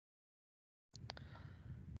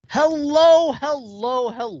Hello, hello,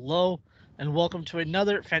 hello, and welcome to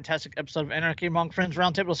another fantastic episode of Anarchy Among Friends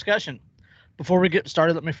Roundtable Discussion. Before we get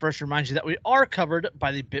started, let me first remind you that we are covered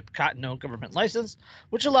by the BIPCOT No Government License,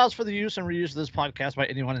 which allows for the use and reuse of this podcast by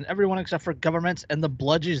anyone and everyone except for governments and the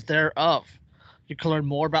bludgies thereof. You can learn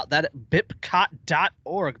more about that at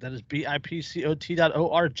bipcot.org. That is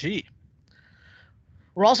BIPCOT.org.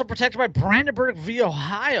 We're also protected by Brandenburg v.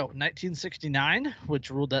 Ohio, 1969, which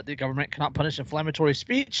ruled that the government cannot punish inflammatory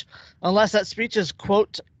speech unless that speech is,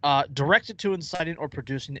 quote, directed to inciting or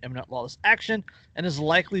producing imminent lawless action and is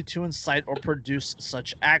likely to incite or produce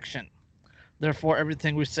such action. Therefore,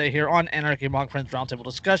 everything we say here on Anarchy Among Friends Roundtable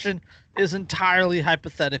Discussion is entirely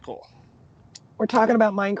hypothetical. We're talking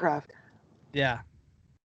about Minecraft. Yeah.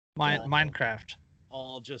 Minecraft.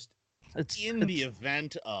 All just It's the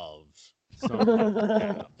event of something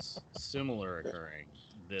perhaps similar occurring,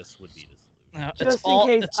 this would be the solution. Just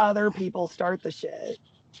in case other people start the shit.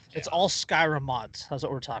 It's all Skyrim mods. That's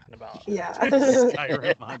what we're talking about. Yeah.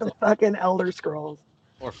 Skyrim mods. Fucking Elder Scrolls.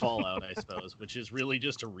 Or Fallout, I suppose, which is really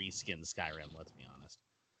just a reskin Skyrim, let's be honest.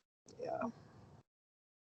 Yeah.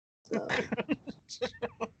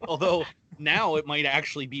 Although now it might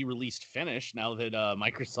actually be released finished now that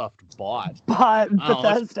Microsoft bought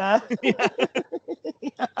Bethesda. Yeah.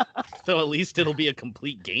 So at least it'll be a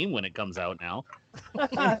complete game when it comes out now.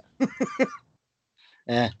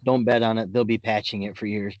 Don't bet on it. They'll be patching it for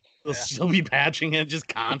years. They'll still be patching it, just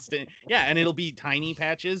constant. Yeah, and it'll be tiny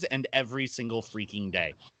patches and every single freaking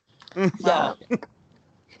day. Yeah.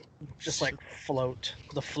 Just like Float,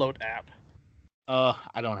 the Float app.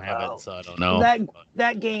 I don't have it, so I don't know.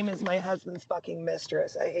 That game is my husband's fucking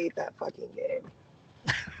mistress. I hate that fucking game.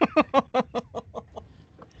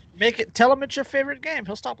 Tell him it's your favorite game.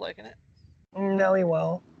 He'll stop liking it. No, he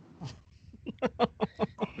won't.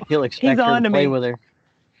 He'll expect her on to to play me. with her.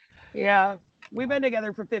 Yeah. We've been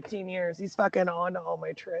together for 15 years. He's fucking on to all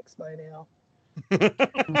my tricks by now.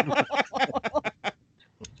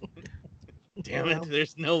 Damn it,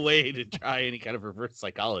 there's no way to try any kind of reverse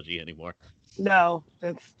psychology anymore. No,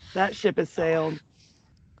 that ship has sailed.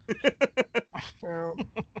 So,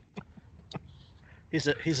 He's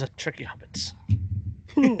a tricky hobbits.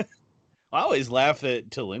 I always laugh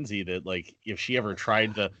to Lindsay that, like, if she ever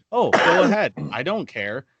tried go ahead, I don't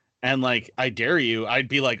care, and, like, I dare you, I'd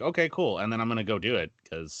be like, okay, cool, and then I'm gonna go do it,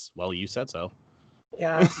 because, well, you said so.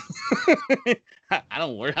 yeah. I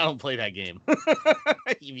don't play that game.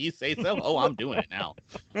 If you say so, I'm doing it now.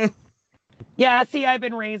 Yeah, see, I've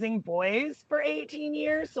been raising boys for 18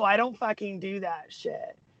 years, so I don't fucking do that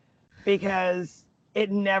shit. Because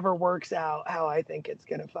it never works out how I think it's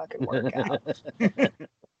gonna fucking work out.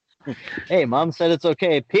 Hey, mom said it's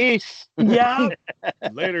okay. Peace. Yeah.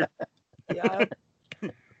 Later. Yeah.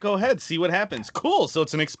 Go ahead, see what happens. Cool, so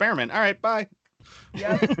it's an experiment. All right, bye.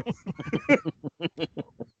 Yeah.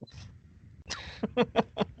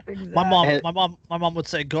 My mom would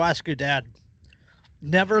say, "Go ask your dad."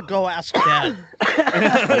 Never go ask dad.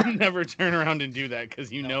 Never turn around and do that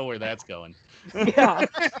because you know where that's going. Yeah.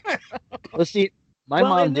 Let's see. My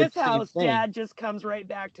well, mom in did this the same house, thing. Dad just comes right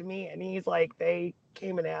back to me, and he's like, "They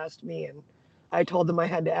came and asked me, and I told them I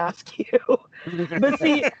had to ask you." But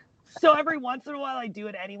see, so every once in a while, I do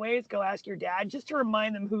it anyways. Go ask your dad, just to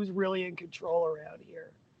remind them who's really in control around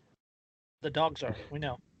here. The dogs are. We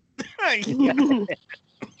know.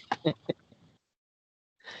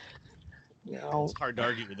 No. It's hard to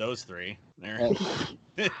argue with those three. There.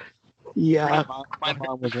 Yeah. My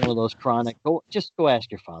mom was one of those chronic. Just go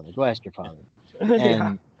ask your father. Go ask your father. And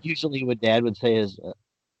Yeah. usually, what Dad would say is,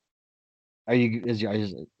 is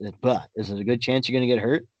it a good chance you're gonna get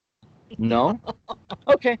hurt? No.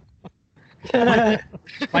 Okay.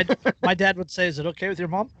 My dad would say, "Is it okay with your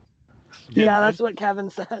mom?" Yeah, that's what Kevin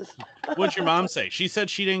says. What's your mom say? She said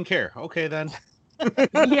she didn't care. Okay, then.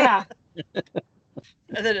 Yeah.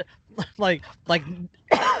 And then, like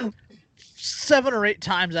 7 or 8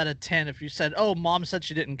 times out of 10, if you said, "Oh, mom said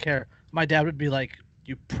she didn't care," my dad would be like,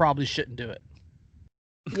 "You probably shouldn't do it."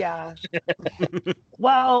 Yeah.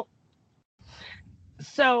 Well,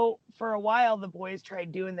 so for a while, the boys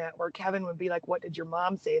tried doing that where Kevin would be like, "What did your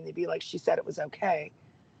mom say?" And they'd be like, "She said it was okay."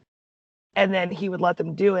 And then he would let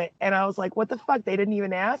them do it. And I was like, "What the fuck? They didn't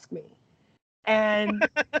even ask me." And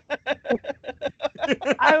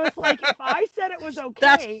I was like, if I said it was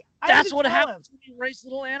okay, That's what happens happens when you raise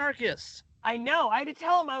little anarchists. I know. I had to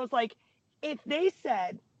tell him, I was like, if they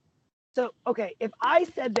said, so, okay, if I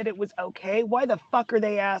said that it was okay, why the fuck are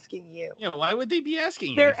they asking you? Yeah, why would they be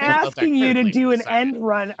asking you? They're Think about that asking you to carefully do for a an second. end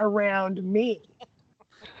run around me.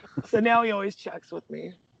 So now he always checks with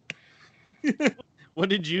me. What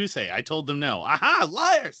did you say? I told them no. Aha,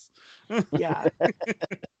 liars. Yeah.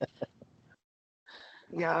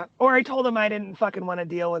 Yeah. Or I told him I didn't fucking want to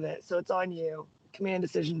deal with it. So it's on you. Command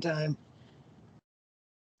decision time.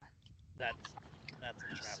 That's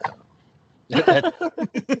a trap.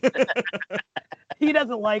 He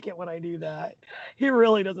doesn't like it when I do that. He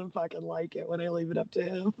really doesn't fucking like it when I leave it up to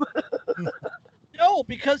him. No,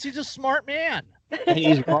 because he's a smart man. And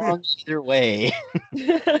he's wrong either way.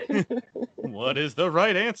 What is the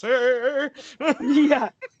right answer? Yeah.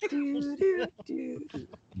 Do, do, do.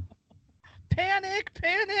 Panic.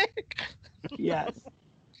 Yes.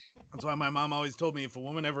 That's why my mom always told me if a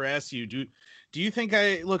woman ever asks you, do you think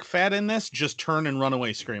I look fat in this? Just turn and run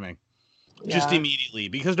away screaming. Just Yeah. immediately.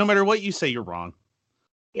 Because no matter what you say, you're wrong.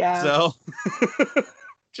 Yeah. So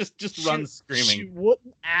just run She screaming.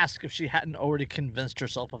 wouldn't ask if she hadn't already convinced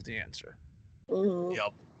herself of the answer. Mhm.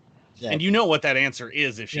 Yep. Yeah. And you know what that answer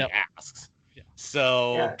is if she Yep. asks. Yeah.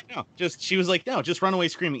 So Yeah. no, she was like, no, just run away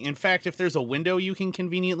screaming. In fact, if there's a window you can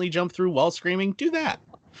conveniently jump through while screaming, do that.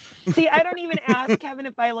 See, I don't even ask Kevin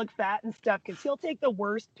if I look fat and stuff because he'll take the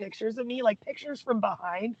worst pictures of me, like pictures from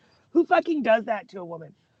behind. Who fucking does that to a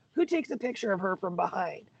woman? Who takes a picture of her from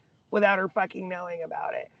behind without her fucking knowing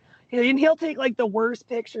about it? And he'll take like the worst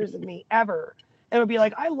pictures of me ever. And it'll be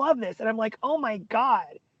like, I love this. And I'm like, oh my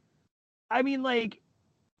God. I mean, like,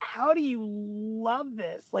 how do you love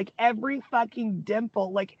this? Like every fucking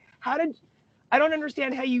dimple. Like, I don't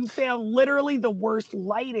understand how you found literally the worst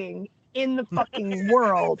lighting in the fucking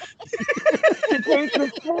world to take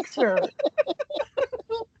this picture.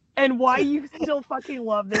 And why you still fucking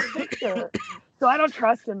love this picture. So I don't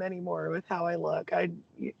trust him anymore with how I look.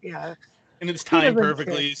 Yeah. And it's He timed doesn't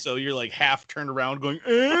perfectly, so you're like half turned around going,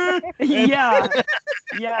 eh? Yeah.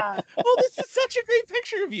 Yeah. Oh, this is such a great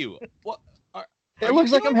picture of you. What? It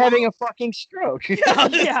looks like I'm having a fucking stroke. Yeah,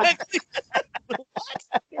 Yeah. exactly.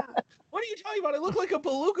 What? Yeah. What are you talking about? I look like a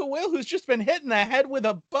beluga whale who's just been hit in the head with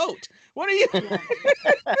a boat. What are you?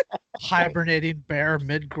 Hibernating bear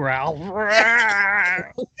mid growl.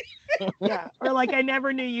 Yeah. Or like I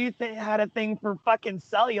never knew you had a thing for fucking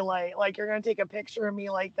cellulite. Like you're gonna take a picture of me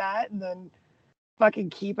like that and then fucking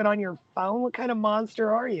keep it on your phone. What kind of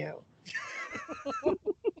monster are you?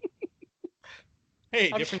 Hey,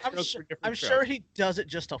 I'm, different I'm strokes su- for different I'm strokes. sure he does it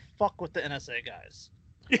just to fuck with the NSA guys.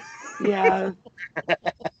 Yeah.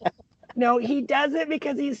 No, he does it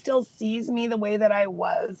because he still sees me the way that I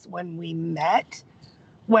was when we met,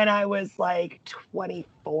 when I was like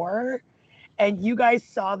 24. And you guys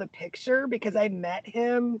saw the picture because I met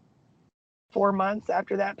him 4 months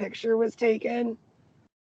after that picture was taken.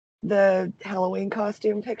 The Halloween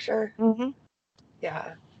costume picture. Mhm.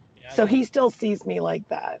 Yeah. Yeah, So he still sees me like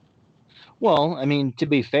that. Well, I mean, to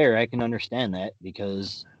be fair, I can understand that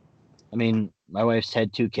because, I mean, my wife's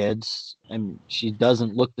had 2 kids and she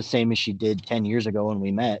doesn't look the same as she did 10 years ago when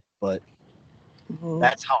we met, but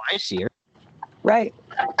that's how I see her. Right.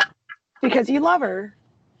 Because you love her.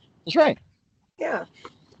 That's right. Yeah.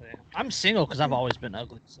 I'm single because I've always been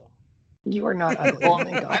ugly. So You are not ugly. Oh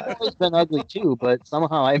my I've God. always been ugly too, but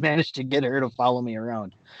somehow I managed to get her to follow me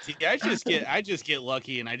around. See, I just get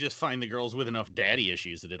lucky, and I just find the girls with enough daddy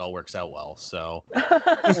issues that it all works out well. So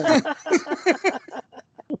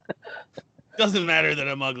doesn't matter that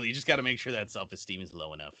I'm ugly. You just got to make sure that self-esteem is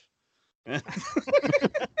low enough.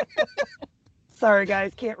 Sorry,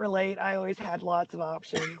 guys, can't relate. I always had lots of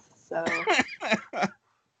options. So,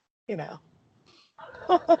 you know.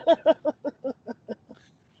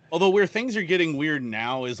 Although where things are getting weird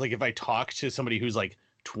now is like if I talk to somebody who's like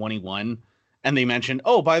 21 and they mention,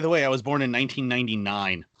 oh, by the way, I was born in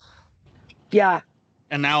 1999. Yeah.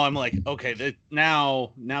 And now I'm like, okay,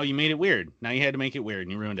 now you made it weird. Now you had to make it weird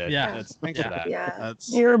and you ruined it. Yeah. Thanks Yeah. for that. Yeah.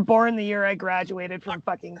 That's You were born the year I graduated from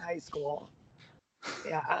fucking high school.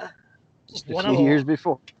 Yeah. Just a One few of- years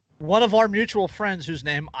before. one of our mutual friends, whose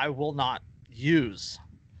name I will not use,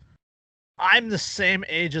 I'm the same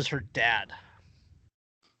age as her dad.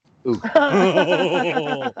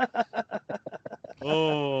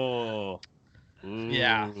 oh.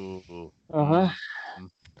 Yeah. Ooh. Uh-huh.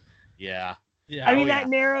 Yeah. Yeah. I mean, Oh, that yeah.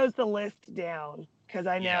 narrows the list down because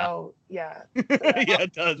I Yeah. know, yeah. Yeah,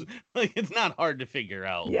 it does. Like it's not hard to figure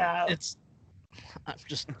out. Yeah. I'm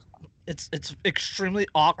just it's extremely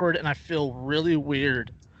awkward, and I feel really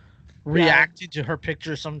weird reacting to her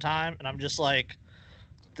picture sometime, and I'm just like,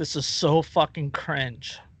 this is so fucking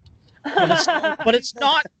cringe. But it's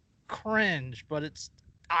not cringe, but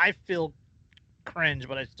I feel cringe,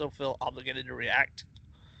 but I still feel obligated to react.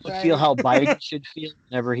 You feel how Biden should feel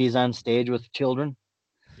whenever he's on stage with children?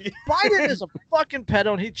 Biden is a fucking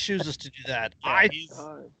pedo, and he chooses to do that. Yeah, I he's-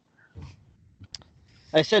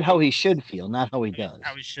 I said how he should feel, not how he does.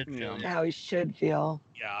 How he should feel. Yeah. How he should feel.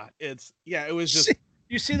 Yeah, it was just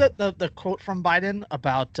You see that the quote from Biden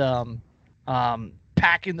about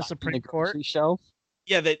packing the Supreme Court? Shelf?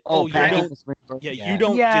 that Oh, you packing don't the Supreme Court? you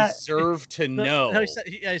don't Yeah. deserve to know. No, he said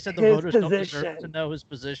the His voters don't deserve position. to know his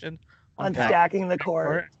position On packing stacking the the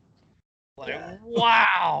court. Like, Yeah.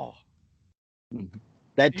 wow.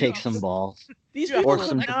 That You takes know, some balls. These Yeah, people or could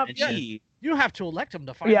some not dementia. be. You have to elect him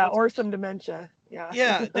to find Yeah, what's- or some dementia. Yeah.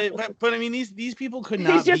 Yeah, but I mean these people could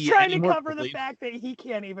not He's just be trying any to more cover the privileged. fact that he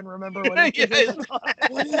can't even remember what his Yes. position was.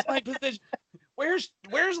 What is my position?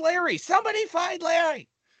 Where's Larry? Somebody find Larry.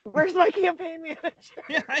 Where's my campaign manager?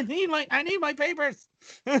 Yeah, I need my papers.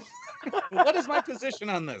 What is my position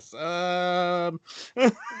on this?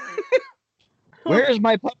 Where's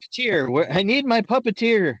my puppeteer? I need my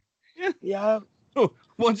puppeteer. Yeah.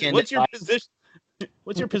 What's Can your I- position?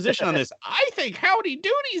 What's your position on this? I think Howdy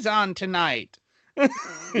Doody's on tonight.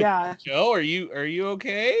 Yeah. Joe, are you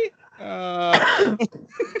okay?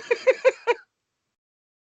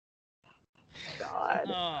 God.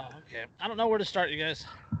 Oh, okay. I don't know where to start, you guys.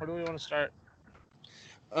 Where do we want to start?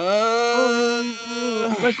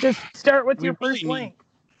 Let's just start with we your first really link.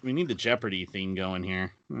 We need the Jeopardy theme going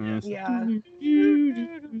here. Yes. Yeah.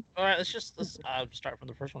 All right, let's start from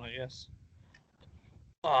the first one, I guess.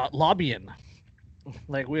 Lobbying.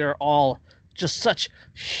 Like, we are all just such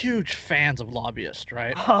huge fans of lobbyists,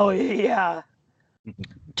 right? Oh yeah.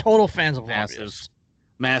 Total fans of Massive. lobbyists.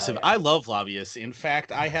 Massive. Oh, yeah. I love lobbyists. In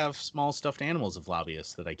fact, I have small stuffed animals of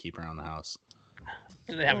lobbyists that I keep around the house.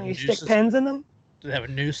 Do they have You stick nooses? pens in them? Do they have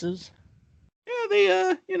nooses? Yeah,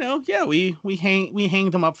 they we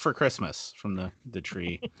hang them up for Christmas from the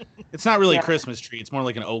tree. It's not really Yeah. a Christmas tree, it's more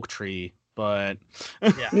like an oak tree, but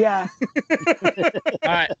Yeah. All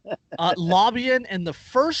right. Lobbying in the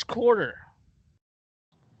first quarter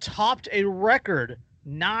topped a record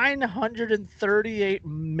 938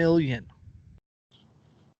 million.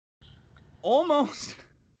 almost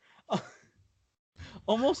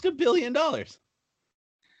 $1 billion.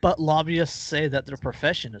 But lobbyists say that their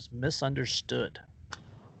profession is misunderstood.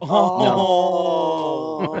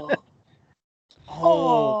 Oh.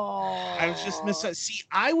 I was just See,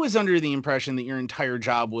 I was under the impression that your entire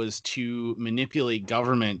job was to manipulate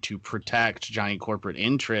government to protect giant corporate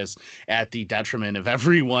interests at the detriment of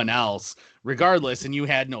everyone else, regardless, and you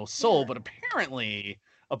had no soul. But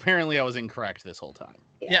apparently I was incorrect this whole time.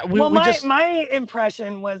 Yeah, my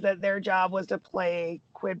impression was that their job was to play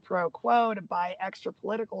quid pro quo to buy extra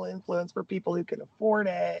political influence for people who can afford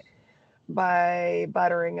it by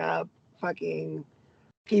buttering up fucking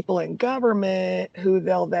people in government who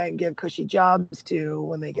they'll then give cushy jobs to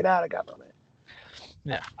when they get out of government.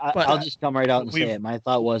 Yeah, I'll but just come right out and say we've- it. My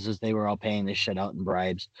thought was they were all paying this shit out in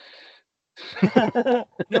bribes.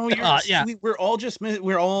 No, yeah. we're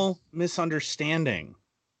all misunderstanding.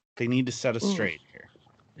 They need to set us straight here.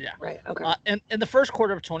 Right. Okay. in the first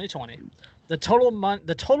quarter of 2020, the total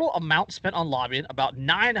amount spent on lobbying, about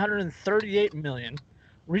 938 million,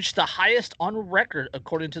 reached the highest on record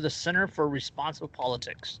according to the Center for Responsive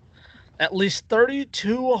Politics. At least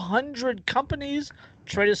 3,200 companies,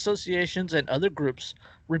 trade associations, and other groups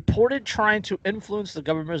reported trying to influence the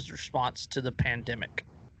government's response to the pandemic.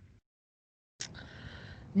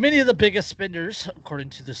 Many of the biggest spenders, according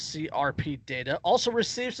to the CRP data, also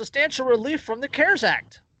received substantial relief from the CARES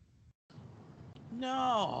Act.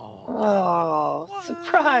 No. Oh, What?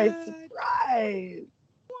 surprise. Surprise.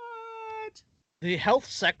 What? The health I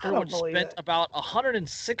sector, don't which believe spent it. about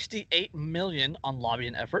 168 million on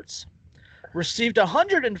lobbying efforts, received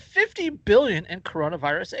 150 billion in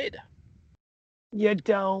coronavirus aid. You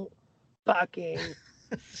don't fucking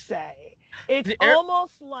say. It's The air-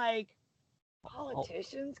 almost like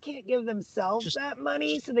politicians can't give themselves Just- that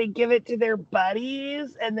money, so they give it to their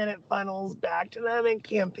buddies, and then it funnels back to them in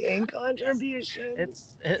campaign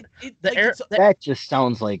contributions. The That just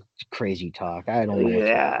sounds like crazy talk. I don't know.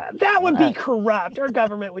 Yeah, that would be corrupt. Our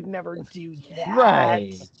government would never do that.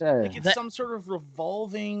 Right. Like it's That- some sort of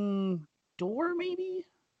revolving door, maybe?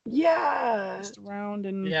 Yeah. Just around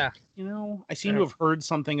and Yeah. I seem to have heard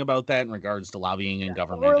something about that in regards to lobbying and Or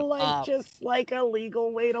government. like just like a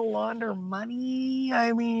legal way to launder money.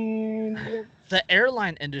 I mean, The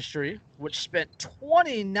airline industry, which spent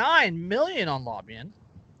 29 million on lobbying,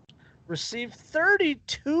 received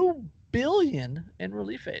 32 billion in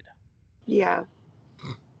relief aid. yeah.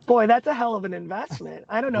 Boy, that's a hell of an investment.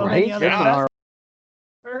 I don't know of Right? any other That's an investment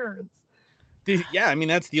R- returns. Yeah, I mean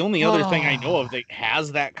that's the only other thing I know of that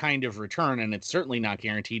has that kind of return, and it's certainly not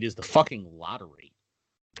guaranteed, is the fucking lottery.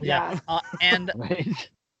 Yeah. And Right.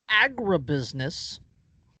 agribusiness,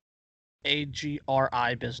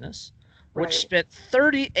 AGRI business, which Right. spent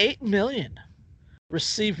 38 million,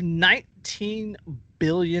 received 19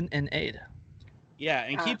 billion in aid. Yeah,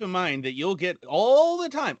 and Ah. keep in mind that you'll get all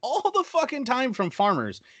the fucking time from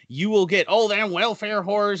farmers. You will get them welfare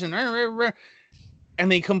whores and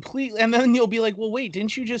they completely, and then you'll be like, well, wait,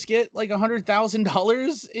 didn't you just get like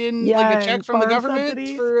 $100,000 in like Yeah, a check and from the farm government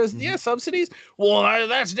subsidies. for subsidies? Well,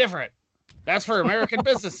 that's different. That's for American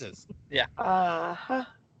businesses. Uh-huh.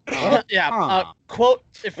 Quote,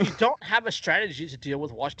 if you don't have a strategy to deal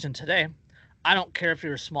with Washington today, I don't care if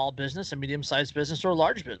you're a small business, a medium-sized business, or a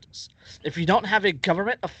large business. If you don't have a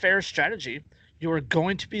government affairs strategy, you are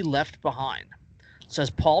going to be left behind, says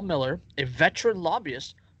Paul Miller, a veteran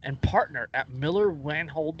lobbyist and partner at Miller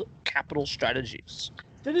Wanhold Capital Strategies.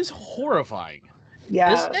 That is horrifying.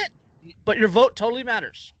 Yeah. Isn't it? But your vote totally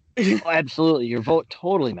matters. Oh, absolutely. Your vote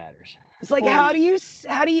totally matters. It's like, how are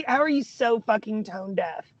you so fucking tone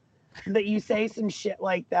deaf that you say some shit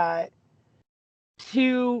like that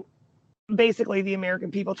to basically the American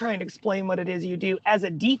people trying to explain what it is you do as a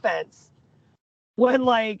defense when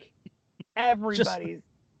like everybody's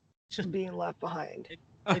just being left behind.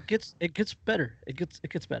 It gets better. It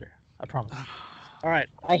gets better. I promise. All right.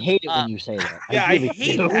 I hate it when you say that. Yeah, I really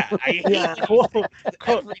hate do. that. I hate Yeah. that you say that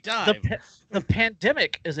Quote, every time. The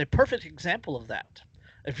pandemic is a perfect example of that.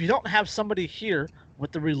 If you don't have somebody here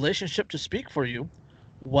with the relationship to speak for you,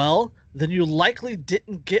 well, then you likely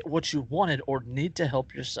didn't get what you wanted or need to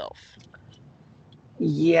help yourself.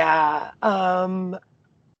 Yeah.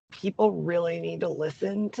 People really need to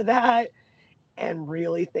listen to that and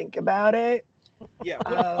really think about it. Yeah,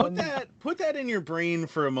 Um, put that in your brain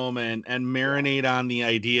for a moment and marinate on the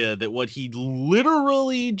idea that what he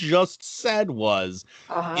literally just said was,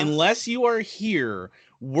 Uh-huh. unless you are here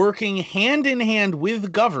working hand in hand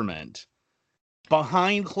with government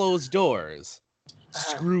behind closed doors,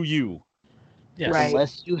 screw you. Yes. Right.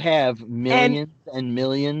 Unless you have millions and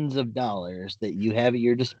millions of dollars that you have at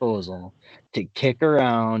your disposal to kick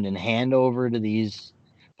around and hand over to these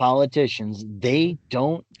politicians, they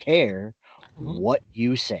don't care what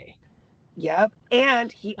you say. Yep.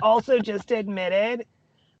 And he also just admitted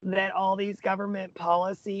that all these government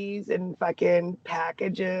policies and fucking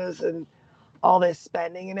packages and all this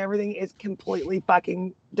spending and everything is completely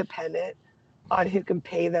fucking dependent on who can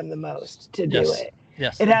pay them the most to do Yes. it.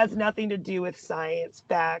 Yes. It has nothing to do with science,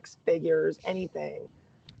 facts, figures, anything.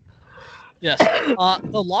 Yes.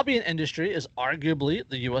 The lobbying industry is arguably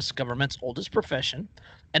the U.S. government's oldest profession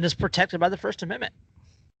and is protected by the First Amendment.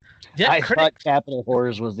 Yet I critics, thought capital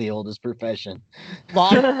whores was the oldest profession.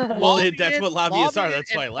 Well, that's what lobbyists are.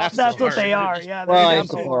 That's why I laughed so That's what hard. they are. Yeah. Well, I they're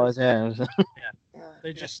definitely- suppose, yeah. Yeah.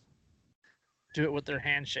 They just do it with their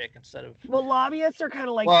handshake instead of Well, lobbyists are kind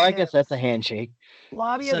of like. Well, I guess pimps. that's a handshake.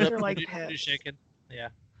 Lobbyists instead are of like you pimps. shaking. Yeah.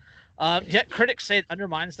 Yet critics say it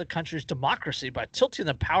undermines the country's democracy by tilting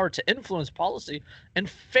the power to influence policy in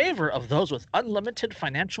favor of those with unlimited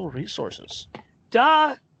financial resources.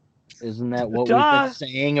 Duh. Isn't that what we've Duh. been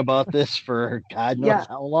saying about this for God knows Yeah.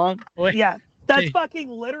 how long? Wait, Yeah. That's Hey. fucking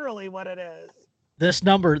literally what it is. this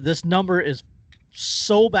number is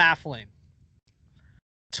so baffling.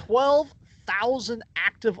 12,000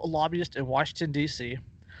 active lobbyists in Washington, D.C.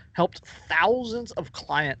 helped thousands of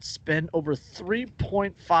clients spend over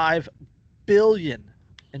 $3.5 billion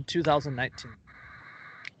in 2019.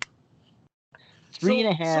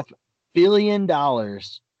 $3.5 billion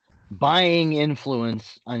buying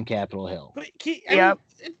influence on Capitol Hill. But Yep.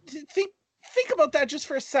 think about that just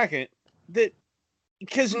for a second. That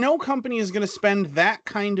because no company is going to spend that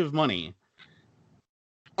kind of money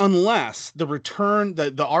unless the return,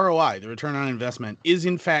 the ROI, the return on investment, is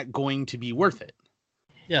in fact going to be worth it.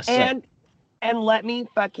 Yes. And let me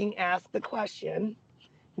fucking ask the question.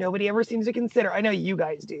 Nobody ever seems to consider. I know you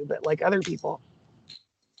guys do, but like other people,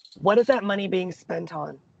 what is that money being spent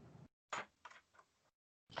on?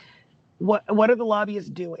 What are the lobbyists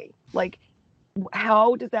doing? Like,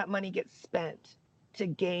 how does that money get spent to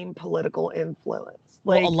gain political influence?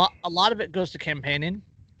 Like, Well, a lot of it goes to campaigning,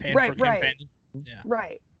 paying Right, for right. campaigning. Yeah.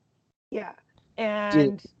 right? Yeah,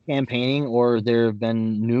 and Campaigning, or there have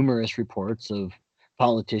been numerous reports of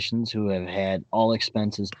politicians who have had all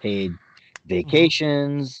expenses paid,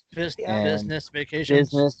 vacations, Yeah. Business vacations.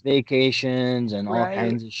 business vacations, and all Right.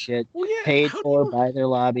 kinds of shit Well, yeah, paid how do for you- by their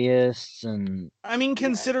lobbyists. And I mean,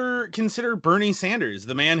 consider Bernie Sanders,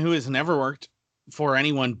 the man who has never worked for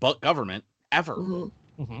anyone but government ever, Mhm.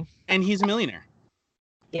 Mhm. and he's a millionaire.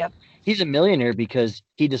 he's a millionaire because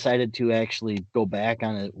he decided to actually go back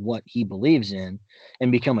on what he believes in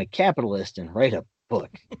and become a capitalist and write a book.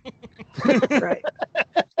 right.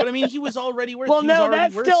 But I mean, he was already worth. Well, he was no, already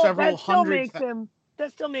that worth still several that still hundred. makes him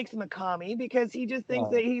that still makes him a commie because he just thinks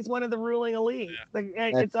Oh. that he's one of the ruling elite. Like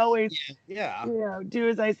it's That's- always, Yeah. you know, do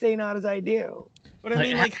as I say, not as I do. But I Like,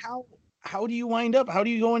 mean, like, how do you wind up? How do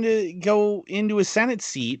you go into a Senate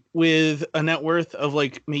seat with a net worth of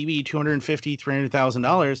like maybe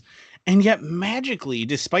 $250,000-$300,000, and yet magically,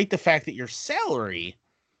 despite the fact that your salary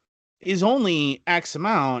is only X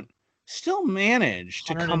amount, still manage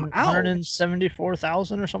to come out?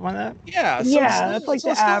 174,000 or something like that. Yeah, That's like so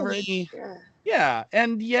the it's not average. only- Yeah. Yeah,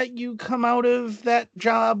 and yet you come out of that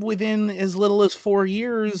job within as little as 4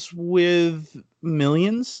 years with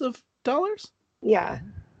millions of dollars. Yeah.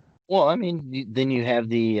 Well, I mean, then you have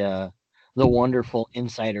the wonderful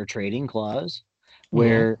insider trading clause,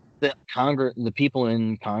 where the people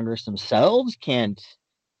in Congress themselves can't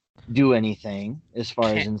do anything as far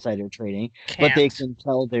as Can't. insider trading, but they Can't. can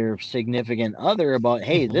tell their significant other about,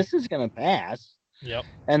 hey, Mhm. this is going to pass, Yep.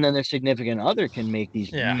 and then their significant other can make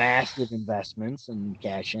these Yeah. massive investments and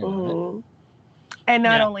cash in on it. Mhm. And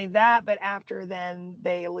not Yeah. only that, but after then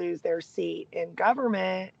they lose their seat in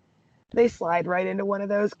government, they slide right into one of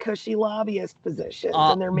those cushy lobbyist positions,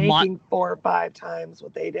 and they're making 4 or 5 times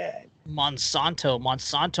what they did.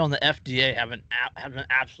 Monsanto and the FDA have an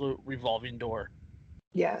absolute revolving door.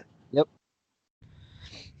 Yeah.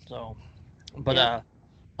 So, but Yeah.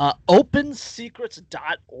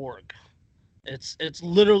 opensecrets.org. It's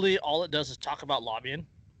literally all it does is talk about lobbying.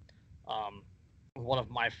 One of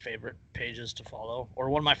my favorite pages to follow, or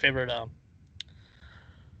one of my favorite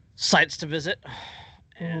sites to visit.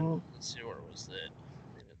 And Mhm. let's see, where was it?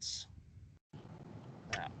 I think it's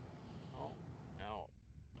that. Oh no.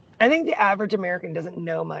 I think the average American doesn't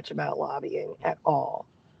know much about lobbying at all.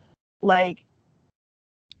 Like,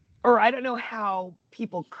 or I don't know how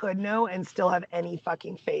people could know and still have any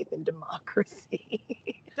fucking faith in democracy.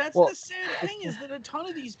 That's Well, the sad thing, is that a ton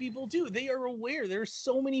of these people do. They are aware. There's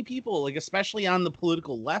so many people, like especially on the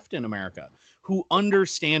political left in America, who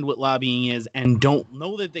understand what lobbying is and don't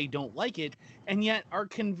know that they don't like it, and yet are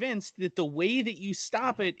convinced that the way that you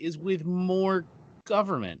stop it is with more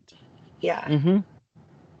government. Yeah. Mm-hmm.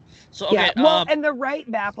 So okay, Yeah. Well, and the right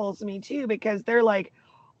baffles me too because they're like,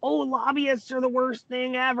 oh, lobbyists are the worst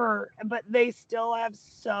thing ever. But they still have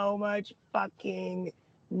so much fucking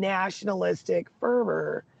nationalistic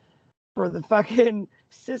fervor for the fucking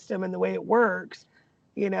system and the way it works.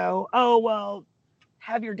 You know, oh, well,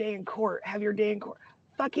 have your day in court. Have your day in court.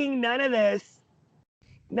 Fucking none of this.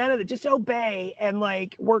 None of it. Just obey and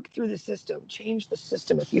like work through the system. Change the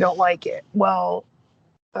system if you don't like it. Well,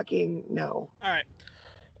 fucking no. all right.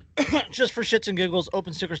 Just for shits and giggles,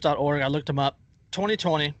 opensecrets.org. I looked them up.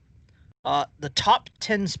 2020. The top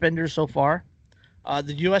 10 spenders so far.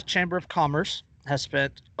 The U.S. Chamber of Commerce has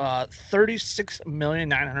spent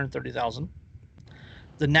 $36,930,000.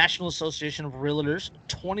 The National Association of Realtors,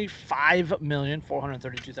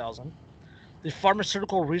 $25,432,000. The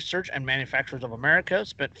Pharmaceutical Research and Manufacturers of America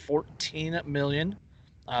spent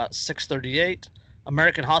 $14,638,000.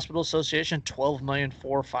 American Hospital Association,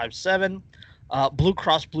 $12,457,000. Blue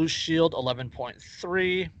Cross Blue Shield,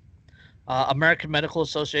 11.3. American Medical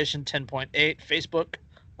Association, 10.8. Facebook,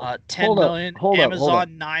 10 million.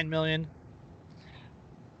 Amazon, 9 million.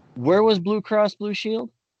 Where was Blue Cross Blue Shield?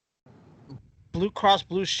 Blue Cross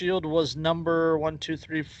Blue Shield was number 1, 2,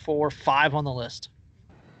 3, 4, 5 on the list.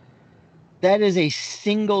 That is a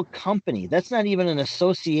single company. That's not even an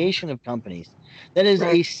association of companies. That is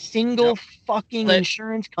a single fucking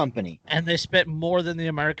insurance company. And they spent more than the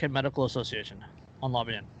American Medical Association on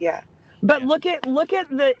lobbying. Yeah. But look at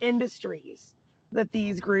the industries that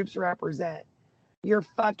these groups represent. You're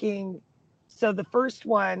fucking so the first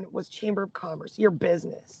one was Chamber of Commerce, your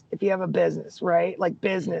business. If you have a business, right? Like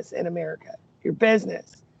business in America. Your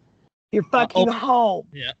business. Your fucking home.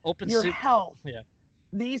 Yeah. Your health. Yeah.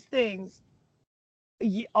 These things,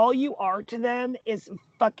 all you are to them is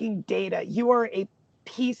fucking data. You are a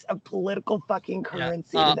piece of political fucking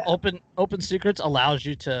currency to them. Open Secrets allows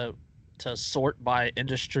you to sort by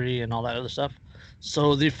industry and all that other stuff.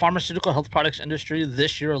 So the pharmaceutical health products industry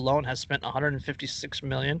this year alone has spent 156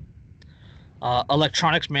 million.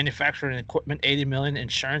 Electronics manufacturing and equipment, 80 million.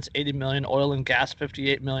 Insurance, 80 million. Oil and gas,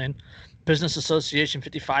 58 million. Business association,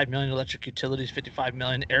 55 million. Electric utilities, 55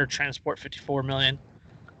 million. Air transport, 54 million.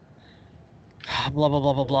 Blah blah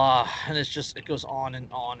blah blah blah, and it goes on and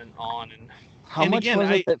on and on. And how much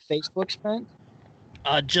was it that Facebook spent?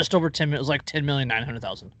 Just over 10 million. It was like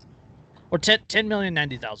 10,900,000, or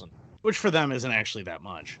 10,090,000. Which for them isn't actually that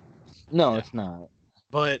much. No, it's not.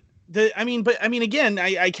 But again,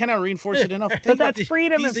 I cannot reinforce it enough. But that's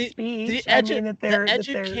freedom of speech. The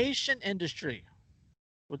education industry,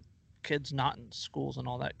 with kids not in schools and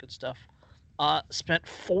all that good stuff. spent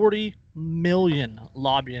 40 million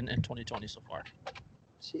lobbying in 2020 so far.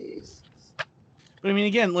 Jeez. But I mean,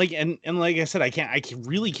 again, like and like I said,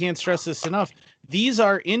 really can't stress this enough. These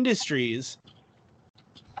are industries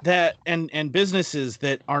that and businesses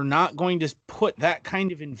that are not going to put that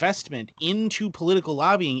kind of investment into political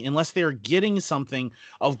lobbying unless they're getting something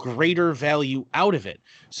of greater value out of it.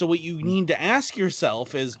 So what you need to ask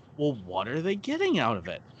yourself is, well, what are they getting out of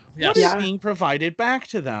it? Yes. What is Yeah. being provided back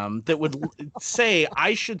to them that would say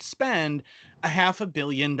I should spend $500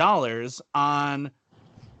 million on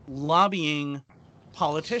lobbying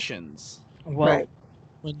politicians? Well, Right.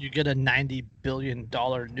 when you get a $90 billion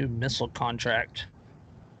new missile contract.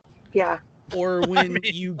 Yeah. Or when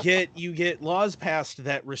mean- you get laws passed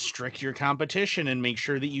that restrict your competition and make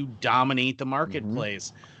sure that you dominate the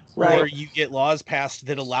marketplace. Or Right. you get laws passed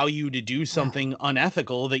that allow you to do something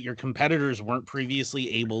unethical that your competitors weren't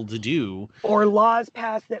previously able to do. Or laws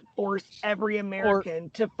passed that force every American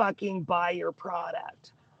to fucking buy your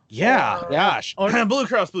product. Yeah, Or- gosh. or- Blue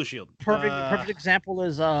Cross Blue Shield. Perfect example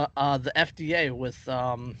is the FDA with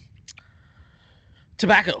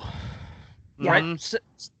tobacco. Right? Mhm.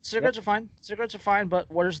 Cigarettes are fine. Cigarettes are fine, but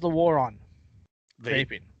what is the war on? Vape.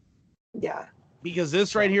 Vaping. Yeah. Because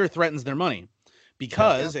this right here threatens their money.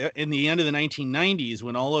 Because in the end of the 1990s,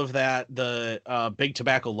 when all of the big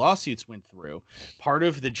tobacco lawsuits went through, part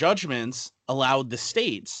of the judgments allowed the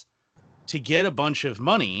states to get a bunch of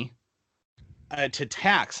money to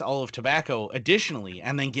tax all of tobacco additionally,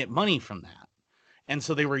 and then get money from that. And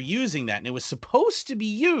so they were using that, and it was supposed to be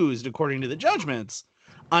used, according to the judgments,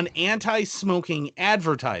 on anti-smoking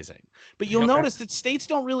advertising. But you'll Okay. notice that states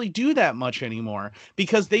don't really do that much anymore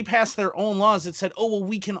because they passed their own laws that said, oh, well,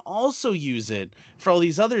 we can also use it for all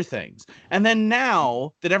these other things. And then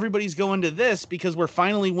now that everybody's going to this because we're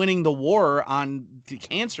finally winning the war on the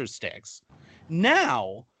cancer sticks,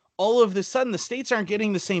 now all of a sudden the states aren't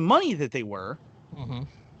getting the same money that they were. Mm-hmm.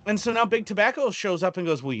 And so now big tobacco shows up and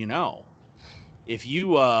goes, well, you know, if you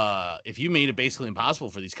made it basically impossible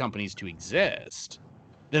for these companies to exist,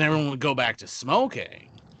 then everyone would go back to smoking,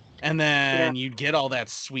 and then you'd get all that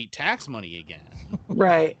sweet tax money again.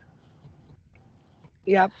 Right.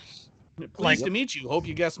 Yep. Pleased to meet you. Hope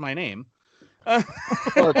you guessed my name. Well,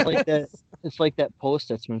 it's like that. It's like that post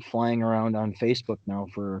that's been flying around on Facebook now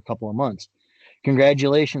for a couple of months.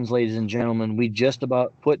 Congratulations, ladies and gentlemen. We just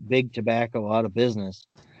about put big tobacco out of business,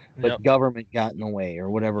 but Yep. government got in the way, or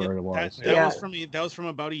whatever it was. That Yeah. was from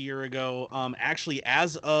about a year ago. Actually,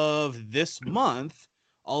 as of this month,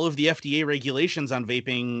 all of the FDA regulations on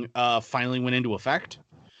vaping finally went into effect.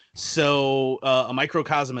 So a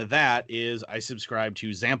microcosm of that is I subscribe to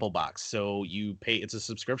Zample Box. So you pay, it's a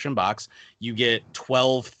subscription box. You get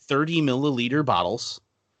 12 30 milliliter bottles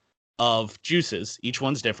of juices, each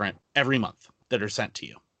one's different, every month that are sent to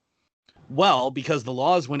you. Well, because the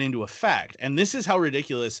laws went into effect, and this is how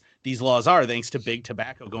ridiculous these laws are, thanks to big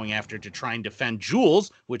tobacco going after to try and defend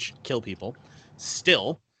Juuls, which kill people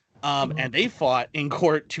still. And they fought in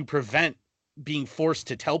court to prevent being forced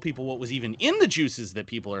to tell people what was even in the juices that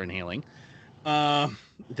people are inhaling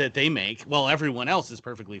that they make. Well, everyone else is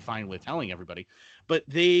perfectly fine with telling everybody, but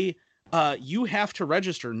you have to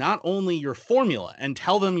register not only your formula and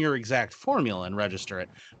tell them your exact formula and register it,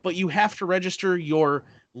 but you have to register your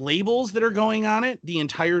labels that are going on it, the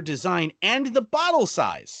entire design, and the bottle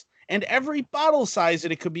size. And every bottle size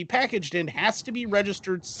that it could be packaged in has to be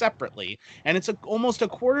registered separately. And it's almost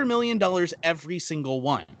 $250,000 every single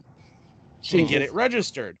one to get it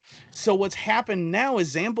registered. So what's happened now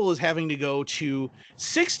is Zample is having to go to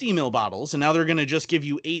 60 mil bottles, and now they're going to just give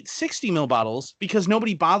you 8 60 mil bottles because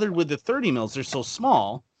nobody bothered with the 30 mils. They're so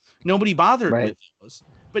small. Nobody bothered with those.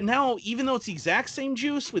 But now, even though it's the exact same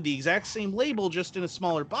juice with the exact same label, just in a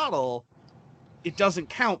smaller bottle, it doesn't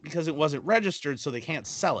count because it wasn't registered, so they can't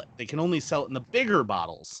sell it. They can only sell it in the bigger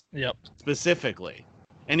bottles. Yep. Specifically.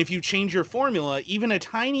 And if you change your formula, even a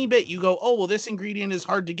tiny bit, you go, oh, well, this ingredient is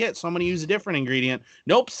hard to get, so I'm going to use a different ingredient.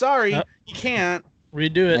 Nope, sorry, you can't.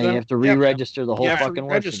 Redo it. And you have to re-register the whole You have to fucking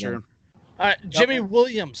works register. again. All right, Jimmy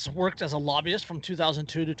Williams worked as a lobbyist from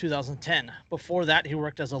 2002 to 2010. Before that, he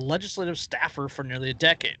worked as a legislative staffer for nearly a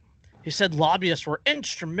decade. He said lobbyists were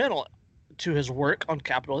instrumental to his work on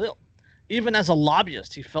Capitol Hill. Even as a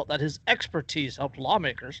lobbyist, he felt that his expertise helped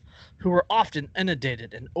lawmakers who were often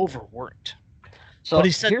inundated and overworked. So But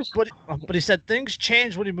he said, here's but he said things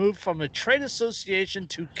changed when he moved from a trade association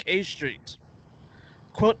to K Street.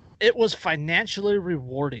 Quote, it was financially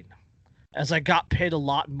rewarding as I got paid a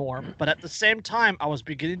lot more, but at the same time, I was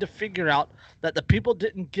beginning to figure out that the people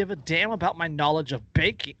didn't give a damn about my knowledge of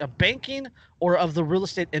banking or of the real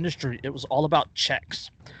estate industry. It was all about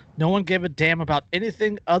checks. No one gave a damn about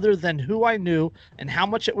anything other than who I knew and how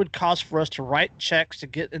much it would cost for us to write checks to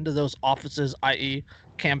get into those offices, i.e.,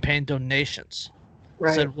 campaign donations,"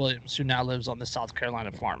 Right. said Williams, who now lives on the South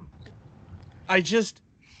Carolina farm. I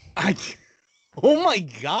oh my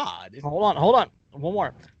God. Hold on. One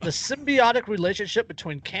more. The symbiotic relationship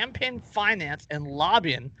between campaign finance and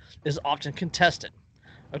lobbying is often contested.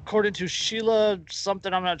 According to Sheila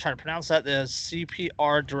something, I'm not trying to pronounce that, the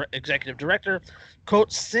CPR executive director,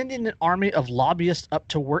 quote, "Sending an army of lobbyists up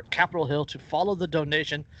to work Capitol Hill to follow the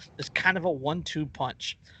donation is kind of a 1-2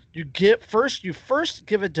 punch. You first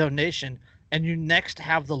give a donation, and you next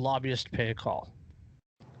have the lobbyist pay a call."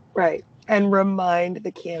 Right. And remind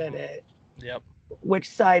the candidate Yep. which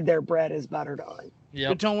side their bread is buttered on. But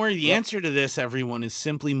Yep. don't worry, the answer to this, everyone, is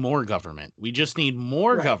simply more government. We just need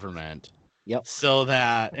more Right. government. Yep. So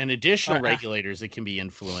that and additional All right. regulators that can be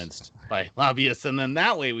influenced by lobbyists, and then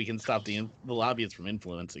that way we can stop the lobbyists from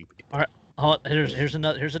influencing people. Oh, here's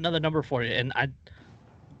another number for you, and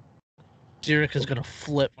Derek is gonna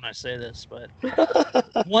flip when I say this, but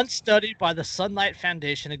one study by the Sunlight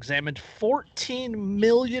Foundation examined 14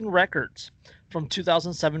 million records from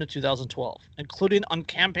 2007 to 2012, including on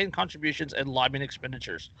campaign contributions and lobbying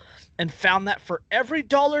expenditures, and found that for every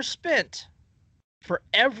dollar spent,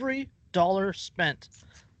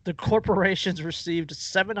 the corporations received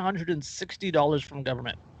 $760 from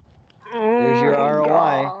government. There's your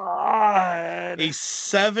ROI. God. A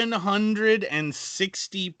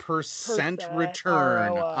 760%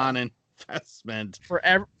 return ROI. on investment. For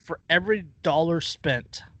every dollar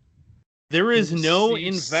spent. There is no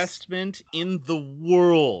Receives- investment in the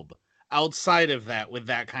world outside of that with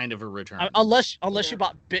that kind of a return. Unless Yeah. you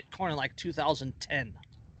bought Bitcoin in like 2010.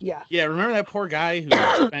 Yeah. Yeah, remember that poor guy who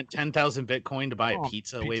spent 10,000 Bitcoin to buy a Oh,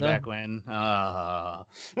 pizza way pizza. back when?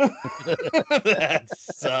 That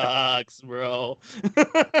sucks, bro.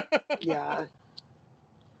 Yeah.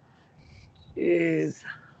 Is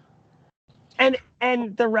and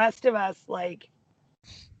the rest of us, like,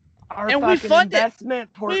 our And we fucking fund it. investment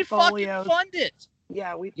We fucking portfolios. fund it.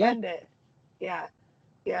 Yeah, we Yeah. fund it. Yeah.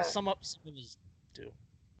 Yeah. Some of us do.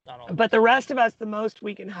 Not all. But the rest of us, the most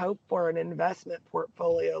we can hope for an investment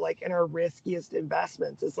portfolio, like in our riskiest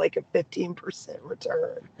investments, is like a 15%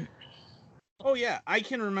 return. Oh yeah, I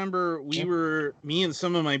can remember me and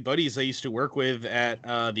some of my buddies I used to work with at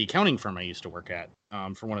the accounting firm I used to work at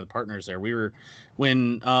for one of the partners there. We were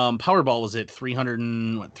when Powerball was at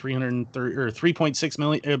 330 or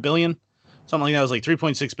 3.6 billion, something like that. It was like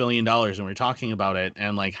 $3.6 billion, and we were talking about it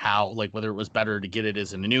and like how, like whether it was better to get it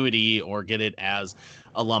as an annuity or get it as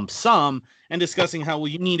a lump sum, and discussing how, well,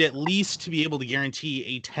 you need at least to be able to guarantee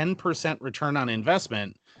a 10% return on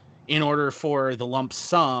investment in order for the lump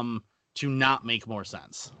sum to not make more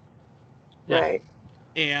sense. Yeah. Right.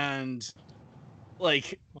 And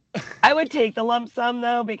like, I would take the lump sum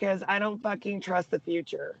though, because I don't fucking trust the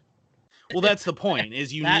future. well, that's the point,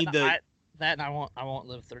 is you need the and I won't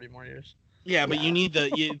live 30 more years. yeah, but Yeah. you need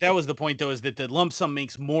that was the point though, is that the lump sum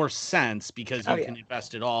makes more sense because you Oh, yeah. can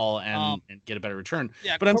invest it all and get a better return.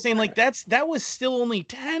 Yeah, But I'm saying, like, that was still only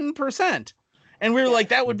 10%. And we were like,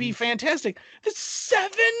 that would be fantastic. That's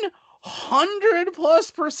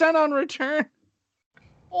 700+% on return.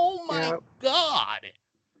 Oh my Yep. God.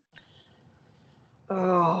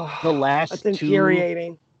 Oh, The last that's two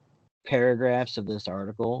infuriating. paragraphs of this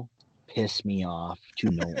article piss me off to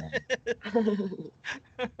no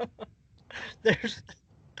end.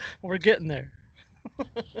 We're getting there.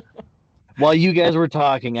 While you guys were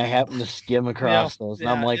talking, I happened to skim across those, and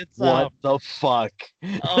I'm yeah, like, it's, what the fuck?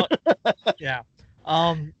 Yeah.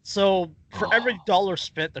 So for every dollar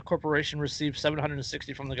spent, the corporation received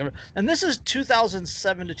 760 from the government, and this is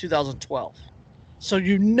 2007 to 2012. So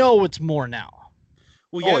you know it's more now.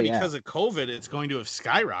 Well, yeah, Oh, yeah. because of COVID, it's going to have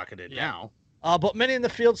skyrocketed Yeah. now. But many in the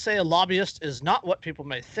field say a lobbyist is not what people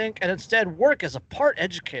may think, and instead work as a part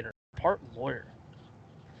educator, part lawyer.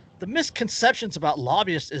 The misconceptions about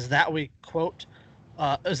lobbyists is that we quote,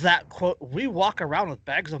 we walk around with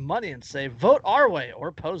bags of money and say, vote our way or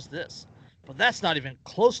oppose this. But that's not even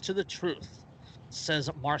close to the truth, says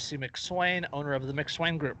Marcy McSwain, owner of the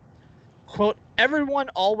McSwain Group. Quote, everyone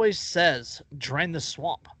always says, drain the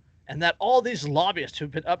swamp, and that all these lobbyists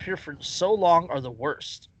who've been up here for so long are the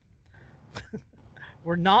worst.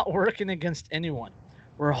 We're not working against anyone.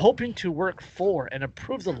 We're hoping to work for and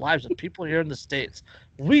improve the lives of people here in the States.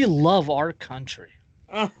 We love our country.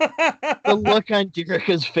 The look on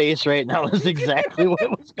Jerica's face right now is exactly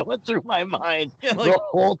what was going through my mind Yeah, like, the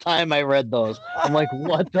whole time I read those. I'm like,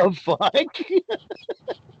 what the fuck?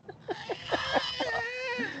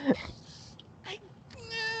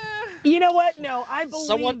 You know what? No, I believe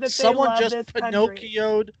that they Someone love just this country.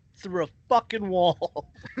 Pinocchioed through a fucking wall.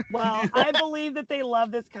 Well, I believe that they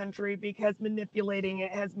love this country because manipulating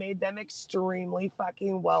it has made them extremely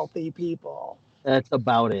fucking wealthy people. That's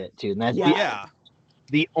about it, too. And that's Yeah.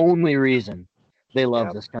 the only reason they love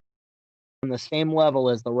Yep. this country on the same level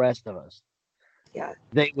as the rest of us. Yeah.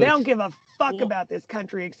 They They don't give a fuck Well- about this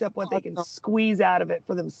country except what they Fuck can no. squeeze out of it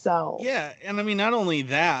for themselves. Yeah, and I mean not only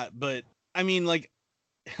that, but I mean like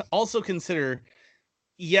also consider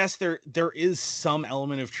yes, there is some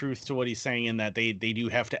element of truth to what he's saying in that they do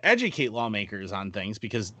have to educate lawmakers on things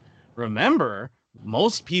because remember,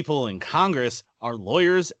 most people in Congress are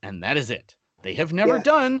lawyers and that is it. They have never Yeah.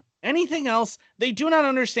 done anything else. They do not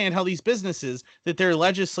understand how these businesses that they're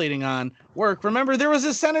legislating on work. Remember, there was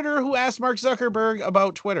a senator who asked Mark Zuckerberg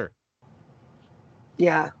about Twitter.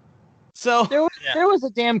 Yeah. So There was, Yeah. there was a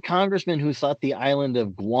damn congressman who thought the island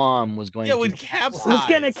of Guam was going yeah, to with It was capsize.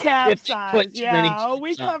 gonna capsize. put too many Yeah, we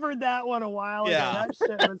chips on. covered that one a while ago. Yeah. That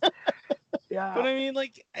shit was. Yeah. But I mean,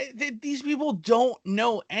 like, these people don't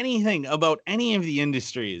know anything about any of the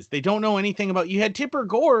industries. They don't know anything about. You had Tipper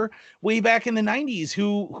Gore way back in the '90s,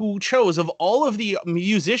 who chose of all of the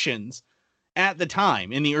musicians at the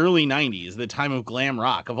time in the early '90s, the time of glam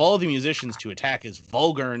rock, of all the musicians to attack as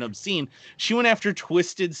vulgar and obscene, she went after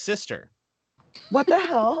Twisted Sister. What the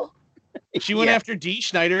hell? She went Yeah. after Dee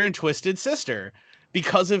Schneider and Twisted Sister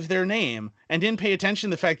because of their name and didn't pay attention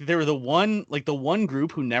to the fact that they were the one group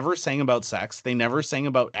who never sang about sex. They never sang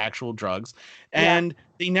about actual drugs and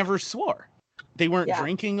they never swore. They weren't Yeah.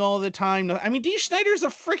 drinking all the time. I mean, Dee Schneider's a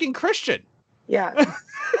freaking Christian. Yeah.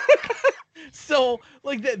 So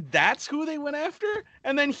like that's who they went after.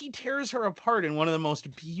 And then he tears her apart in one of the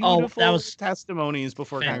most beautiful was testimonies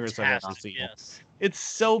before Congress I've ever Fantastic, seen. yes. It's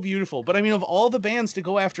so beautiful. But I mean, of all the bands to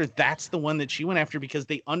go after, that's the one that she went after because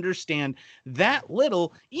they understand that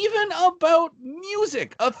little, even about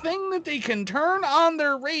music, a thing that they can turn on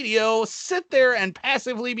their radio, sit there and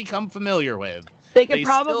passively become familiar with. They could They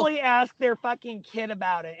still- probably ask their fucking kid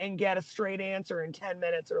about it and get a straight answer in 10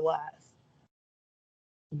 minutes or less.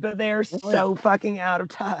 But they're so fucking out of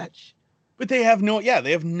touch. But they have no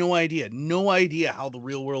idea how the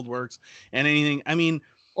real world works and anything. I mean,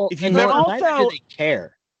 Well, If you've and ever- neither Also- do they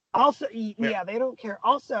care. Also, yeah, they don't care.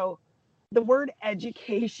 Also, the word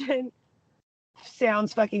education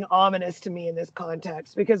sounds fucking ominous to me in this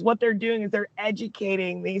context because what they're doing is they're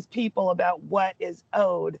educating these people about what is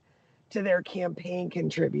owed to their campaign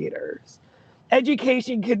contributors.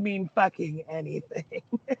 Education could mean fucking anything.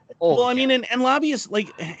 Oh, well, I mean, and lobbyists, like,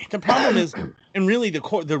 the problem is, and really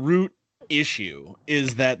the root issue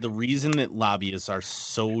is that the reason that lobbyists are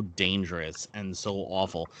so dangerous and so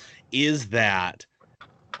awful is that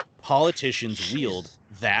politicians wield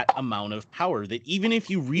that amount of power that even if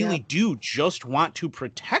you really do just want to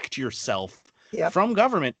protect yourself Yep. from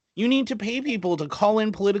government, you need to pay people to call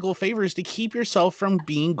in political favors to keep yourself from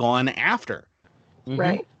being gone after. mhm.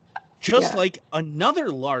 Right. Just Yeah. like another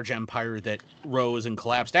large empire that rose and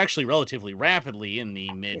collapsed actually relatively rapidly in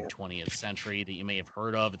the mid 20th century that you may have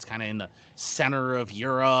heard of. It's kind of in the center of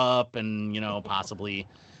Europe and, possibly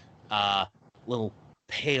little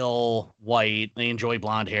pale white. They enjoy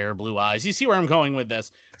blonde hair, blue eyes. You see where I'm going with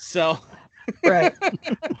this. So Right.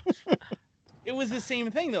 it was the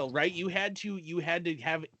same thing though, right? You had to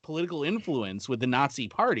have political influence with the Nazi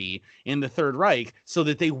party in the Third Reich so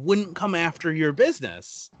that they wouldn't come after your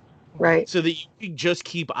business. Right. So that you could just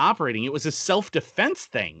keep operating. It was a self-defense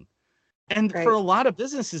thing. And Right. for a lot of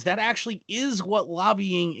businesses, that actually is what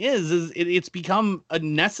lobbying is it's become a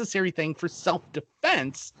necessary thing for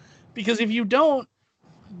self-defense. Because if you don't,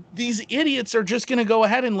 these idiots are just going to go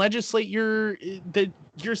ahead and legislate you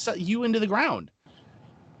into the ground.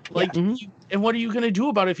 Like, and what are you going to do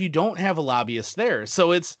about it if you don't have a lobbyist there?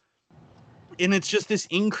 So it's just this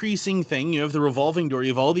increasing thing. You have the revolving door. You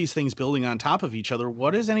have all these things building on top of each other.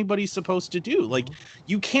 What is anybody supposed to do? Like,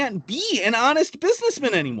 you can't be an honest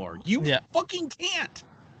businessman anymore. You fucking can't.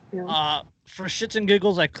 For shits and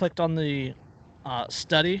giggles, I clicked on the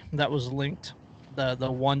study that was linked, the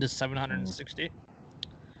 1 to 760.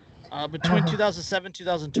 Between 2007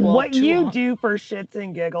 2012. What you do for shits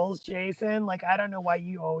and giggles, Jason, like, I don't know why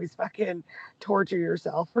you always fucking torture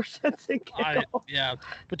yourself for shits and giggles.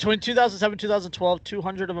 Between 2007 2012,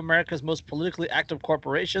 200 of America's most politically active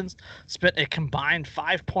corporations spent a combined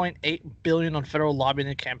 $5.8 billion on federal lobbying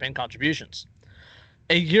and campaign contributions.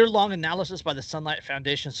 A year-long analysis by the Sunlight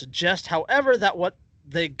Foundation suggests, however, that what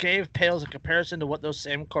they gave pales in comparison to what those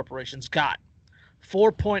same corporations got.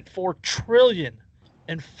 $4.4 trillion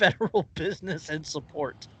in federal business and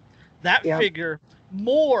support. That figure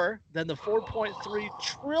more than the $4.3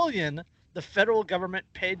 trillion the federal government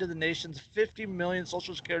paid to the nation's 50 million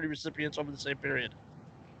Social Security recipients over the same period.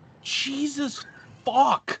 Jesus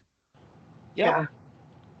fuck. Yeah.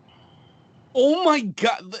 Oh my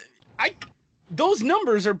god. Those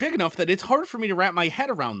numbers are big enough that it's hard for me to wrap my head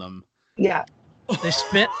around them. Yeah. They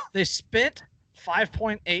spent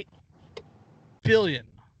 5.8 billion,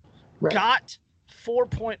 Right. got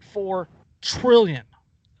 4.4 trillion,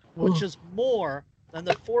 which Ooh. is more than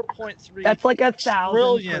the 4.3 That's like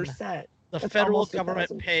trillion 1,000%. the That's federal almost government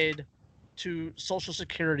 1,000. paid to Social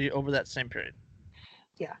Security over that same period.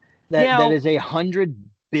 That Now- is $100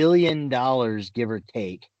 billion, give or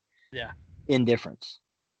take. Yeah. In difference.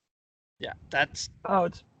 Yeah, that's Oh,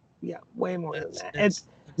 it's way more than it's, that. it's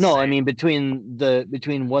No, I insane. mean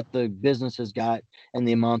between what the businesses got and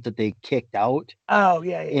the amount that they kicked out Oh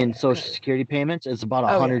yeah. in Social okay. Security payments, it's about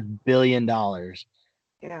Oh, yeah. $100 billion.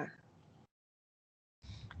 Yeah.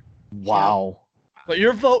 Wow. But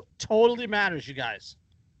your vote totally matters, you guys.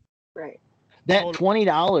 Right. That Totally.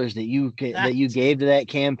 $20 that you gave to that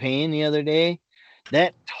campaign the other day,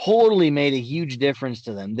 that totally made a huge difference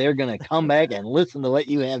to them. They're gonna come back and listen to what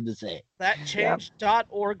you have to say. That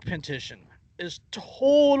change.org petition is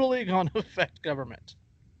totally going to affect government.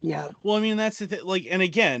 Yeah. Well, I mean, that's the thing. Like, and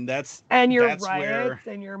again, And your that's where- riots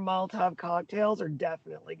and your Molotov cocktails are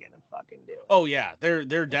definitely gonna fucking do it. Oh yeah, they're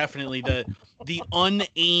definitely the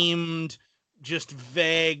unaimed, just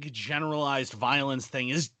vague, generalized violence thing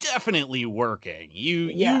is definitely working. You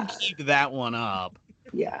keep that one up.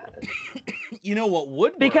 Yeah. You know what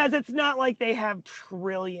would work? Because it's not like they have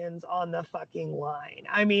trillions on the fucking line.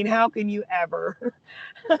 I mean, how can you ever?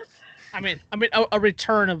 I mean, a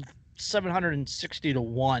return of 760 to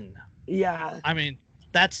 1. Yeah. I mean,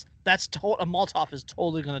 that's a Molotov is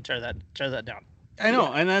totally going to tear that down. I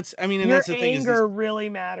know, and that's and Your that's the thing. anger really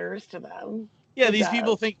matters to them. Yeah, It these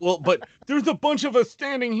people does. think, well, but there's a bunch of us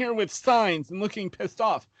standing here with signs and looking pissed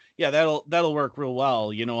off. Yeah, that'll work real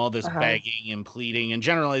well. You know, all this begging and pleading and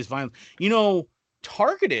generalized violence. You know,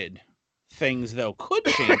 targeted things though could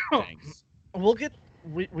change things.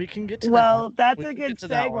 We can get to that. Well, one. that's We a can good get to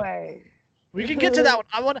that one. segue. We can get to that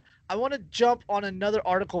one. I want to jump on another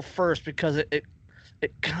article first because it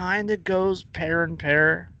kind of goes pair and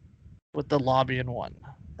pair with the lobbying one.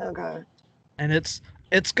 Okay. And it's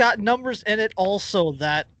got numbers in it also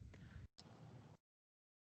that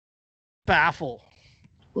baffle.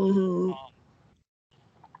 Mm-hmm.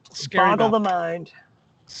 Scary Boggle the baffle. mind.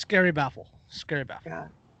 Scary baffle. Scary baffle. Yeah.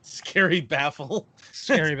 Scary baffle.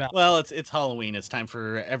 Scary baffle. Well, it's Halloween. It's time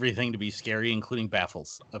for everything to be scary, including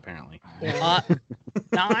baffles, apparently. Yeah.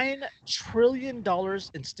 $9 trillion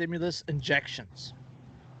in stimulus injections.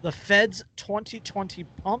 The Fed's 2020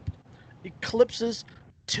 pump eclipses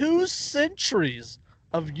 2 centuries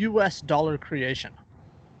of U.S. dollar creation.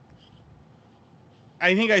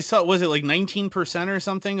 I think I saw, was it like 19% or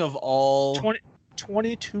something of all? 22%.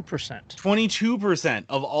 22%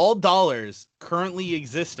 of all dollars currently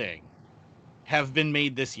existing have been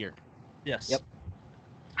made this year. Yes.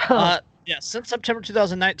 Yep. Since September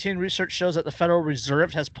 2019, research shows that the Federal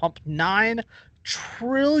Reserve has pumped $9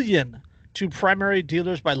 trillion to primary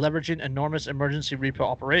dealers by leveraging enormous emergency repo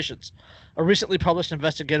operations. A recently published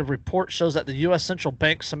investigative report shows that the U.S. Central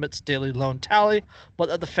Bank submits daily loan tally, but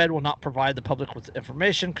that the Fed will not provide the public with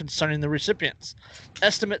information concerning the recipients.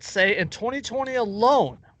 Estimates say in 2020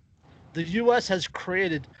 alone, the U.S. has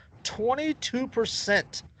created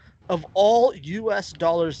 22% of all U.S.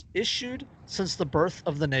 dollars issued since the birth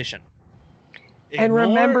of the nation. And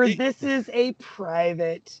remember, this is a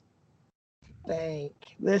private bank.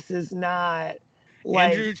 This is not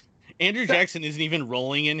like Andrew Jackson isn't even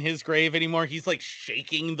rolling in his grave anymore. He's like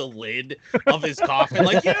shaking the lid of his coffin,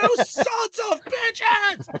 like, "You sons of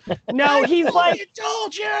bitches! no, he's like I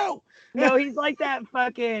told you." no, he's like that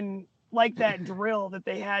fucking like that drill that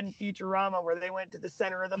they had in Futurama where they went to the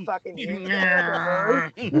center of the fucking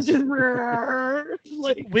just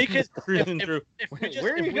like We could Cruising through.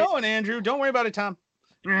 Where are you going, Andrew? Don't worry about it, Tom.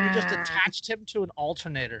 We just attached him to an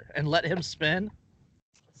alternator and let him spin.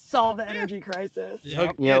 solve the energy crisis.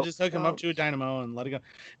 Just hook him up to a dynamo and let it go.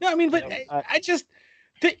 No, I mean, but I just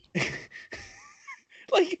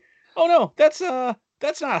like, oh no, that's not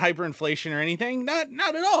hyperinflation or anything. Not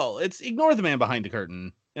at all. It's ignore the man behind the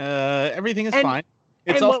curtain. Everything is fine.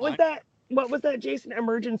 It's and all what fine. was that? What was that, Jason?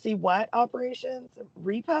 Emergency what operations?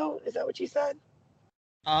 Repo? Is that what you said?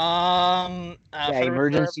 Emergency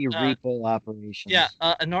repo operations. Yeah,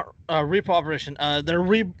 repo operation. They're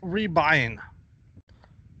rebuying.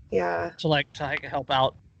 Yeah. To help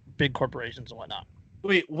out big corporations and whatnot.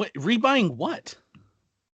 Wait, what? Rebuying what?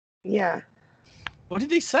 Yeah. What did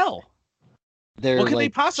they sell? They're What could they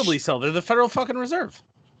possibly sell? They're the Federal fucking Reserve.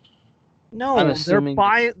 No, I'm assuming-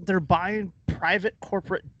 they're buying private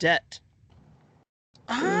corporate debt.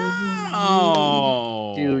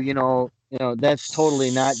 Oh. That's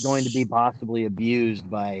totally not going to be possibly abused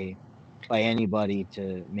by anybody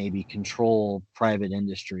to maybe control private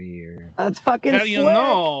industry or. That's fucking How slick. do you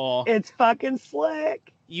know? It's fucking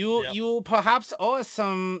slick. You perhaps owe us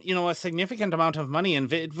some, a significant amount of money,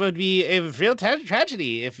 and it would be a real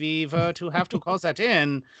tragedy if we were to have to call that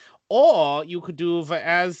in. Or you could do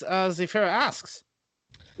as the Pharaoh asks.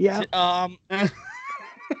 Yeah.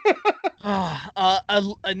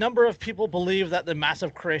 A number of people believe that the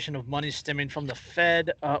massive creation of money stemming from the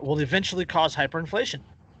Fed will eventually cause hyperinflation.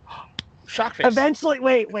 Shock face. Eventually,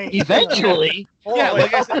 wait. Eventually. Yeah,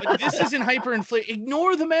 like I said, this isn't hyperinflation.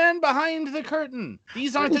 Ignore the man behind the curtain.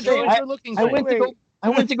 These aren't the droids you're looking for. I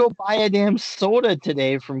went to go buy a damn soda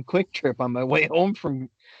today from Quick Trip on my way home from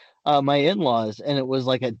my in-laws, and it was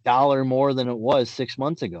like $1 more than it was 6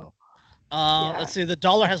 months ago. Let's see. The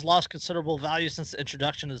dollar has lost considerable value since the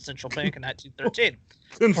introduction of the central bank in 1913.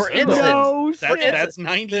 For instance, that's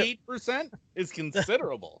 98% is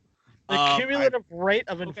considerable. The cumulative rate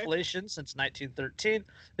of inflation since 1913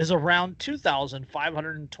 is around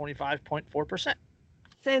 2,525.4%.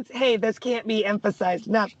 This can't be emphasized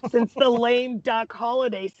enough. Since the lame duck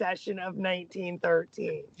holiday session of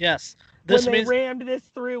 1913. Yes. When they rammed this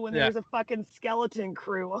through when there was a fucking skeleton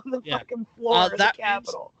crew on the fucking floor of the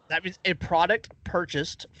Capitol. That means a product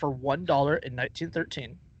purchased for $1 in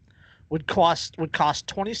 1913 would cost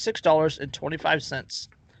 $26.25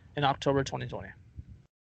 in October 2020.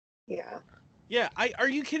 Yeah. Yeah, are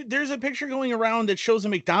you kidding? There's a picture going around that shows a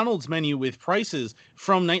McDonald's menu with prices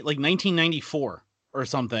from 1994 or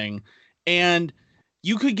something, and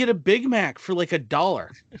you could get a Big Mac for like $1.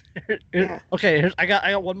 Yeah. Okay, I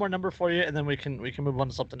got one more number for you, and then we can move on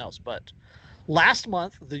to something else. But last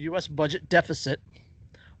month, the U.S. budget deficit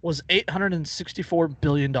was $864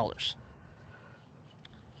 billion.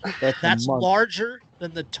 That's larger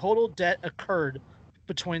than the total debt occurred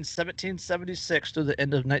between 1776 to the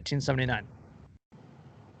end of 1979.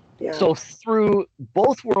 Yeah. So through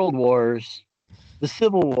both world wars, the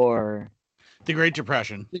Civil War, the Great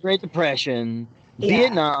Depression,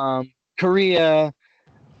 Vietnam, Korea,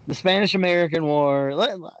 the Spanish-American War.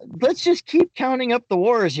 Let's just keep counting up the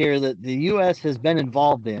wars here that the U.S. has been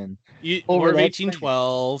involved in. War of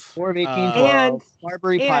 1812. War of 1812.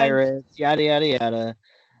 Barbary Pirates, yada, yada, yada.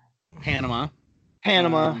 Panama.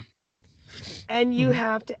 And you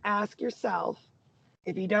have to ask yourself,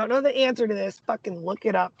 if you don't know the answer to this, fucking look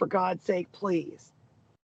it up for God's sake, please.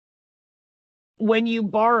 When you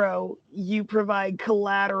borrow, you provide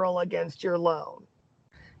collateral against your loan.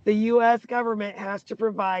 The U.S. government has to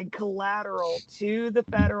provide collateral to the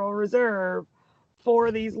Federal Reserve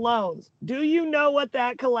for these loans. Do you know what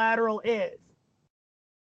that collateral is?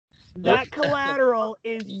 That collateral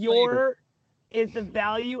is the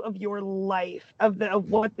value of your life, of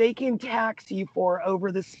what they can tax you for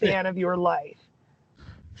over the span of your life.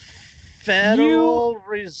 Federal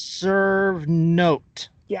Reserve note.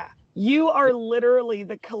 Yeah. You are literally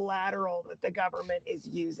the collateral that the government is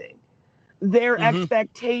using. Their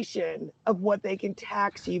expectation of what they can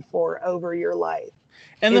tax you for over your life.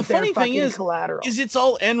 And the funny thing is it's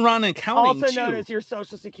all Enron accounting, also known as your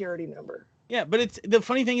social security number. Yeah, but the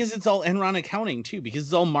funny thing is it's all Enron accounting too, because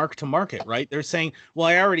it's all mark to market, right? They're saying, well,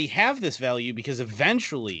 I already have this value because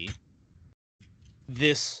eventually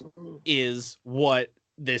this is what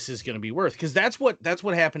this is going to be worth, because that's what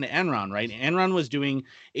happened to Enron, right? Enron was doing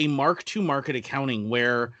a mark to market accounting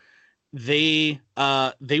where they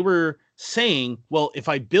were saying, well, if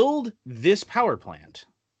I build this power plant,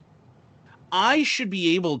 I should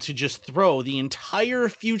be able to just throw the entire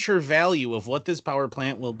future value of what this power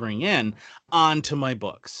plant will bring in onto my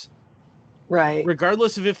books. Right.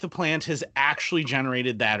 Regardless of if the plant has actually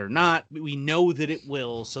generated that or not, we know that it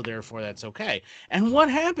will, so therefore that's okay. And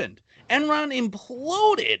what happened? Enron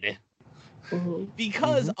imploded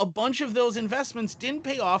because a bunch of those investments didn't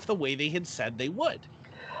pay off the way they had said they would.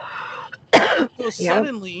 So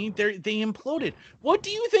suddenly they imploded. What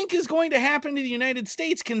do you think is going to happen to the United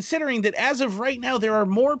States, considering that as of right now there are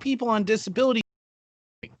more people on disability?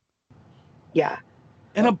 Yeah.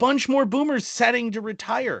 And a bunch more boomers setting to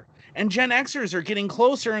retire. And Gen Xers are getting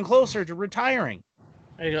closer and closer to retiring.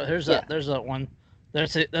 There you go. There's that one.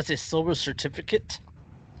 That's a silver certificate.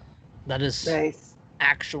 That is nice.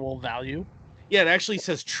 Actual value. Yeah, it actually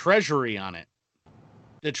says Treasury on it.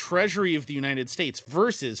 The Treasury of the United States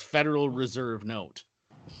versus Federal Reserve note.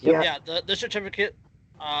 Yeah, the certificate,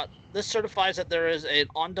 this certifies that there is an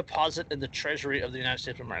on deposit in the Treasury of the United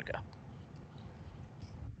States of America.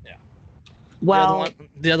 Yeah. Well,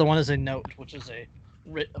 the other one is a note, which is a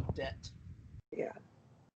writ of debt. Yeah.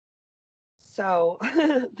 So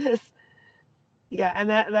Yeah, and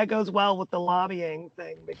that goes well with the lobbying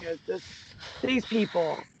thing because these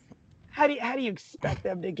people, how do you expect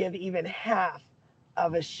them to give even half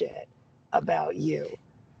of a shit about you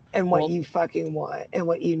and what Well- you fucking want and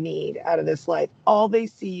what you need out of this life? All they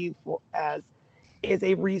see you as is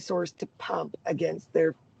a resource to pump against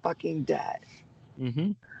their fucking debt.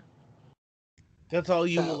 Mm-hmm. That's all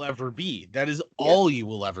you So- will ever be. That is all you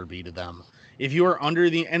will ever be to them. If you are under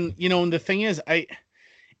the, and you know, and the thing is,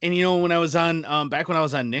 when I was on, back when I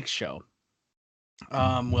was on Nick's show,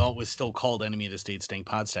 well, it was still called Enemy of the State Stank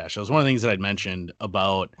Podstash. That was one of the things that I'd mentioned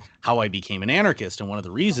about how I became an anarchist. And one of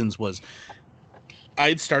the reasons was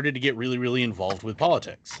I'd started to get really, really involved with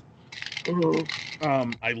politics.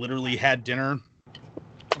 Mhm. I literally had dinner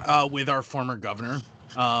with our former governor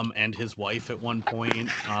and his wife at one point.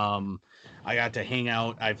 I got to hang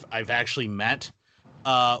out. I've actually met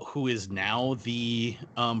who is now the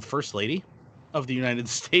first lady of the United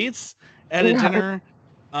States at a Yeah.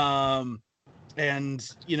 dinner. And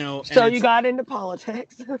you know, So and you got into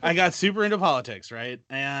politics. I got super into politics, right?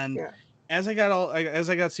 And Yeah. as I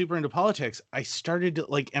got super into politics, I started to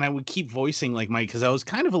like, and I would keep voicing like because I was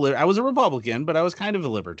kind of I was a Republican, but I was kind of a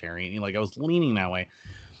libertarian. Like I was leaning that way,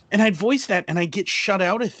 and I'd voice that, and I'd get shut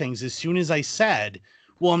out of things as soon as I said,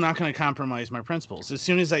 "Well, I'm not going to compromise my principles." As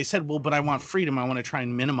soon as I said, "Well, but I want freedom. I want to try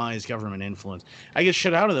and minimize government influence," I get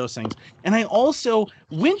shut out of those things. And I also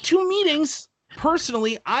went to meetings.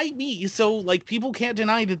 Personally, so like people can't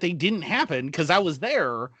deny that they didn't happen because I was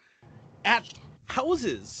there at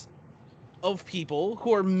houses of people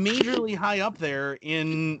who are majorly high up there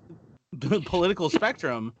in the political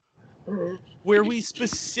spectrum, Mhm. where we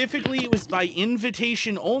specifically, it was by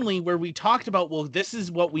invitation only, where we talked about, well, this is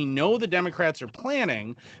what we know the Democrats are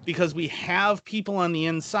planning because we have people on the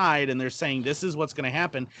inside and they're saying this is what's going to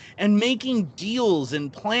happen, and making deals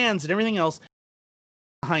and plans and everything else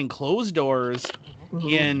behind closed doors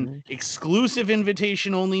Mhm. in exclusive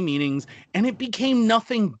invitation only meetings, and it became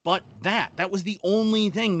nothing but that was the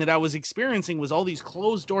only thing that I was experiencing, was all these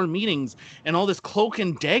closed door meetings and all this cloak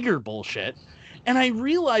and dagger bullshit. And I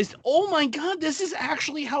realized, oh my god, this is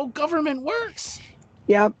actually how government works.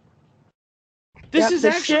 Yep. This Yep, is the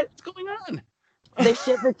actually shit- what's going on.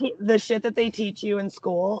 The shit that they teach you in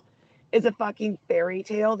school is a fucking fairy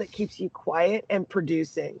tale that keeps you quiet and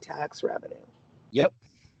producing tax revenue. Yep.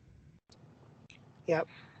 Yep.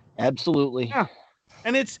 Absolutely. Yeah.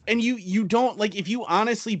 And you don't, like, if you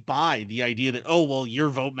honestly buy the idea that, oh well, your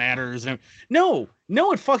vote matters, and no,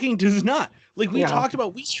 it fucking does not. Like we Yeah. talked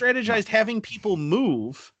about, we strategized having people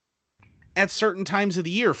move at certain times of the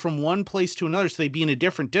year from one place to another, so they'd be in a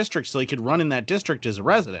different district, so they could run in that district as a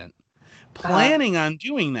resident, planning on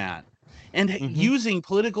doing that, and using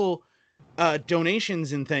political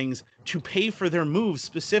donations and things to pay for their moves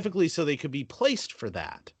specifically so they could be placed for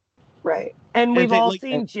that. Right. And And we've they, all like-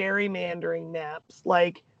 seen gerrymandering maps,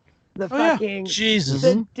 like the Oh, yeah. fucking Jesus.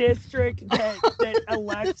 the district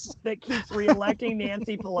that keeps reelecting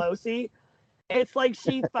Nancy Pelosi. It's like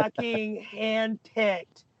she fucking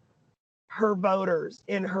handpicked her voters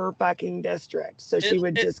in her fucking district, so she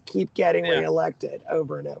would just keep getting reelected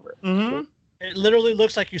over and over. Mhm. It literally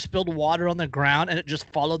looks like you spilled water on the ground and it just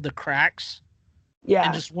followed the cracks Yeah.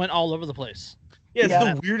 and just went all over the place. Yeah, it's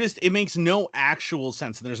Yeah. the weirdest. It makes no actual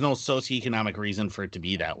sense. There's no socioeconomic reason for it to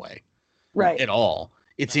be that way. Right. At all.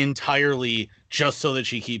 It's entirely just so that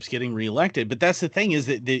she keeps getting reelected. But that's the thing, is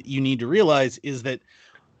that you need to realize is that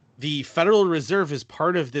the Federal Reserve is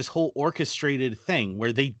part of this whole orchestrated thing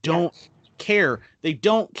where they don't care. They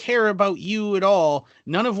don't care about you at all.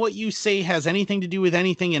 None of what you say has anything to do with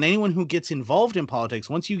anything. And anyone who gets involved in politics,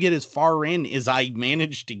 once you get as far in as I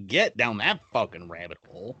managed to get down that fucking rabbit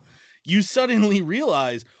hole, you suddenly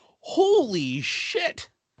realize, holy shit.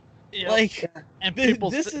 Yeah. Like, And people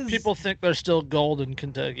this is- people think there's still gold in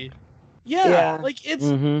Kentucky. Yeah. like it's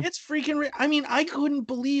Mhm. it's freaking I mean, I couldn't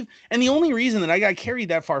believe, and the only reason that I got carried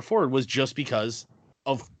that far forward was just because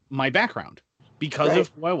of my background, because Right.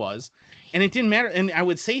 of who I was, and it didn't matter. And I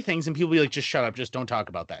would say things and people would be like, just shut up, just don't talk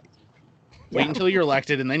about that. Wait Yeah. until you're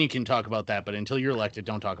elected and then you can talk about that, but until you're elected,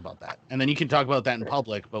 don't talk about that. And then you can talk about that in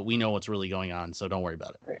public, but we know what's really going on, so don't worry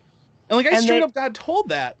about it. Right. And like I And straight they- up got told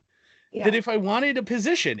that Yeah. if I wanted a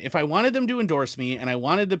position, if I wanted them to endorse me and I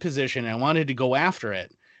wanted the position and I wanted to go after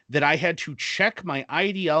it, that I had to check my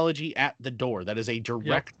ideology at the door. That is a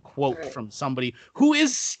direct quote Right. from somebody who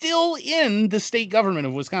is still in the state government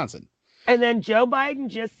of Wisconsin. And then Joe Biden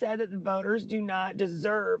just said that the voters do not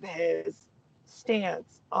deserve his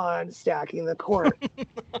stance on stacking the court.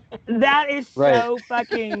 That is so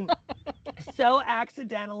fucking so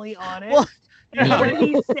accidentally honest. Well, And what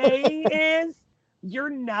he's saying is, you're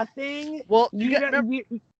nothing. Well, You you got, don't, remember,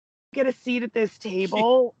 you, get a seat at this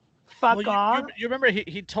table. Fuck Well, off. you remember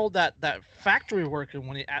he told that factory worker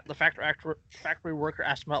when the factory worker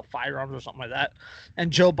asked him about firearms or something like that, and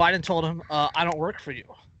Joe Biden told him, "I don't work for you."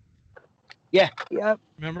 Yep.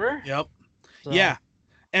 Remember? Yep. So, Yeah.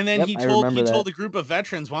 And then Yep, he I told remember told that. a group of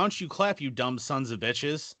veterans, "Why don't you clap, you dumb sons of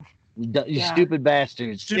bitches?" You Yeah. stupid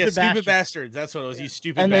bastards. Stupid Stupid bastards. bastards. That's what it was. Yeah. You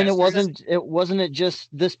stupid And then bastards. it wasn't just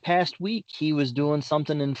this past week. He was doing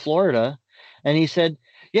something in Florida, and he said,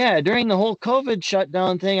 "Yeah, during the whole COVID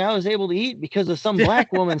shutdown thing, I was able to eat because of some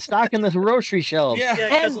black woman stocking the grocery shelves." Yeah.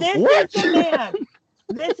 Yeah, And this What? is the man.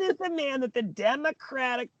 This is the man that the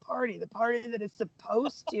Democratic Party, the party that is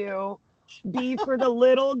supposed to be for the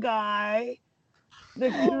little guy, the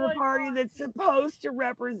my party that's supposed to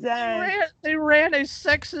represent. They ran a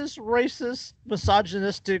sexist, racist,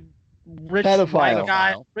 misogynistic, rich Pedophile.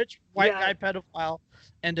 white Yeah. guy pedophile,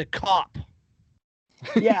 and a cop.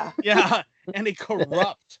 Yeah. Yeah. And a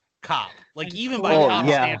corrupt cop. Like And even by corrupt. cop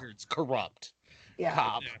Yeah. standards, corrupt Yeah.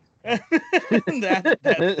 cop. That's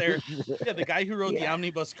their the guy who wrote the Yeah.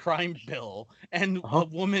 omnibus crime bill and a Uh-huh.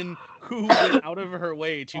 woman who went out of her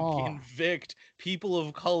way to Oh. convict people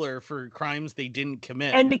of color for crimes they didn't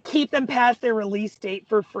commit. And to keep them past their release date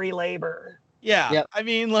for free labor. yeah, Yep. I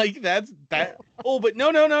mean, like that's that. Yeah. Oh, but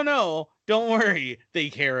no, don't worry, they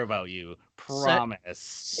care about you.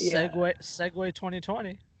 Promise. Yeah. Segue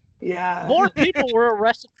 2020. Yeah. More people were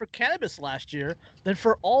arrested for cannabis last year than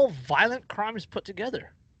for all violent crimes put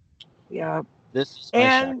together. Yeah. This is my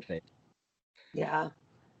And- shock face. Yeah.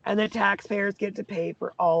 And the taxpayers get to pay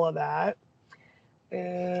for all of that.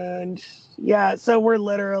 And yeah, so we're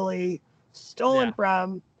literally stolen Yeah.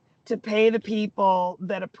 from to pay the people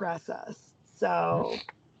that oppress us. So,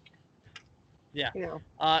 Yeah. you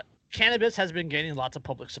know, Cannabis has been gaining lots of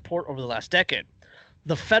public support over the last decade.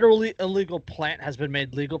 The federally illegal plant has been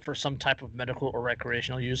made legal for some type of medical or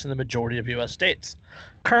recreational use in the majority of U.S. states.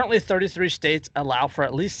 Currently, 33 states allow for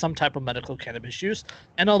at least some type of medical cannabis use,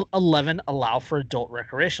 and 11 allow for adult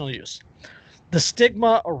recreational use. The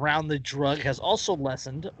stigma around the drug has also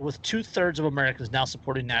lessened, with 2/3 of Americans now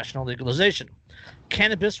supporting national legalization.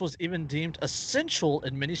 Cannabis was even deemed essential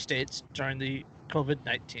in many states during the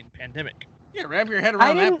COVID-19 pandemic. Yeah, wrap your head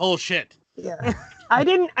around that didn't- bullshit. yeah. I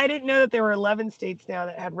didn't know that there were 11 states now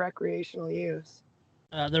that had recreational use.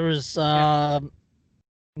 There was, I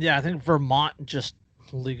think Vermont just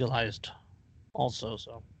legalized also.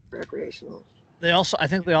 So Recreational. I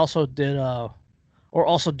think they also did, or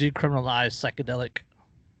also decriminalized psychedelic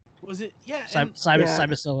Was it? Yeah. Cy- and- cybe- Yeah.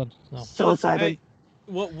 psilocybin. So. Psilocybin.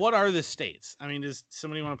 What are the states? I mean, does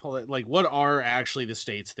somebody want to pull that? Like, what are actually the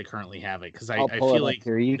states that currently have it? Because I I'll pull feel it up like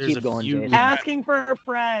here. You there's keep a going, few- Jason. Asking for a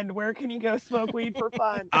friend. Where can you go smoke weed for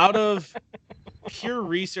fun? out of pure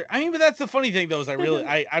research. I mean, but that's the funny thing, though, is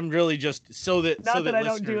I'm really just so that Not so that that I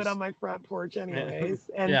don't do it listeners- on my front porch anyways.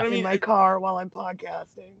 And Yeah. I in mean, my car while I'm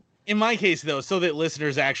podcasting. In my case, though, so that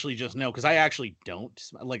listeners actually just know, because I actually don't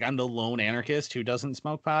like. I'm the lone anarchist who doesn't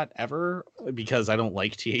smoke pot ever because I don't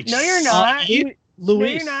like THC. No, you're not. Luis. No,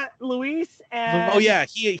 you're not. Luis and Oh yeah,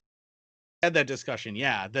 he had that discussion.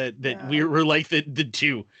 Yeah, that Yeah. we were like the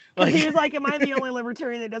two. 'cause he Like, was like, "Am I the only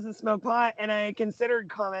libertarian that doesn't smoke pot?" And I considered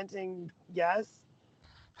commenting yes.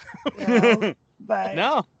 You know, but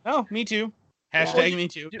no, me too. Hashtag me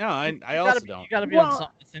too. No, I also don't. You gotta be Well- on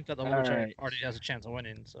something to think that the Libertarian Alright. Party has a chance of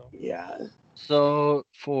winning. So yeah. So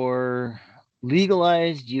for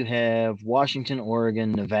legalized, you have Washington,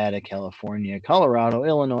 Oregon, Nevada, California, Colorado,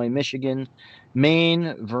 Illinois, Michigan,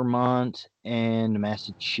 Maine, Vermont, and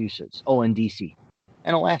Massachusetts. Oh, and DC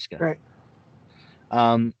and Alaska.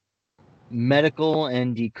 Right. Medical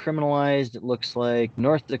and decriminalized, it looks like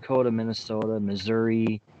North Dakota, Minnesota,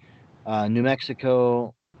 Missouri, New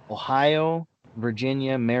Mexico, Ohio,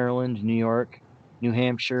 Virginia, Maryland, New York, New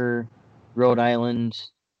Hampshire, Rhode Island,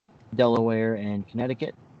 Delaware, and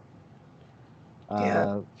Connecticut.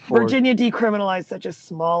 Yeah. For, Virginia decriminalized such a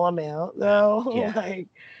small amount, though. Yeah. Like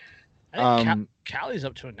I think Um, Cali's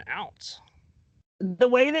up to an ounce. the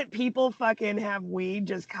way that people fucking have weed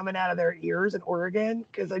just coming out of their ears in Oregon,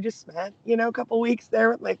 because I just spent, a couple weeks there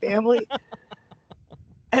with my family.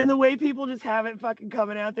 And the way people just have it fucking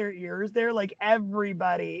coming out their ears there, like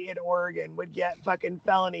everybody in Oregon would get fucking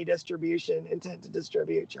felony distribution, intent to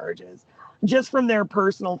distribute charges just from their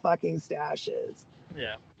personal fucking stashes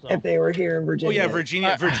Yeah. So. if they were here in Oh Virginia. yeah,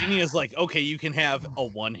 Virginia. Virginia's like, okay, you can have a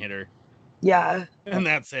one hitter, Yeah. and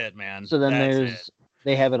that's it, man. so then That's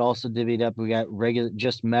they have it also divvied up. We got regular,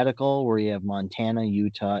 just medical, where you have Montana,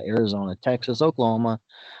 Utah, Arizona, Texas, Oklahoma,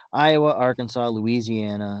 Iowa, Arkansas,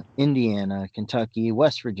 Louisiana, Indiana, Kentucky,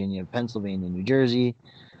 West Virginia, Pennsylvania, New Jersey,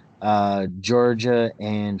 Georgia,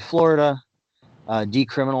 and Florida.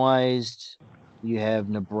 decriminalized. You have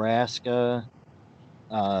Nebraska,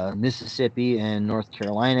 Mississippi, and North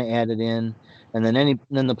Carolina added in, and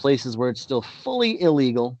then the places where it's still fully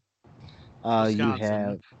illegal. You Wisconsin.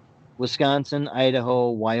 have Wisconsin, Idaho,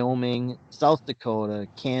 Wyoming, South Dakota,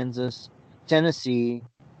 Kansas, Tennessee,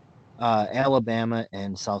 Alabama,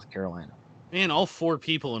 and South Carolina. Man, all 4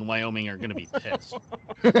 people in Wyoming are going to be pissed.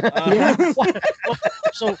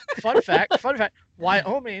 So, fun fact,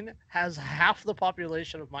 Wyoming has half the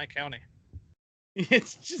population of my county.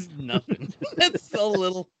 It's just nothing. It's so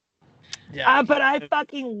little. Yeah. But I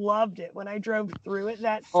fucking loved it when I drove through it.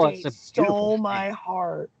 That Oh, it's state a stole beautiful my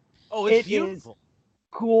heart. Oh, It it's is beautiful.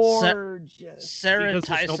 Gorgeous. Sarah and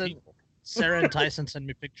Because there's no Tyson. people. Sarah and Tyson send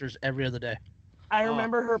me pictures every other day. I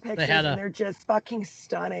remember her pictures, had and they're just fucking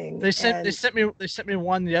stunning. They sent And they sent me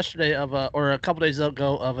one yesterday or a couple days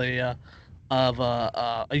ago of a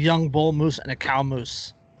young bull moose and a cow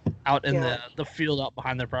moose out in Yeah. the field out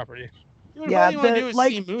behind their property. If Yeah, all you want to the- do is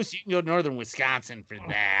like- see moose, you can go to northern Wisconsin for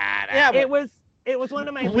that. Yeah, it was one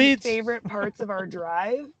of my Weeds. least favorite parts of our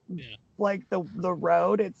drive. Yeah. Like the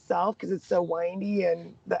road itself, because it's so windy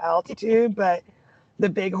and the altitude, but the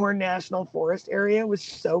Bighorn National Forest area was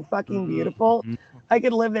so fucking beautiful. Mhm. I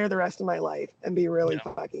could live there the rest of my life and be really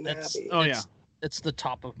Yeah, fucking That's happy. Oh, yeah. It's the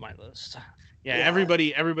top of my list. Yeah, Yeah.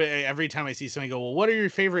 everybody, every time I see somebody go, well, what are your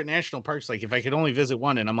favorite national parks? Like, if I could only visit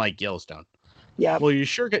one, and I'm like, Yellowstone. Yeah. Well, you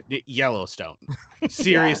sure get Yellowstone.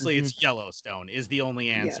 Seriously, it's Yellowstone is the only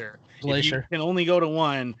answer. If Glacier. you can only go to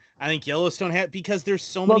one, I think Yellowstone because there's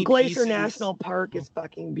so Well, many Glacier pieces. National Park is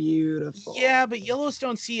fucking beautiful. Yeah, but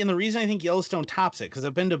Yellowstone, and the reason I think Yellowstone tops it, because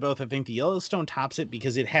I've been to both, I think the Yellowstone tops it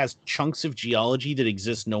because it has chunks of geology that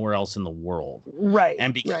exist nowhere else in the world. Right.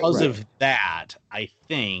 And because right. of that, I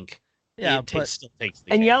think Yeah, it but still takes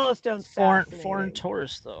the And cake. Yellowstone's foreign fascinating.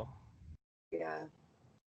 tourists though. Yeah.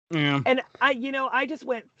 Yeah. And I just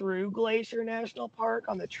went through Glacier National Park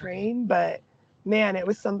on the train, but man, it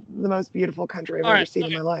was the most beautiful country I've All ever right, seen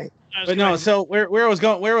okay. in my life. But no, so where I was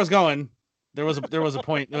going, there was a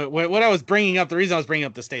point. What I was bringing up, the reason I was bringing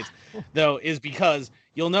up the states, though, is because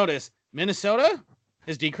you'll notice Minnesota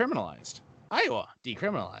is decriminalized, Iowa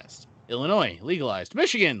decriminalized, Illinois legalized,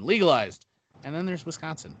 Michigan legalized, and then there's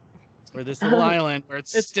Wisconsin, where this little island where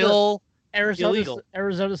it's It's still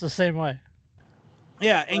Arizona's the same way.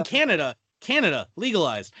 yeah, and Canada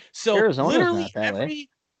legalized. So Arizona's literally not that way. every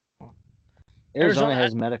Arizona Arizona-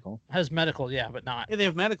 has medical, Has medical, yeah, but not. yeah, they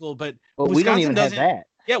have medical, but but we don't even have doesn't. that.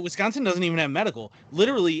 Yeah, Wisconsin doesn't even have medical.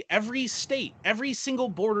 Literally every state, every single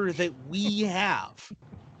border that we have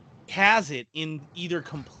has it in either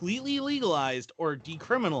completely legalized or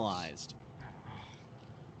decriminalized.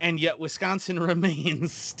 And yet Wisconsin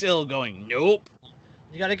remains still going, nope.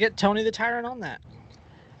 You got to get Tony the Tyrant on that.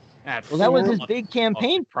 Well, that was his four- big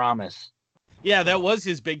campaign promise. Yeah, that was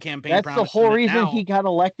his big campaign That's promise. the whole and reason now- he got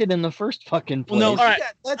elected in the first fucking place. Well, no, All right,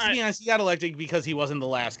 let's all be honest. He got elected because he wasn't the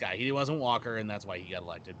last guy. He wasn't Walker, and that's why he got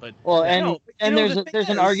elected. But Well, and no, but and you know, there's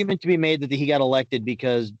an argument to be made that he got elected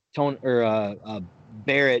because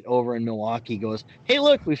Barrett over in Milwaukee goes, "Hey,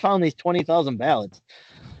 look, we found these 20,000 ballots."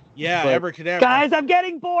 yeah, but- abracadabra. Guys, I'm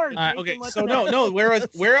getting bored. All right, Jason, Okay, what's so next? no, where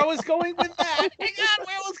I was going with that? Hang on,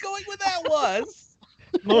 where I was going with that was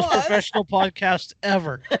Most What? professional podcast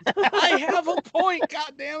ever. I have a point.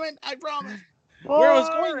 God damn it! I promise. Where I was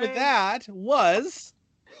going with Boring. that was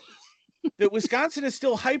that Wisconsin is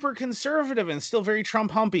still hyper conservative and still very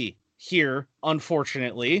Trump humpy here,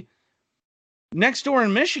 unfortunately. Next door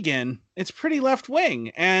in Michigan, it's pretty left wing,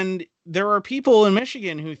 and there are people in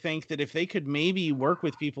Michigan who think that if they could maybe work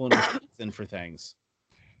with people in Wisconsin for things,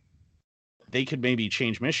 they could maybe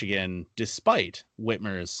change Michigan despite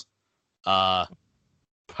Whitmer's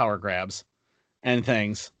power grabs and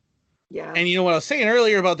things. Yeah. And you know what I was saying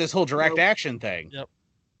earlier about this whole direct Nope. action thing?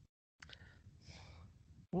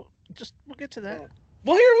 We'll get to that. Yeah.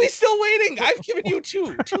 Well, here we still waiting. I've given you two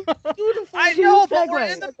beautiful. I know, but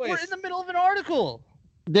segues. we're in the middle of an article.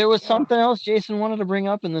 There was something else Jason wanted to bring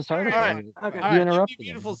up in this article. right. Okay. You I give you interrupted him.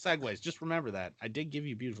 beautiful segues. Just remember that. I did give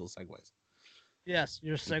you beautiful segues. Yes,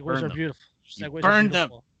 your segues burned are them. beautiful. You Segues are burned them.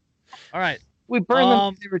 beautiful. All right. We burned them.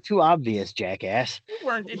 Um, They were too obvious, jackass. They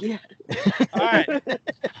weren't. Yeah. All right.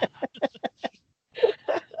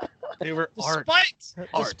 They were art.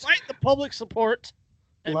 Despite the public support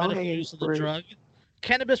and medical Low-hanging use of the fruit. drug,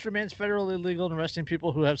 cannabis remains federally legal, and arresting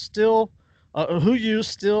people who have who use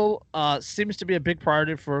still seems to be a big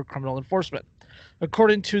priority for criminal enforcement.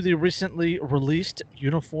 According to the recently released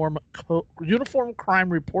Uniform Crime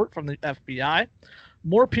Report from the FBI,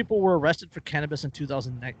 more people were arrested for cannabis in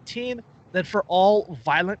 2019 than for all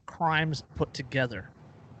violent crimes put together.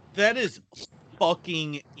 That is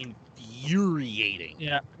fucking infuriating.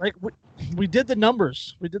 Yeah, like we did the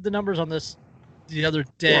numbers. We did the numbers on this the other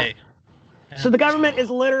day. So the government is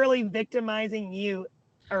literally victimizing you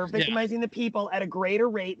or victimizing the people at a greater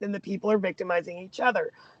rate than the people are victimizing each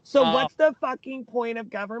other. So what's the fucking point of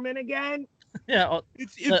government again? Yeah,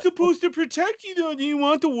 It's supposed to protect you, though. Do you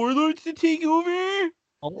want the warlords to take over?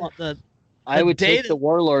 I would take the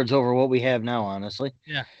warlords over what we have now, honestly.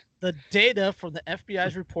 Yeah. The data from the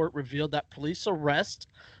FBI's report revealed that police arrest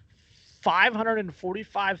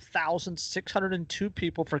 545,602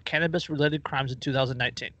 people for cannabis-related crimes in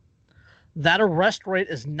 2019. That arrest rate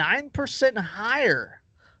is 9% higher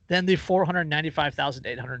than the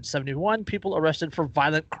 495,871 people arrested for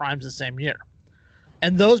violent crimes the same year.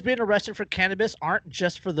 And those being arrested for cannabis aren't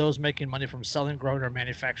just for those making money from selling, growing, or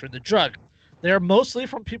manufacturing the drug. They are mostly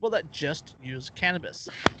from people that just use cannabis.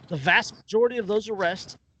 The vast majority of those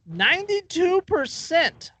arrests,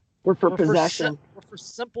 92%, were for possession. For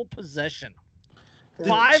simple possession.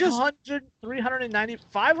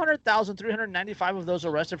 500,395 of those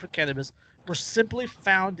arrested for cannabis were simply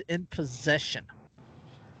found in possession.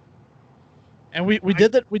 And we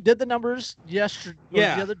did the numbers yesterday,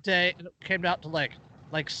 the other day, and it came out to like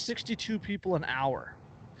 62 people an hour.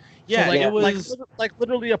 Yeah, so it was like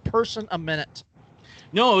literally a person a minute.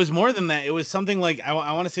 No, it was more than that. It was something like I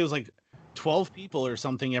want to say it was like 12 people or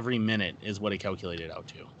something every minute is what it calculated out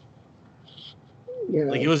to. Yeah.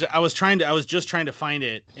 Like it was. I was just trying to find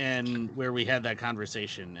it and where we had that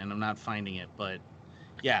conversation, and I'm not finding it. But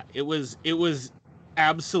yeah, it was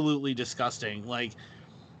absolutely disgusting. Like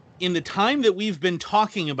in the time that we've been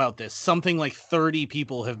talking about this, something like 30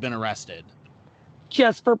 people have been arrested.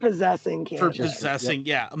 Just for possessing cannabis. For possessing,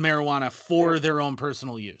 marijuana for their own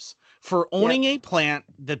personal use. For owning a plant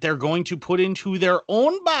that they're going to put into their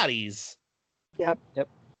own bodies. Yep.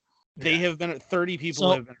 They have been 30 people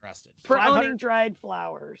have been arrested. For owning dried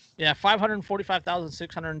flowers. Yeah,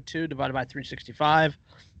 545,602 divided by 365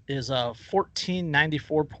 is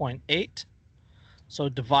 1494.8. So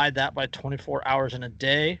divide that by 24 hours in a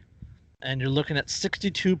day, and you're looking at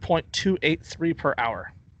 62.283 per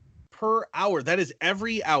hour. Per hour. That is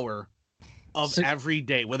every hour of every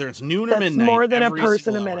day, whether it's noon or midnight. That's more than a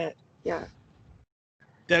person a minute. Yeah.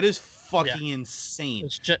 That is fucking insane.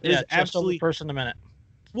 It's just absolutely a person a minute.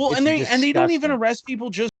 Well, and they don't even arrest people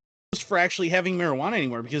just for actually having marijuana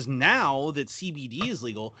anymore, because now that CBD is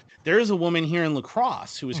legal, there's a woman here in La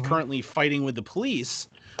Crosse who is currently fighting with the police,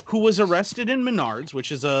 who was arrested in Menards,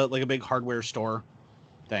 which is a big hardware store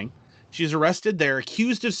thing. She's arrested there,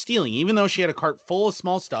 accused of stealing, even though she had a cart full of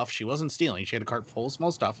small stuff. She wasn't stealing. She had a cart full of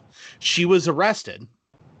small stuff. She was arrested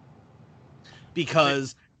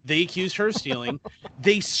because they accused her of stealing.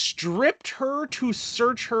 They stripped her to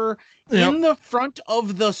search her in the front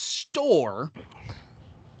of the store.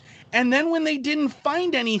 And then when they didn't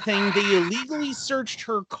find anything, they illegally searched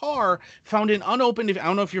her car, found an unopened, I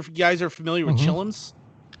don't know if you guys are familiar with Chillins.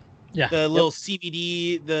 Yeah. The little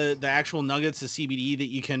CBD, the actual nuggets of CBD that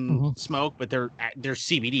you can smoke, but they're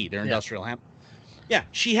CBD, they're industrial hemp. Yeah,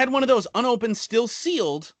 she had one of those unopened, still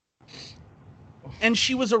sealed, and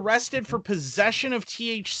she was arrested for possession of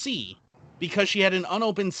THC because she had an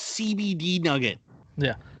unopened CBD nugget.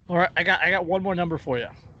 Yeah. All right, I got one more number for you.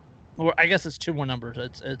 Or I guess it's two more numbers.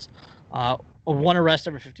 It's one arrest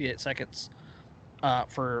every 58 seconds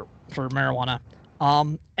for marijuana.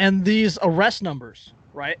 And these arrest numbers,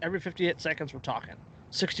 right? Every 58 seconds we're talking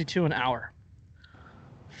 62 an hour.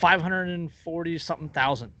 540 something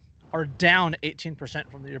thousand are down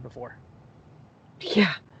 18% from the year before.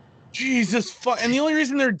 Yeah. Jesus fuck. And the only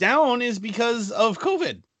reason they're down is because of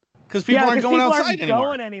COVID. Because people aren't going outside anymore.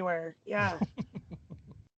 Going anywhere. Yeah.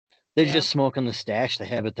 They're just smoking the stash they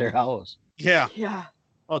have at their house. Yeah. Yeah.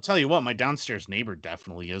 I'll tell you what, my downstairs neighbor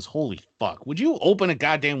definitely is. Holy fuck. Would you open a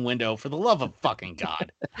goddamn window for the love of fucking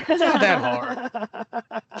God? It's not that hard.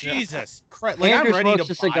 Jesus Christ. Like, Andrew I'm ready smokes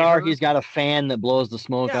to a cigar. her. He's got a fan that blows the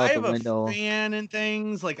smoke out the window. A fan and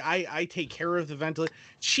things. Like I take care of the ventilator.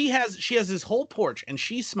 She has this whole porch, and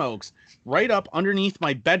she smokes right up underneath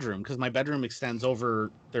my bedroom, because my bedroom extends over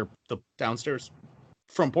the downstairs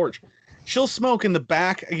front porch. She'll smoke in the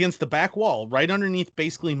back against the back wall, right underneath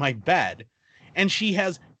basically my bed. And she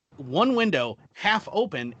has one window half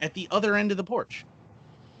open at the other end of the porch.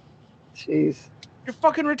 Jeez. You're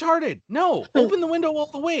fucking retarded. No, open the window all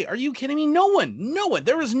the way. Are you kidding me? No one.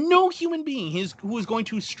 There is no human being who is going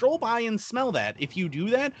to stroll by and smell that. If you do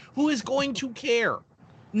that, who is going to care?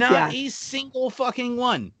 Not a single fucking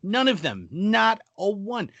one. None of them. Not a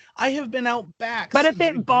one. I have been out back. But if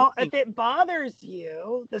it bothers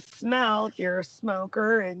you, the smell, if you're a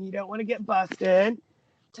smoker and you don't want to get busted,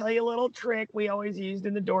 tell you a little trick we always used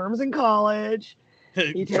in the dorms in college.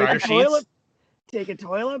 You Dryer take a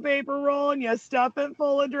toilet paper roll and you stuff it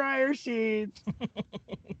full of dryer sheets.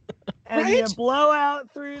 And you Right? blow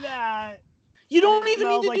out through that. You don't and it even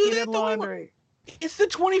need smells to like do you that did though anymore. laundry. It's the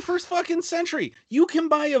 21st fucking century. You can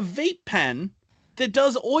buy a vape pen that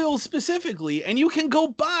does oil specifically, and you can go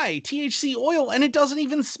buy THC oil, and it doesn't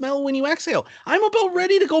even smell when you exhale. I'm about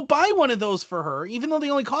ready to go buy one of those for her, even though they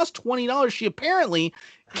only cost $20. She apparently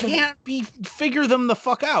can't figure them the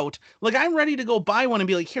fuck out. Like, I'm ready to go buy one and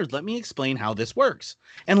be like, here, let me explain how this works.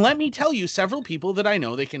 And let me tell you several people that I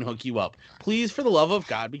know that can hook you up. Please, for the love of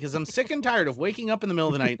God, because I'm sick and tired of waking up in the middle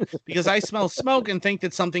of the night because I smell smoke and think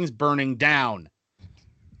that something's burning down.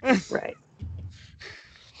 Right.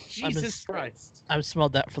 Jesus Christ. I've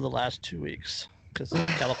smelled that for the last 2 weeks because of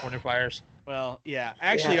California fires. Well, yeah.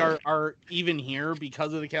 Actually, Yeah. our even here,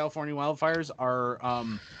 because of the California wildfires, are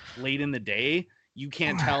late in the day. You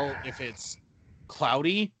can't tell if it's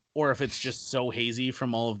cloudy or if it's just so hazy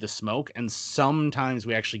from all of the smoke. And sometimes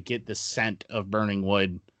we actually get the scent of burning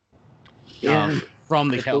wood from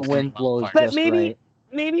the If the California wind blows wildfires. But just right.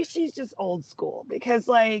 maybe she's just old school because,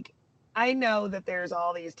 like, I know that there's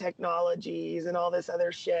all these technologies and all this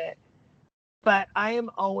other shit, but I am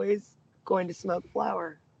always going to smoke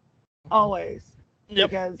flower. Always. Yep.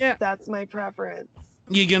 Because Yeah. that's my preference.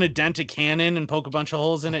 You gonna dent a cannon and poke a bunch of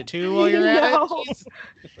holes in it too while you're at No.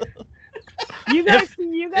 it? You guys If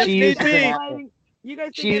think she I've uses been an lighting, you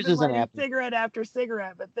guys She think I've been uses an lighting apple. cigarette after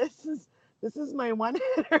cigarette, but this is my one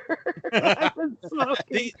hitter. I've been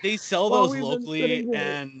smoking. They sell While those we've been locally, sitting here.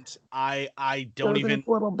 and I don't Goes in even. this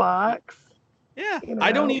little box. Yeah, you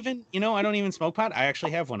I don't know. even. I don't even smoke pot. I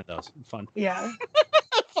actually have one of those. Fun. Yeah.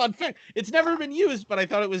 Fun fact. It's never been used, but I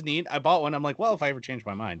thought it was neat. I bought one. I'm like, well, if I ever change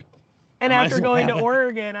my mind. And I might after as well going to have it.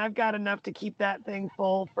 Oregon, I've got enough to keep that thing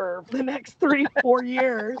full for the next 3-4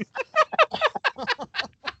 years.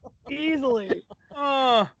 Easily.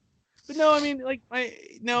 But no, I mean, like,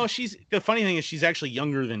 she's, the funny thing is she's actually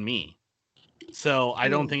younger than me. So I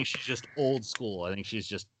don't think she's just old school. I think she's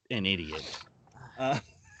just an idiot.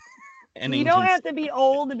 You don't have to be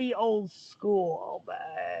old to be old school,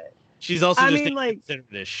 but She's also I just mean, like, considered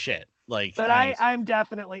this shit. Like, but I'm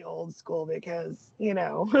definitely old school because,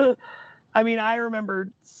 I mean, I remember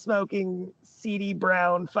smoking CD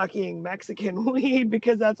brown fucking Mexican weed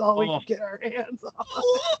because that's all we could get our hands on.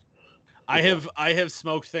 I have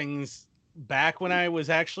smoked things back when I was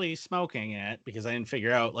actually smoking it because I didn't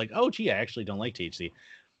figure out, like, oh gee, I actually don't like THC.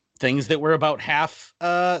 Things that were about half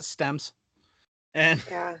stems. And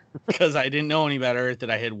Yeah. because I didn't know any better,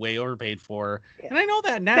 that I had way overpaid for. Yeah. And I know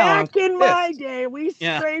that now. Back in my pissed. day, we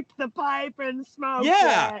Yeah. scraped the pipe and smoked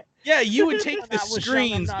Yeah. it. Yeah, you would take the When I was young, I'm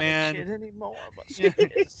screens, not a man. kid anymore, but Yeah.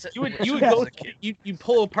 you would You would Yeah. go, you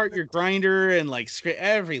pull apart your grinder and like scrape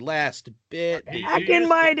every last bit. Okay. Back in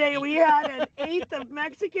my day, we had an eighth of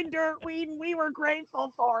Mexican dirt weed, and we were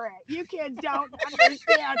grateful for it. You kids don't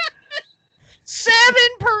understand.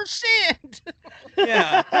 7%.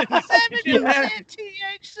 Yeah. It didn't matter. 7%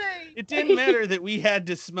 THC. It didn't matter that we had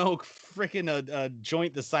to smoke freaking a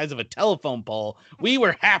joint the size of a telephone pole. We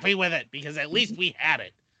were happy with it because at least we had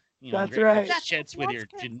it. That's great right. Shits with your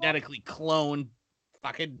genetically cloned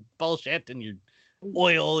fucking bullshit and your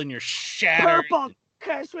oil and your shatter. Purple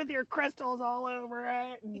kush with your crystals all over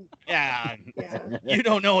it. And, Yeah. yeah. You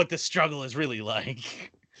don't know what the struggle is really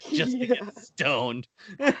like. Just to get stoned.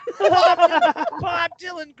 Bob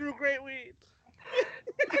Dylan grew great weed.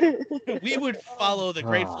 We would follow the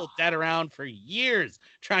Grateful Dead around for years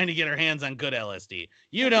trying to get our hands on good LSD.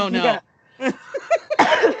 You don't know. Yeah.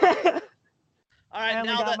 All right, I only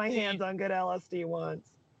now got that my hands on good LSD once.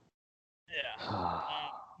 Yeah.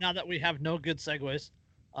 Now that we have no good segues,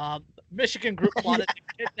 Michigan group plotted to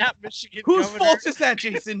kidnap Michigan Whose governor. fault is that,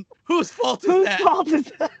 Jason? Whose fault is Whose that? fault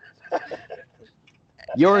is that?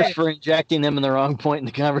 Yours for injecting them in the wrong point in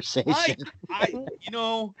the conversation. I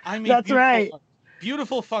mean, That's right.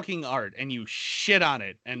 Beautiful fucking art, and you shit on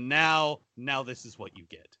it, and now this is what you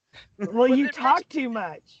get. Well, But you it talk too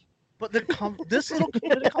much. But this little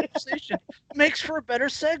conversation makes for a better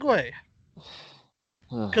segue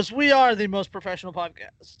because we are the most professional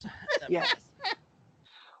podcast. Yes.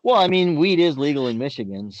 Well, I mean, weed is legal in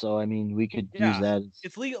Michigan, so I mean, we could Yeah. use that.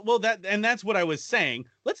 It's legal. Well, that's what I was saying.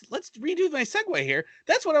 Let's redo my segue here.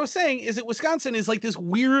 That's what I was saying. Is that Wisconsin is like this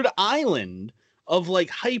weird island of like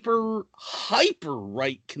hyper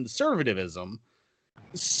right conservatism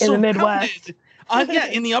In the Midwest.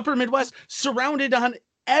 in the upper Midwest, surrounded on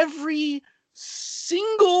every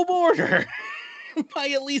single border by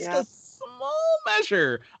at least a small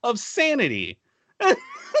measure of sanity.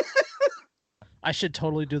 I should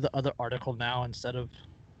totally do the other article now instead of.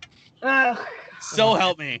 So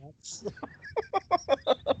help me.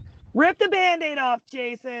 Rip the Band-Aid off,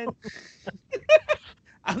 Jason.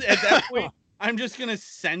 At that point, I'm just gonna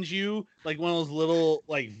send you like one of those little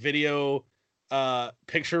like video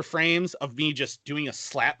picture frames of me just doing a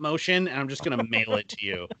slap motion, and I'm just gonna mail it to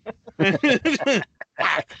you.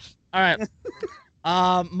 All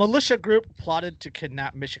right. Militia group plotted to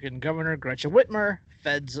kidnap Michigan Governor Gretchen Whitmer,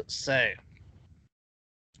 feds say.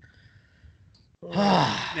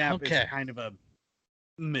 Snap Okay. is kind of a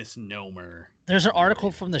misnomer. There's an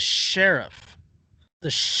article from the sheriff. The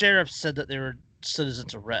sheriff said that they were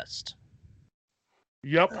citizens arrest.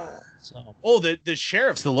 Yep. So Oh, the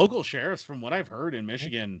sheriffs, the local sheriffs, from what I've heard in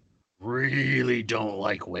Michigan, really don't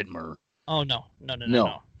like Whitmer. oh no.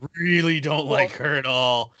 Really don't like her at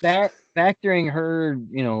all. Factoring her,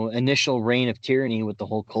 initial reign of tyranny with the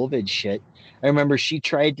whole COVID shit, I remember she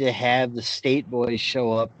tried to have the state boys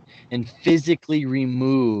show up and physically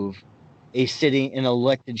remove an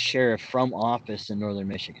elected sheriff from office in northern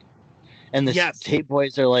Michigan. And the Yes. state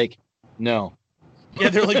boys are like, no. Yeah,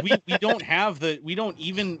 they're like, we don't have we don't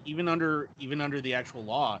even under the actual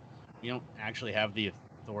law, we don't actually have the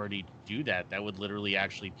authority to do that. That would literally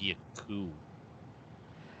actually be a coup.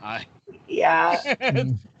 Yeah.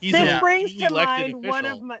 He's This an brings to elected mind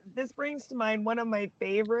official. one of my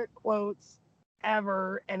favorite quotes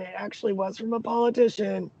ever, and it actually was from a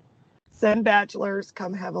politician. Send bachelors,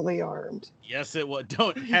 come heavily armed. Yes, it was.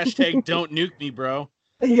 Don't nuke me, bro.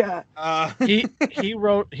 Yeah. he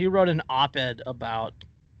wrote an op-ed about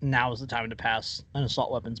now is the time to pass an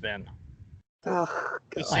assault weapons ban. Oh,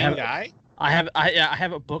 The God. same guy? I have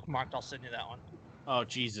it bookmarked. I'll send you that one. Oh,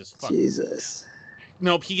 Jesus. Fuck. Jesus.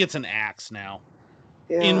 Nope, he gets an axe now.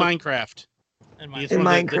 Yeah. In Minecraft. In He gets In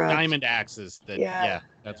one of the Minecraft. diamond axes. Yeah.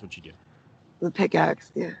 That's what you do. The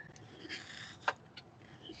pickaxe. Yeah.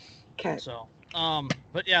 Okay. So,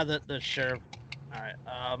 but yeah, the sheriff. All right.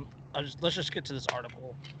 Let's just get to this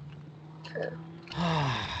article.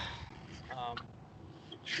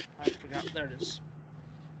 I forgot. There it is.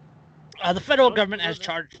 The federal government has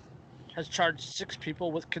charged 6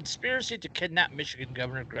 people with conspiracy to kidnap Michigan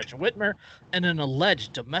Governor Gretchen Whitmer in an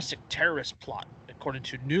alleged domestic terrorist plot, according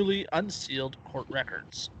to newly unsealed court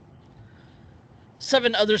records.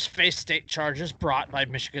 7 others face state charges brought by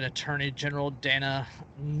Michigan Attorney General Dana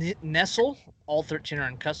Nessel. All 13 are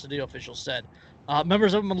in custody, officials said.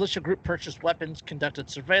 Members of a militia group purchased weapons, conducted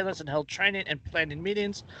surveillance, and held training and planning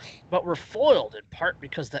meetings, but were foiled in part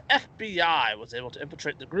because the FBI was able to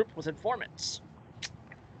infiltrate the group with informants.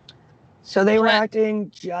 So they were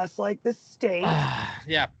acting just like the state.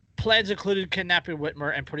 Yeah. Plans included kidnapping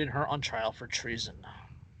Whitmer and putting her on trial for treason.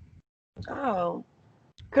 Oh.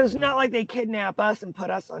 Because not like they kidnap us and put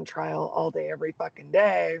us on trial all day, every fucking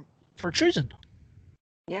day. For treason.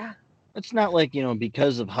 Yeah. It's not like,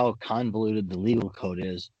 because of how convoluted the legal code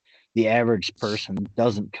is, the average person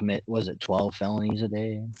doesn't commit, 12 felonies a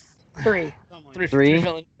day? 3. Three?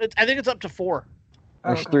 I think it's up to 4.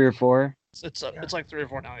 Or Okay. 3 or 4? It's like 3 or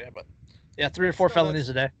 4 now, yeah, but yeah, 3 or 4 So felonies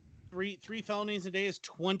a day. Three felonies a day is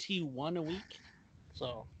 21 a week.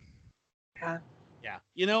 So Yeah. Yeah.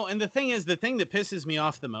 And the thing that pisses me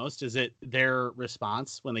off the most is that their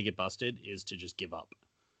response when they get busted is to just give up.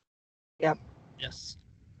 Yep. yes.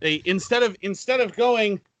 They instead of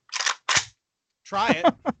going try it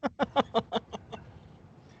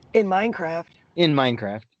In Minecraft. In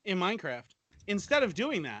Minecraft. instead of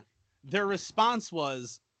doing that, their response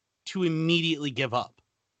was to immediately give up.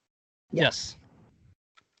 Yes.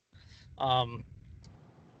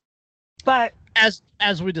 But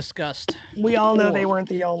As we discussed, we all know they weren't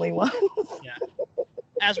the only ones.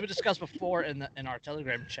 as we discussed before in our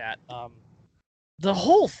Telegram chat, this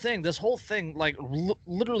whole thing, like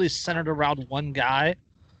literally centered around one guy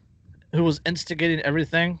who was instigating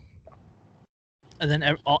everything, and then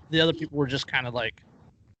all the other people were just kind of like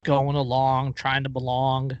going along, trying to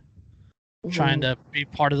belong, trying to be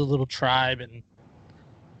part of the little tribe,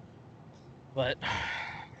 but.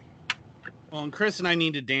 Well, and Chris and I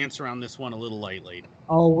need to dance around this one a little lightly.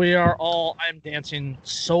 Oh, I'm dancing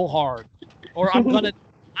so hard, or I'm gonna.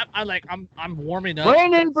 I'm warming up.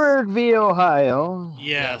 Brandenburg v. Ohio.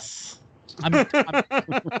 Yes. I'm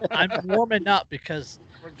warming up because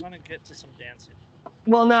we're gonna get to some dancing.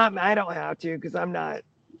 Well, I don't have to because I'm not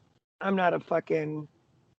a fucking.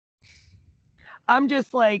 I'm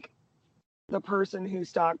just like the person who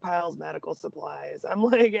stockpiles medical supplies. I'm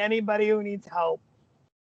like anybody who needs help.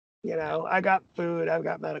 I got food. I've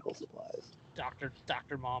got medical supplies.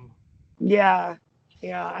 Doctor mom. Yeah.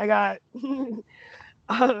 I got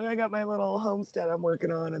I got my little homestead I'm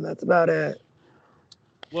working on, and that's about it.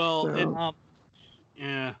 Well, So-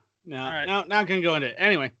 yeah. No, All right. not gonna go into it.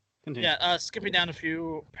 Anyway. Continue. Yeah, skipping down a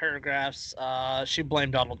few paragraphs, she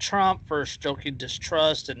blamed Donald Trump for stoking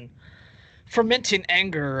distrust and fermenting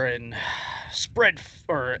anger and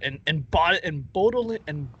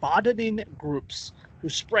embodying groups who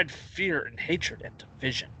spread fear and hatred and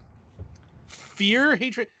division. Fear,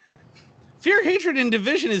 hatred, and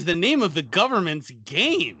division is the name of the government's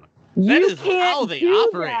game. That is how they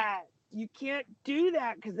operate. That. You can't do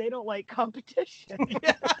that because they don't like competition.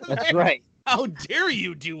 Yeah, That's right. How dare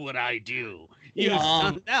you do what I do? You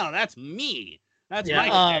no, that's me. That's Yeah,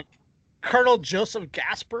 my dick. Colonel Joseph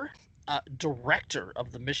Gasper, director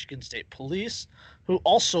of the Michigan State Police, who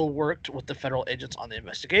also worked with the federal agents on the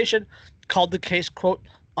investigation, called the case, quote,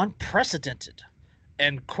 unprecedented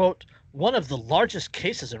and, quote, one of the largest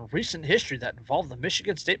cases in recent history that involved the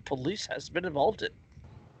Michigan State Police has been involved in.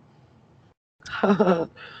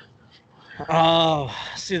 Oh,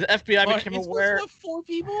 see, the FBI became aware. It's 4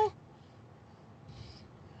 people?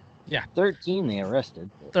 13 they arrested.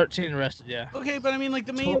 13 arrested, yeah. Okay, but I mean, like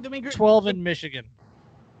the main 12 in Michigan.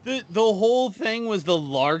 The whole thing was the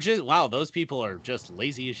largest. Wow, those people are just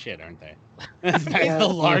lazy as shit, aren't they? That's the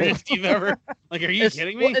largest you've ever. Like, are you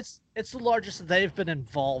kidding me? Well, it's the largest they've been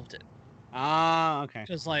involved in. Ah, okay.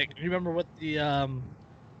 Because, like, you remember what the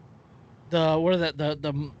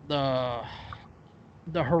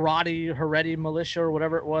Haredi militia or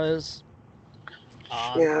whatever it was.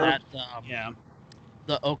 Yeah. Yeah.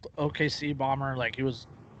 The OKC bomber, like,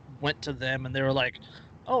 went to them and they were like,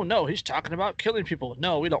 oh no, he's talking about killing people.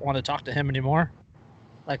 No, we don't want to talk to him anymore.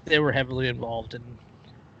 Like, they were heavily involved in,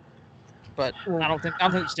 but I don't think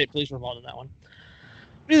the state police were involved in that one.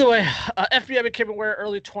 Either way, FBI became aware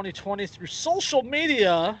early 2020 through social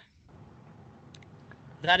media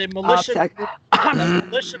that a militia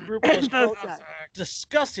group was, quote,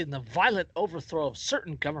 discussing the violent overthrow of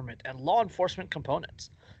certain government and law enforcement components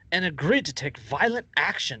and agreed to take violent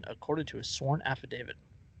action, according to a sworn affidavit.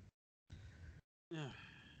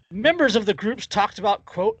 Members of the groups talked about,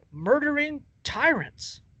 quote, murdering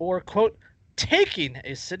tyrants or, quote, taking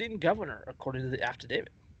a sitting governor, according to the affidavit.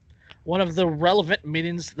 One of the relevant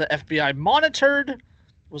meetings the FBI monitored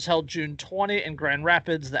was held June 20 in Grand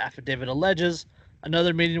Rapids, the affidavit alleges.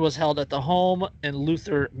 Another meeting was held at the home in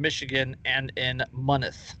Luther, Michigan, and in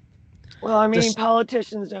Monmouth. Well, I mean,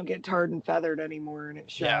 politicians don't get tarred and feathered anymore, and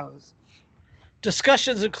it shows. Yeah.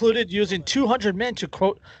 Discussions included using 200 men to,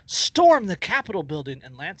 quote, storm the Capitol building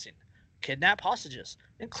in Lansing, kidnap hostages,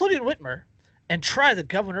 including Whitmer, and try the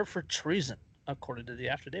governor for treason, according to the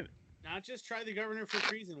affidavit. Not just try the governor for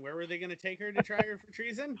treason. Where were they going to take her to try her for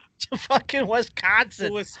treason? To fucking Wisconsin.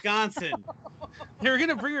 To Wisconsin. They were going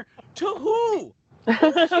to bring her to who?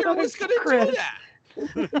 Who here was going to do that?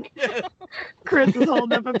 Chris is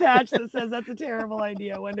holding up a patch that says that's a terrible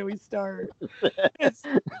idea. When do we start? It's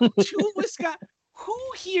to Wisconsin. Who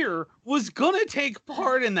here was gonna take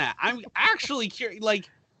part in that? I'm actually curious. Like,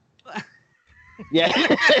 Yeah.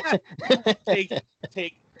 take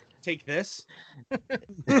this.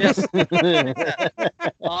 Yes.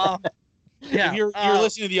 Yeah. If you're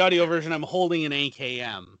listening to the audio version, I'm holding an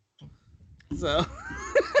AKM. So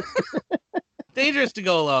dangerous to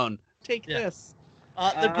go alone. Take this.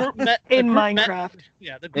 The group met in Minecraft.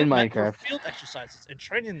 The group met for field exercises and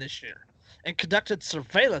training this year, and conducted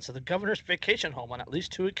surveillance of the governor's vacation home on at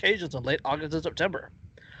least 2 occasions in late August and September.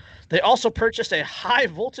 They also purchased a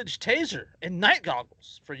high-voltage taser and night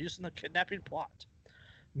goggles for use in the kidnapping plot.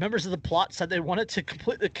 Members of the plot said they wanted to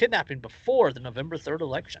complete the kidnapping before the November 3rd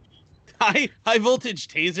election. High voltage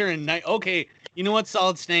taser and night. Okay, you know what,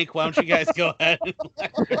 Solid Snake? Why don't you guys go ahead?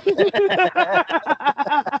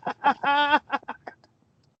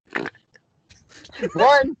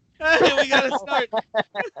 One. We gotta start.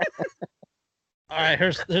 All right,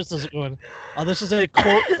 here's this one. This is a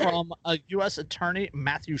quote from U.S. Attorney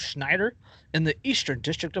Matthew Schneider in the Eastern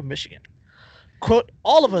District of Michigan. Quote,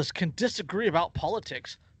 all of us can disagree about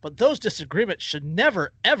politics, but those disagreements should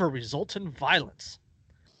never, ever result in violence.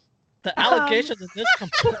 The allegations in this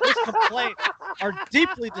complaint are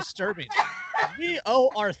deeply disturbing. We owe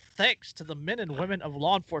our thanks to the men and women of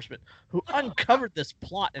law enforcement who uncovered this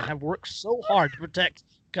plot and have worked so hard to protect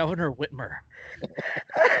Governor Whitmer.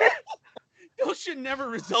 Those should never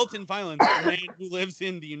result in violence. A man who lives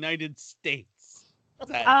in the United States.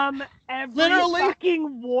 Every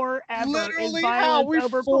fucking war ever is violence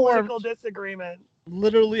over political disagreement.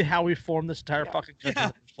 Literally how we formed this entire fucking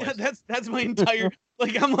country. Yeah, that's my entire.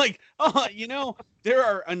 Like, I'm like, oh, there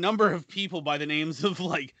are a number of people by the names of,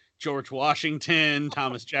 like, George Washington,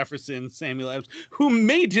 Thomas Jefferson, Samuel Adams, who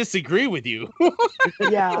may disagree with you.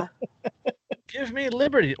 Yeah. Give me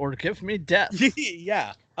liberty or give me death.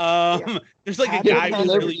 Yeah. There's like a Have guy it with on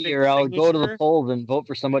a Liberty, really big or I'll go to the signature. polls and vote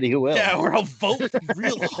for somebody who will. Yeah, or I'll vote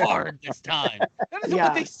real hard this time. That isn't Yeah.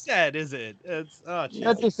 what they said, is it? It's That's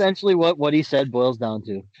Jesus. essentially what he said boils down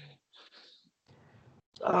to.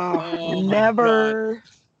 Oh my Never.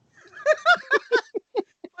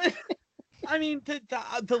 I mean,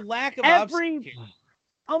 the lack of Every- obstacle.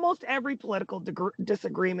 Almost every political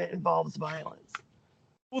disagreement involves violence.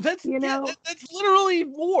 Well, that's You know? that's literally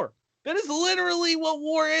war. That is literally what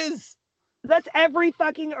war is. That's every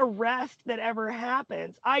fucking arrest that ever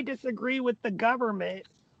happens. I disagree with the government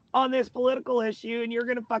on this political issue, and you're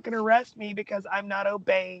gonna fucking arrest me because I'm not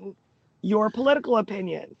obeying your political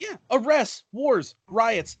opinion. Yeah, arrests, wars,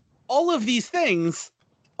 riots, all of these things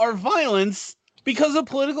are violence because of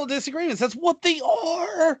political disagreements. That's what they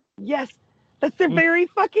are. Yes, that's the very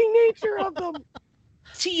fucking nature of them.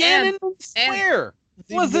 Tiananmen Square.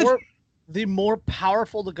 The more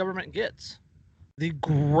powerful the government gets, the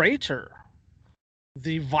greater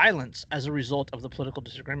the violence as a result of the political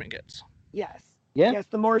disagreement gets. Yes. Yeah. Yes,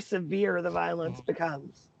 the more severe the violence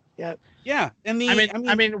becomes. Yep. Yeah, and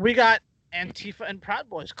I mean, we got Antifa and Proud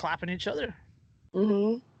Boys clapping each other.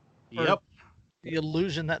 Mm-hmm. Yep. The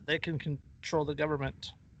illusion that they can control the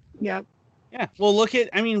government. Yep. Yeah. Well, look at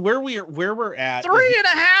where we're at.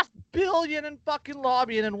 $3.5 billion in fucking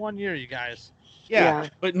lobbying in 1 year, you guys. Yeah.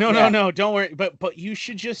 But no, Yeah. no, don't worry. But you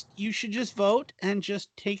should just vote and just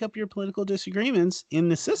take up your political disagreements in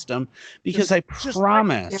the system because I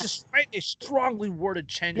promise. Just write a strongly worded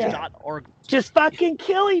change.org. Just fucking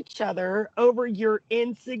kill each other over your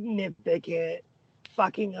insignificant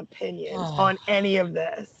fucking opinions on any of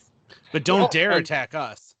this. But don't dare attack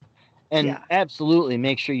us. And Yeah. absolutely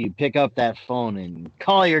make sure you pick up that phone and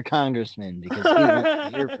call your congressman because he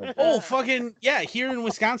wants to hear from you. Oh, fucking yeah! Here in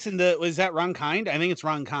Wisconsin, was that Ron Kind? I think it's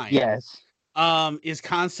Ron Kind. Yes. Is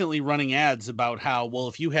constantly running ads about how, well,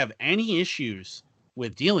 if you have any issues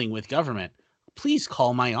with dealing with government, please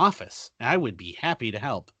call my office. I would be happy to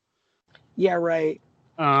help. Yeah, right.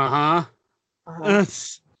 Uh-huh. Uh-huh.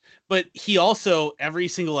 But he also, every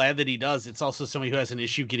single ad that he does, it's also somebody who has an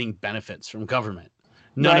issue getting benefits from government.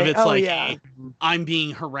 None of Right. it's Oh, like, yeah. hey, I'm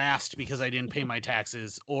being harassed because I didn't pay my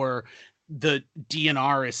taxes, or the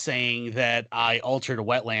DNR is saying that I altered a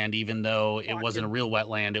wetland even though it wasn't a real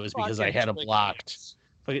wetland. It was because I had it blocked.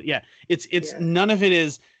 But yeah, it's Yeah. none of it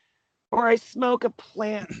is. Or I smoke a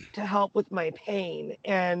plant to help with my pain,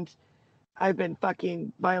 and I've been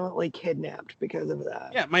fucking violently kidnapped because of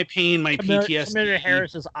that. Yeah, my pain, my PTSD. Commander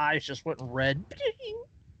Harris's eyes just went red.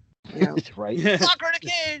 Yeah. Right. Lock her in a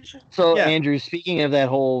cage. So Yeah. Andrew, speaking of that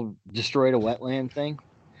whole destroyed a wetland thing,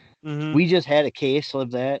 Mhm. we just had a case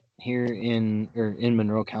of that here in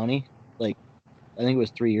Monroe County, like I think it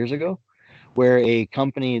was 3 years ago, where a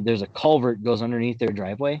company, there's a culvert goes underneath their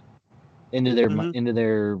driveway into their Mhm. into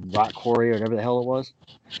their rock quarry or whatever the hell it was,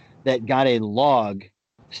 that got a log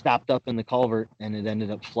stopped up in the culvert and it ended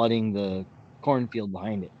up flooding the cornfield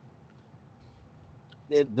behind it.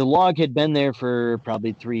 The log had been there for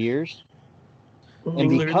probably 3 years, and They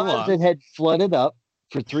cleared the because log. it had flooded up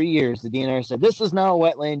for 3 years, the DNR said, "This is now a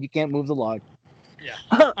wetland. You can't move the log." Yeah.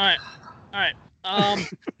 All right.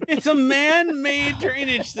 It's a man-made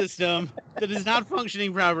drainage system that is not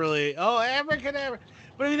functioning properly. Oh, abracadabra.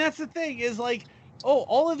 But I mean, that's the thing is like, oh,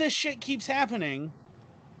 all of this shit keeps happening,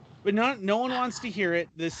 but no one wants to hear it.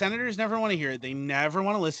 The senators never want to hear it. They never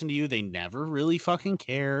want to listen to you. They never really fucking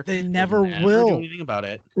care. They They'll never do will. anything about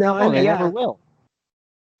it. No, Oh, they yeah. never will.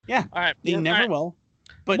 Yeah, All right. they All never right. will.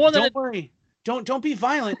 But More than don't worry. Don't be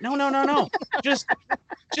violent. No. just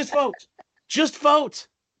vote. Just vote.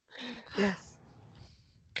 Yes.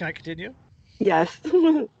 Can I continue? Yes.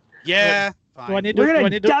 Yeah. Do I Fine. need to, We're do I gonna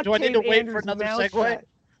need to, duct do I need to tape wait Andrew's for another mouth segue? shut.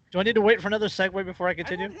 Do I need to wait for another segue before I I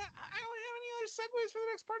continue? don't have any other segues for the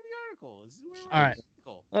next part of the article. This is where we're All at right. the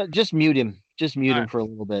article. Just mute him. Just mute All him right. for a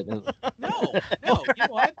little bit. No. You know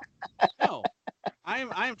what? No. I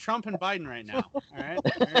am Trump and Biden right now. All right.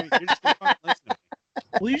 You're just gonna fucking listen to me.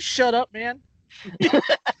 Will you shut up, man? You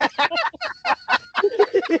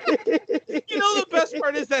know the best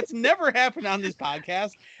part is that's never happened on this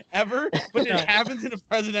podcast ever, but it No. happens in a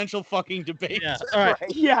presidential fucking debate. Yeah. All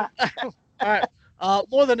right. Yeah. All right.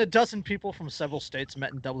 More than a dozen people from several states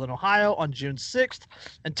met in Dublin, Ohio on June 6th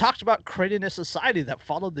and talked about creating a society that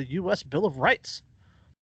followed the U.S. Bill of Rights,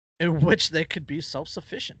 in which they could be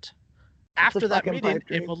self-sufficient. That's a After that fucking meeting, pipe a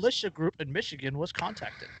dream. militia group in Michigan was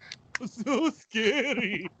contacted. So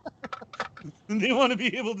scary. And they want to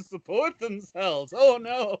be able to support themselves. Oh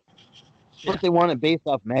no. But they want it based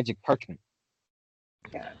off magic parchment.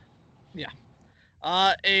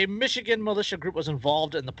 A Michigan militia group was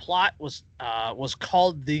involved, and the plot was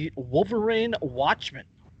called the Wolverine Watchmen.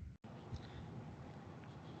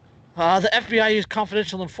 The FBI used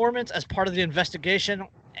confidential informants as part of the investigation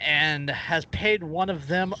and has paid one of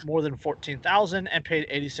them more than $14,000 and paid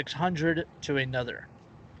 $8,600 to another.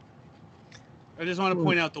 I just want to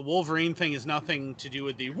point out the Wolverine thing is nothing to do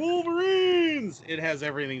with the Wolverines. It has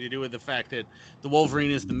everything to do with the fact that the Wolverine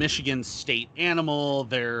is the Michigan state animal.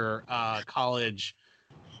 Their college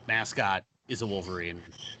mascot is a Wolverine.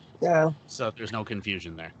 Yeah. So there's no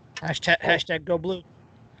confusion there. Hashtag go blue.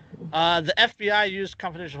 The FBI used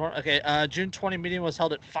confidential. Okay, June 20 meeting was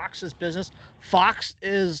held at Fox's business. Fox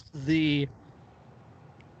is the.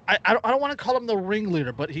 I don't want to call him the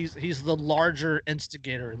ringleader, but he's the larger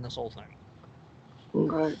instigator in this whole thing.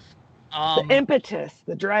 Okay. The impetus,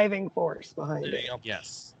 the driving force behind it.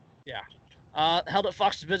 Yes. Yeah. Held at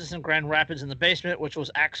Fox's business in Grand Rapids in the basement, which was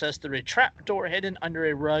accessed through a trap door hidden under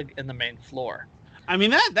a rug in the main floor. I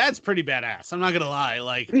mean that's pretty badass. I'm not gonna lie.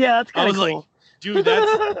 Like, yeah, that's I kind was of cool. like,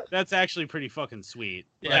 dude, that's actually pretty fucking sweet.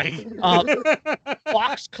 Yeah. Like,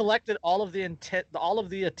 Fox collected all of the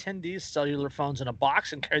attendees' cellular phones in a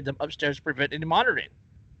box and carried them upstairs to prevent any monitoring.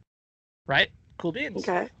 Right? Cool beans.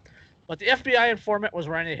 Okay. But the FBI informant was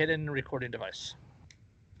wearing a hidden recording device.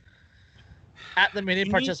 At the meeting,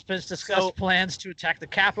 participants discussed plans to attack the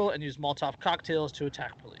Capitol and use Molotov cocktails to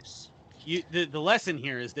attack police. the lesson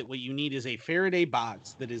here is that what you need is a Faraday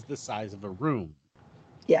box that is the size of a room.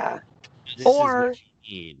 Yeah. This Or- is what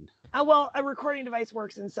you need. Well, a recording device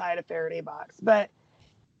works inside a Faraday box, but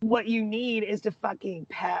what you need is to fucking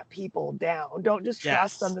pat people down. Don't just trust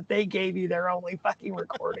Yes. them that they gave you their only fucking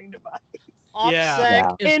recording device. OPSEC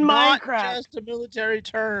Yeah. is In not Minecraft. just a military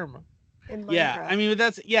term. In Yeah, Minecraft. I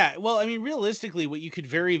mean, well, I mean, realistically, what you could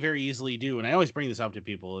very, very easily do, and I always bring this up to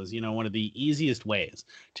people, is, one of the easiest ways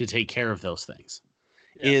to take care of those things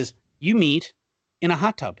is you meet in a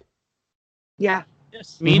hot tub. Yeah.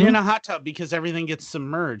 Yes. Meet in a hot tub because everything gets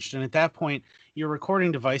submerged. And at that point, your recording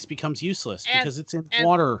device becomes useless because it's in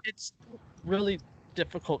water. It's really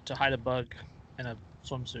difficult to hide a bug in a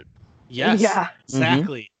swimsuit. Yes, Yeah.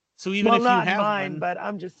 exactly. So even Well, if you not have mine, one, but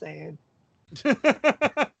I'm just saying.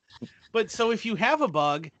 but so if you have a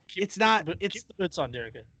bug, it's not. It's Keep the boots on,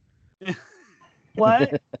 Derek.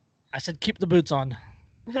 What? I said keep the boots on.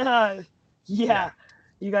 Yeah.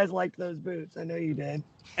 You guys liked those boots. I know you did.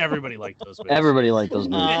 everybody liked those. Boots. Everybody liked those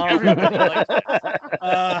movies. Everybody liked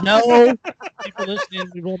it. No, people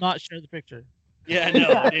listening, we will not share the picture. Yeah,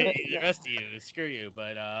 no, the rest of you, screw you.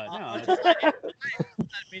 But no, it's, That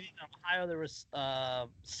meeting in Ohio, there was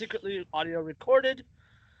secretly audio recorded.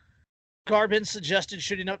 Garbin suggested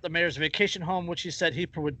shooting up the mayor's vacation home, which he said he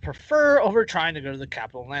would prefer over trying to go to the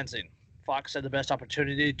Capitol and Lansing. Fox said the best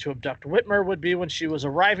opportunity to abduct Whitmer would be when she was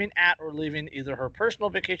arriving at or leaving either her personal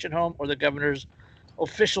vacation home or the governor's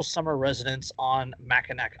official summer residence on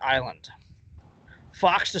Mackinac Island.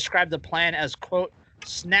 Fox described the plan as, quote,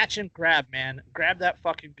 snatch and grab, man. Grab that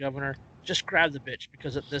fucking governor. Just grab the bitch,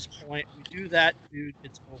 because at this point, we do that, dude,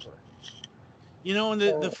 it's over. and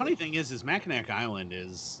the funny thing is Mackinac Island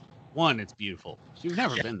is it's beautiful. If you've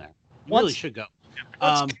never been there, you Once- really should go.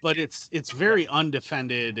 But it's very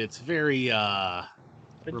undefended. It's very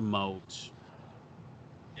remote.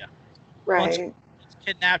 Right.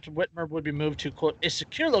 Kidnapped, Whitmer would be moved to, quote, a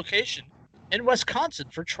secure location in Wisconsin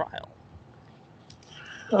for trial.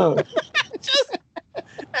 Oh. Just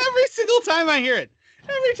every single time I hear it,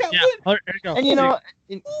 every time. Yeah, there you go.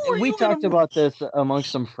 And are we you talked gonna- about this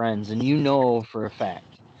amongst some friends, and for a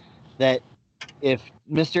fact that if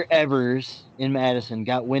Mr. Evers in Madison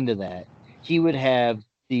got wind of that, he would have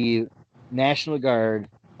the National Guard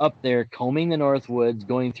up there combing the North Woods,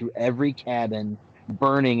 going through every cabin,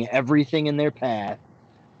 burning everything in their path,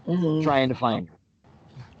 Mhm. trying to find her.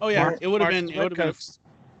 Oh yeah, Mark- it would have Mark's been. It would have been. Redcoats.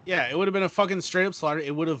 It would have been a fucking straight up slaughter.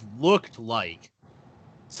 It would have looked like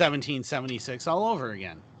 1776 all over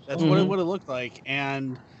again. That's what it Mhm. would have looked like.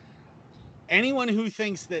 And anyone who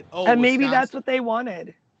thinks that And maybe Wisconsin- that's what they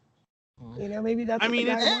wanted. Mhm. Maybe that's I what mean,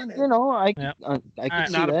 the guy it's- wanted. I could, Yeah. I could Alright.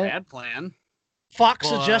 see not a that. bad plan. Fox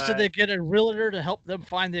suggested But- they get a realtor to help them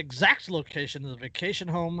find the exact location of the vacation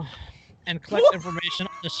home and collect information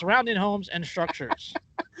on the surrounding homes and structures.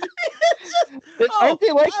 Aren't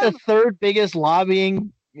they like the I'm- third biggest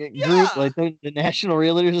lobbying group? Yeah. Like the National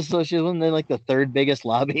Realtors Association, they're like the third biggest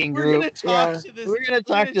lobbying We're group. gonna talk Yeah. to this. We're gonna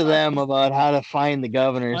talk to them about how to find the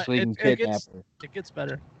governor so we can It kidnap gets- her. It gets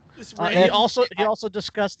better. This He random- also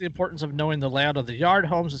discussed the importance of knowing the layout of the yard,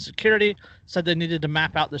 homes, and security. Said they needed to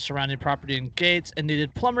map out the surrounding property and gates, and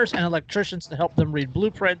needed plumbers and electricians to help them read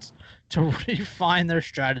blueprints to refine their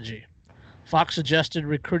strategy. Fox suggested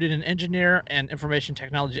recruiting an engineer and information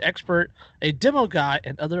technology expert, a demo guy,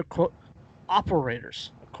 and other, quote,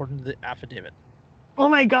 operators, according to the affidavit. Oh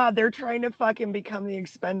my God, they're trying to fucking become the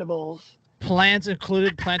Expendables. Plans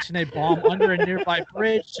included planting a bomb under a nearby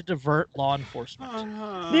bridge to divert law enforcement.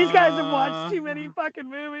 These guys have watched too many fucking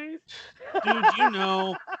movies. Dude, you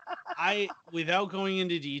know, without going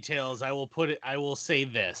into details, I will say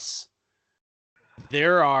this.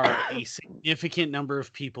 There are a significant number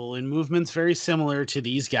of people in movements very similar to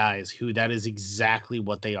these guys who that is exactly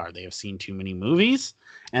what they are. They have seen too many movies,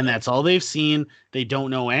 and that's all they've seen. They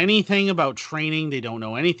don't know anything about training. They don't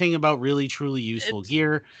know anything about really truly useful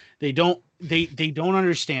gear. They don't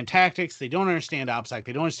understand tactics. They don't understand OPSEC.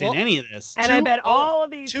 They don't understand any of this. And I bet all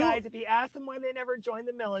of these guys, if you ask them why they never joined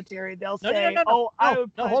the military, they'll say, I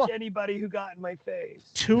would punch anybody who got in my face.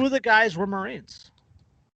 2 of the guys were Marines.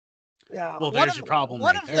 Yeah. Well, there's your problem.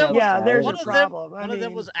 One Right of there. them, Yeah, there's one a of problem. One of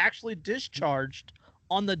them was actually discharged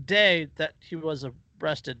on the day that he was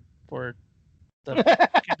arrested for the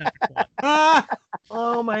kidnapping plot.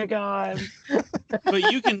 Oh my God.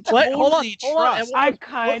 But you can Wait, totally hold on. trust. I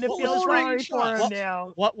kind of what feel was sorry rank for him trust?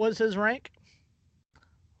 now. What was his rank?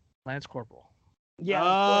 Lance Corporal. Yeah.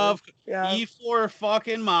 Of Yeah. E4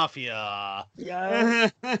 fucking mafia. Yeah.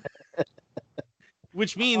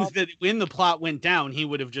 Which means that when the plot went down, he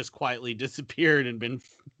would have just quietly disappeared and been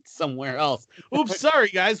somewhere else. Oops, sorry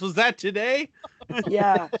guys, was that today?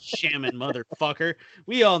 Yeah. Shaman motherfucker.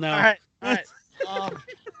 We all know. All right.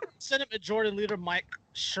 Senate Majority Leader Mike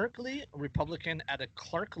Shirkley, a Republican at a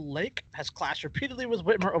Clark Lake, has clashed repeatedly with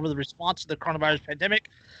Whitmer over the response to the coronavirus pandemic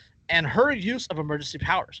and her use of emergency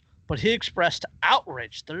powers. But he expressed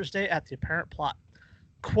outrage Thursday at the apparent plot.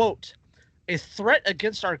 Quote, "A threat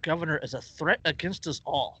against our governor is a threat against us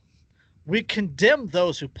all. We condemn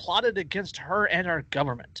those who plotted against her and our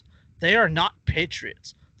government. They are not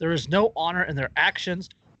patriots. There is no honor in their actions.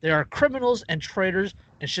 They are criminals and traitors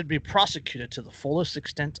and should be prosecuted to the fullest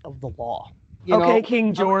extent of the law." Okay,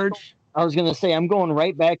 King George. I was going to say, I'm going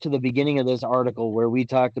right back to the beginning of this article where we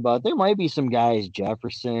talked about there might be some guys,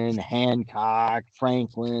 Jefferson, Hancock,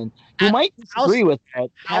 Franklin, who might disagree with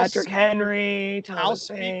that. Patrick Henry, House Thomas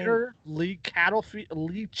Paine. Speaker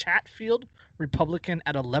Lee Chatfield, Republican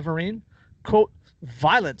at a Leverine, quote,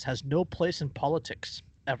 "Violence has no place in politics,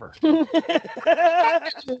 ever."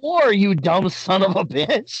 War, you dumb son of a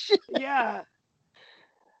bitch. Yeah.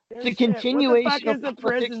 The continuation What the fuck of is the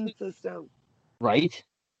politics prison system? Right?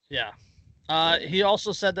 Yeah. He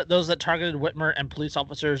also said that those that targeted Whitmer and police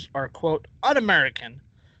officers are, quote, un-American,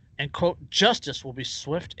 and, quote, "justice will be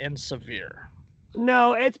swift and severe."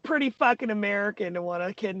 No, it's pretty fucking American to want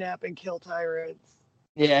to kidnap and kill tyrants.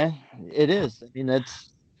 Yeah, it is. I mean, that's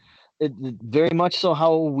very much so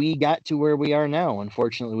how we got to where we are now.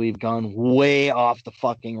 Unfortunately, we've gone way off the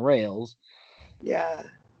fucking rails. Yeah.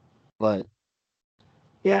 But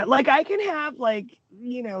yeah, like I can have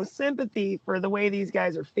sympathy for the way these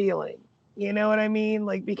guys are feeling. You know what I mean?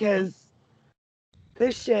 Like, because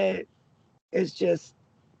this shit is just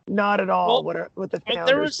not at all what the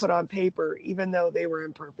founders put on paper, even though they were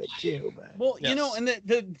imperfect too. But well, you know, and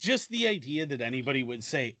just the idea that anybody would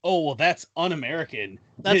say, "Oh, well, that's un-American."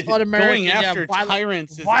 That's un-American. Going after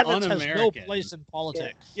tyrants is violence un-American. has no place in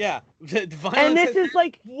politics. Yeah. And this is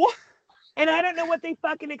like what? And I don't know what they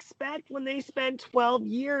fucking expect when they spend 12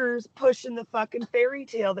 years pushing the fucking fairy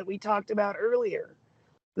tale that we talked about earlier.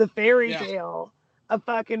 The fairy tale of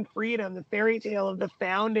fucking freedom, the fairy tale of the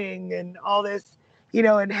founding and all this,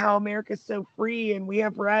 and how America's so free and we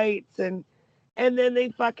have rights. And then they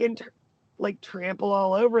fucking trample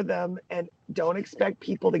all over them and don't expect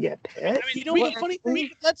people to get pissed. I mean, you know what? Funny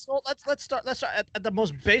thing. Let's start at the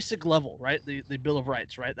most basic level, right? The Bill of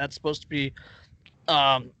Rights, right? That's supposed to be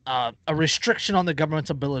a restriction on the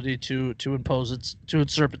government's ability to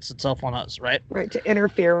usurp itself on us, right? Right, to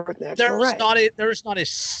interfere with natural rights. There is not a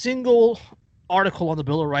single article on the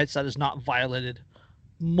Bill of Rights that is not violated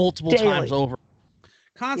multiple times over.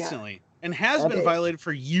 Constantly. And has been violated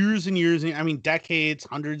for years and years. I mean, decades,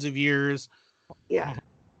 hundreds of years. Yeah.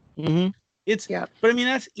 Mm-hmm. But I mean,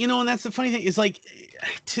 that's, and that's the funny thing is like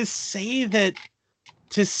to say that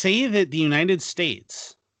the United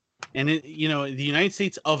States and the United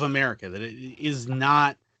States of America, that it is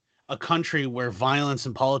not a country where violence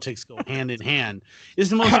and politics go hand in hand is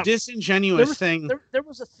the most disingenuous thing. There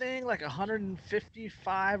was a thing like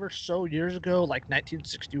 155 or so years ago, like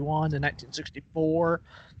 1961 to 1964,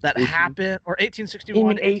 that happened, or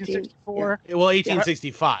 1861 to 1864. Yeah. Well,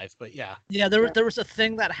 1865, but yeah. Yeah, there was a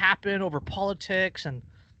thing that happened over politics, and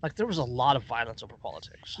there was a lot of violence over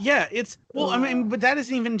politics. Yeah, I mean, but that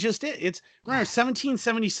isn't even just it. It's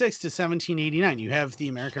 1776 to 1789. You have the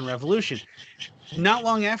American Revolution. Not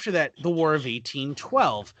long after that, the War of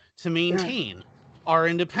 1812 to maintain our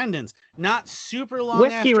independence. Not super long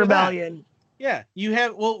Whiskey after Rebellion. Yeah, you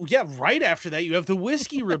have right after that you have the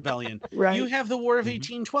Whiskey Rebellion. Right. You have the War of Mhm.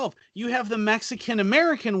 1812. You have the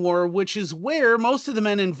Mexican-American War, which is where most of the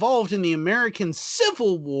men involved in the American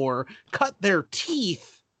Civil War cut their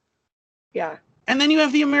teeth. Yeah. And then you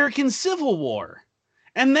have the American Civil War.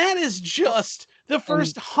 And that is just the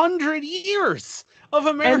first 100 years of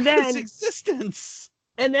America's then- existence.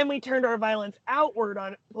 And then we turned our violence outward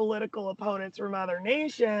on political opponents from other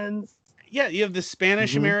nations. Yeah, you have the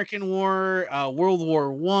Spanish-American War, World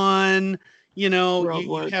War One. You know, World you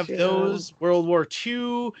War have II. those. World War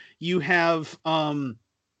II. You have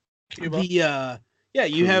Cuba. you have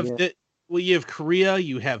Korea. you have Korea.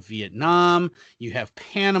 You have Vietnam. You have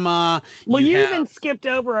Panama. Well, you have, even skipped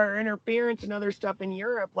over our interference and other stuff in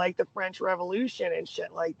Europe, like the French Revolution and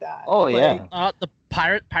shit like that. Oh, Like, yeah. The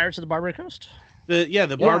Pirates of the Barbary Coast.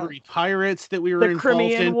 the Barbary Pirates that we were the involved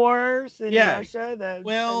Crimean in. Wars in Yeah. Russia.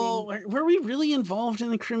 Well, were we really involved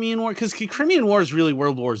in the Crimean War? Because the Crimean War is really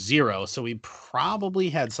World War Zero, so we probably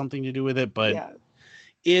had something to do with it. But yeah.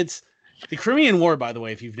 it's the Crimean War, by the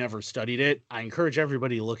way. If you've never studied it, I encourage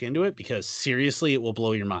everybody to look into it because seriously, it will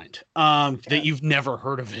blow your mind. That you've never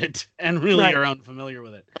heard of it and really Right. are unfamiliar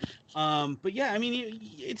with it. But yeah, I mean,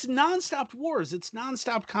 it's nonstop wars. It's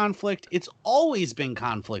nonstop conflict. It's always been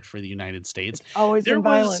conflict for the United States. Always There been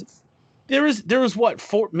was- violence. There was what,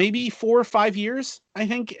 4 or 5 years, I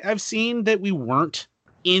think I've seen that we weren't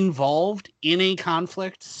involved in a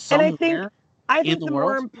conflict And I somewhere. think the the more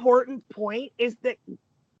world? important point is that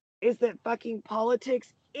fucking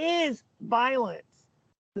politics is violence.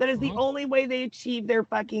 That is the Mhm. only way they achieve their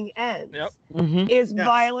fucking ends. Yep. Mhm. Is Yes.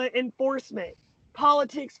 violent enforcement.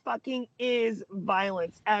 Politics fucking is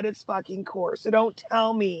violence at its fucking core. So don't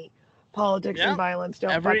tell me politics Yeah. and violence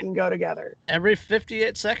don't Every- fucking go together. Every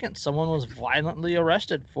 58 seconds, someone was violently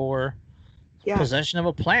arrested for Yeah. possession of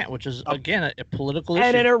a plant, which is again a political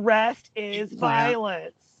And an issue. arrest is Plant.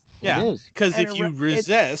 violence. Yeah. It is. Because And if you it's-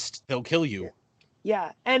 resist, they'll kill you.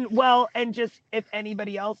 Yeah. And just if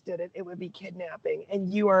anybody else did it, it would be kidnapping.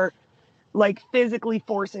 And you are like physically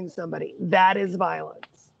forcing somebody. That is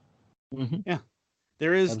violence. Mhm.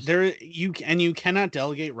 You cannot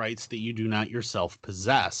delegate rights that you do not yourself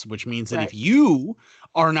possess, which means that if Right. you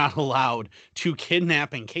are not allowed to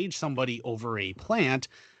kidnap and cage somebody over a plant,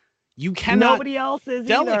 you cannot Nobody else is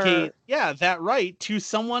delegate either. that right to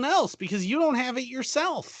someone else because you don't have it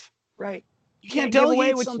yourself. Right. You can't give away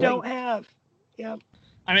delegate what something. you don't have. Yep.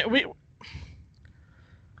 I mean,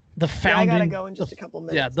 the Yeah, I founding. gotta go in just a couple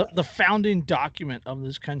minutes. Yeah, the founding document of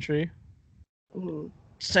this country Mhm.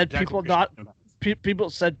 said people Declaration. people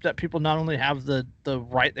said that people not only have the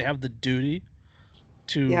right, they have the duty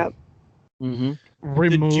to Yep. Mhm.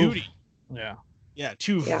 remove. duty. Yeah. Yeah,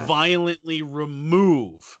 to Yeah. violently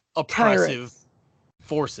remove oppressive Tyrants.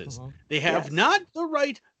 forces. Mhm. They have Yes. not the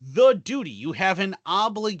right, the duty. You have an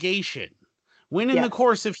obligation. When in the Yes.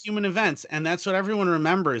 course of human events, and that's what everyone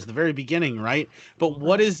remembers, the very beginning, right? But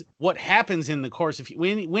what happens in the course of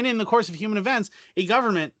when in the course of human events, a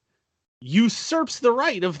government usurps the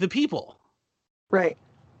right of the people. Right.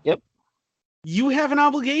 You have an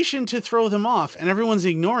obligation to throw them off, and everyone's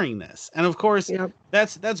ignoring this. And of course, Yep.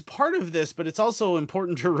 that's part of this, but it's also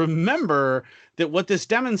important to remember that what this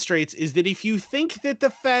demonstrates is that if you think that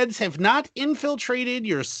the feds have not infiltrated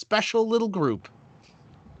your special little group,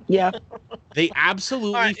 Yep. they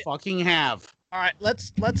absolutely All right. fucking have. All right,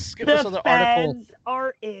 let's skip this The other article. feds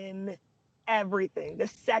are in everything. The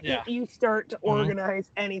second Yeah. you start to Mhm.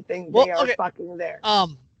 organize anything, Well, they are okay. fucking there.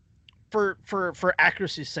 For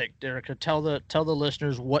accuracy's sake, Derica, tell the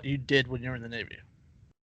listeners what you did when you were in the Navy.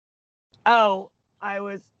 Oh, I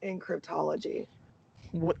was in cryptology.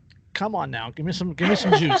 What? Come on now, give me some juice. You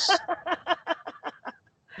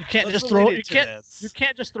can't Let's just throw relate you it to can't this. you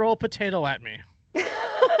can't just throw a potato at me.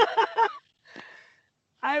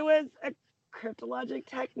 I was a cryptologic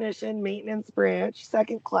technician, maintenance branch,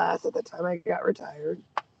 second class at the time I got retired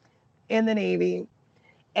in the Navy.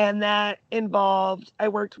 And that involved, I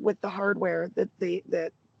worked with the hardware that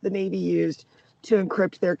the Navy used to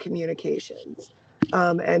encrypt their communications,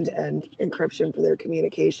 end-to-end encryption for their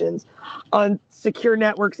communications on secure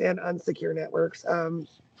networks and unsecure networks.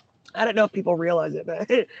 I don't know if people realize it, but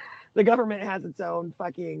the government has its own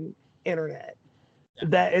fucking internet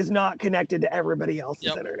that is not connected to everybody else's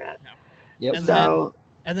Yep. internet. Yep. And So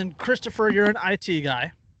And then Christopher, you're an IT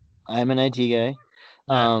guy. I'm an IT guy.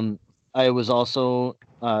 I was also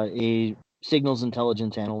a signals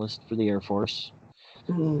intelligence analyst for the Air Force.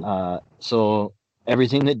 So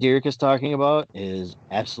everything that Derek is talking about is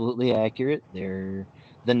absolutely accurate. The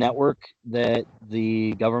network that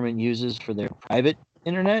the government uses for their private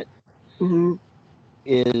internet mhm.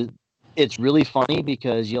 is it's really funny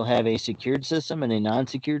because you'll have a secured system and a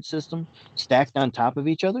non-secured system stacked on top of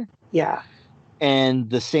each other. Yeah. And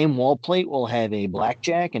the same wall plate will have a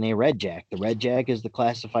blackjack and a redjack. The redjack is the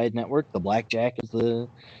classified network. The blackjack is the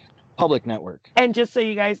public network. And just so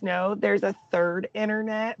you guys know, there's a third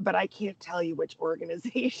internet, but I can't tell you which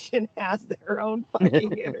organization has their own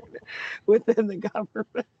fucking internet within the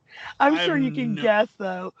government. I'm sure you can guess,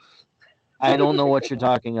 though. I don't know what you're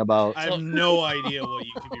talking about. I have no idea what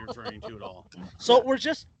you could be referring to at all. So we're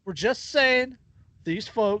just saying, these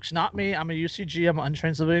folks, not me. I'm a UCG. I'm an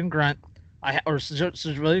untrained civilian grunt. Or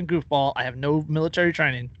civilian goofball. I have no military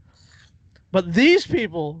training. But these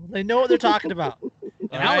people, they know what they're talking about.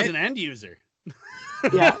 And I was an end user.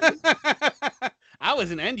 Yeah. I was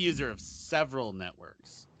an end user of several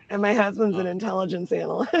networks. And my husband's an intelligence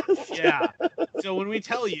analyst. Yeah. So when we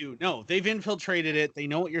tell you, no, they've infiltrated it. They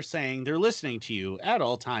know what you're saying. They're listening to you at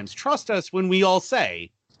all times. Trust us when we all say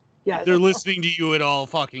Yes. they're listening to you at all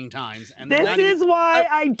fucking times. And This is why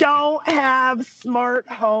I don't have smart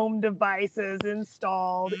home devices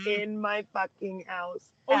installed in my fucking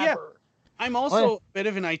house ever. Yeah. I'm also a bit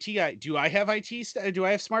of an IT guy. Do I have do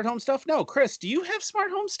I have smart home stuff? No. Chris, do you have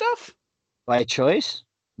smart home stuff? By choice?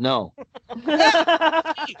 No.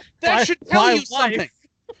 That should tell you something.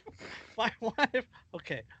 My wife.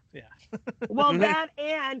 Okay. Yeah. Well, that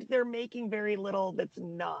and they're making very little that's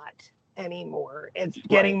not anymore. It's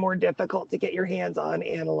getting more difficult to get your hands on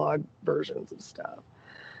analog versions of stuff.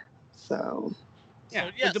 So, yeah.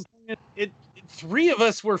 So, yes. Three of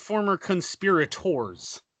us were former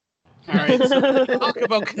conspirators. All right, so let's talk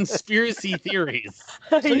about conspiracy theories.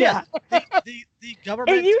 So, yeah. The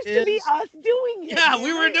government. It used to be us doing it. Yeah,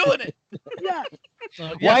 we were doing it. Yeah.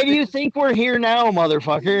 So, Why do you think we're here now,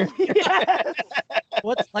 motherfucker? Yes.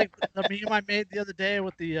 What's like the meme I made the other day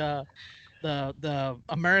with the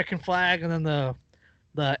American flag and then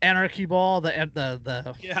the anarchy ball, the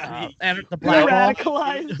black ball.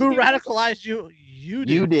 Radicalized. Who radicalized you? You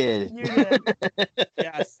did. You did. You did.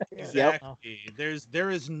 Yes, Yeah. exactly. There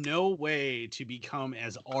is no way to become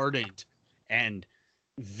as ardent and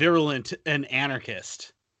virulent an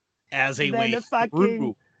anarchist as a Then way the fucking-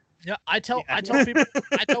 through. Yeah, I tell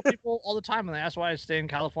people all the time, and they ask why I stay in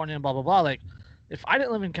California and blah blah blah. Like, if I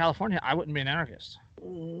didn't live in California, I wouldn't be an anarchist.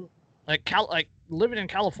 Mhm. Like living in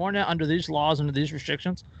California under these laws, under these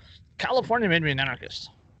restrictions, California made me an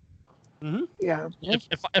anarchist. Yeah.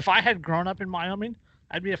 If I had grown up in Wyoming,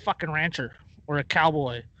 I'd be a fucking rancher or a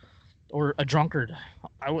cowboy or a drunkard.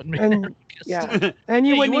 I wouldn't be an And- anarchist. Yeah. And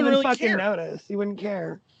you Yeah, wouldn't you even wouldn't really fucking care. notice. You wouldn't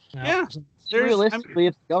care. Yeah. There's- Realistically,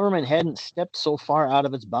 if the government hadn't stepped so far out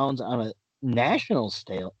of its bounds on a national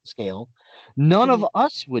scale, none of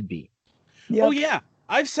us would be. Yep. Oh yeah,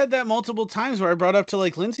 I've said that multiple times where I brought up to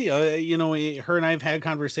like Lindsay, her and I've had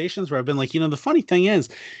conversations where I've been like, the funny thing is,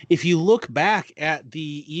 if you look back at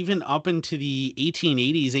even up into the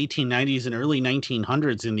 1880s, 1890s, and early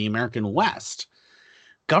 1900s in the American West,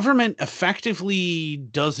 government effectively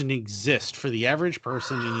doesn't exist for the average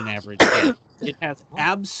person in an average day. It has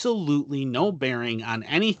absolutely no bearing on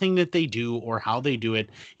anything that they do or how they do it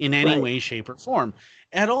in any Right. way, shape, or form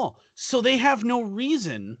at all. So they have no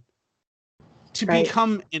reason to Right.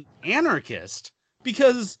 become an anarchist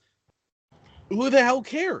because who the hell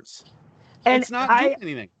cares? And It's not I, doing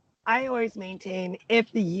anything. I always maintain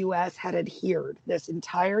if the U.S. had adhered this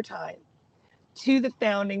entire time to the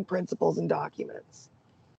founding principles and documents,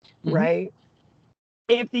 Mhm. right?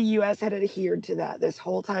 If the U.S. had adhered to that this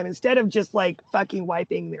whole time, instead of just like fucking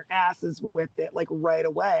wiping their asses with it like right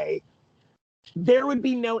away, there would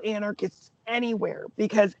be no anarchists anywhere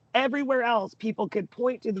because everywhere else people could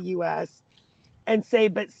point to the U.S. and say,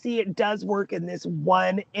 but see, it does work in this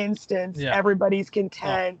one instance. Yeah. Everybody's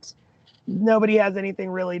content. Nobody has anything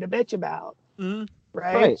really to bitch about. Mhm.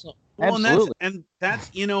 Right. Right. So, Well, Absolutely. and that's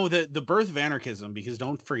the birth of anarchism, because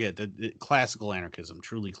don't forget that the classical anarchism,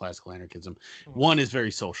 truly classical anarchism, one is very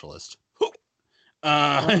socialist.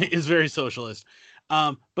 Is very socialist.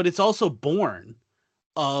 But it's also born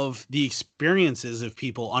of the experiences of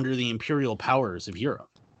people under the imperial powers of Europe.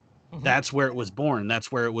 Mhm. That's where it was born.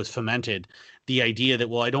 That's where it was fomented. The idea that,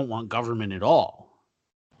 well, I don't want government at all.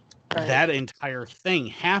 Right. That entire thing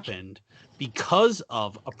happened because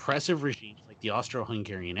of oppressive regimes like the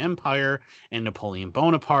Austro-Hungarian Empire and Napoleon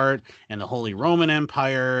Bonaparte and the Holy Roman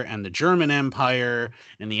Empire and the German Empire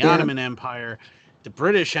and the Yeah. Ottoman Empire, the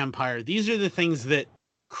British Empire. These are the things that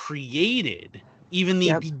created even the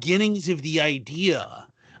Yep. beginnings of the idea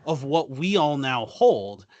of what we all now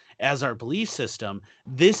hold as our belief system.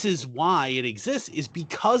 This is why it exists, is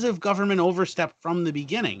because of government overstep from the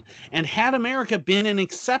beginning. And had America been an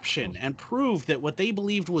exception and proved that what they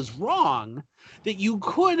believed was wrong, that you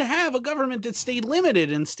could have a government that stayed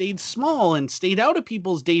limited and stayed small and stayed out of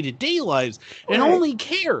people's day-to-day lives and only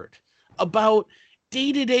cared about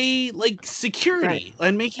day-to-day like security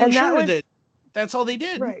and making sure that that's all they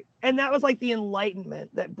did. Right. And that was like the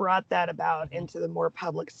Enlightenment that brought that about into the more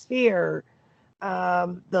public sphere,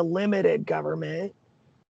 the limited government.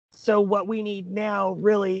 So what we need now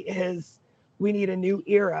really is we need a new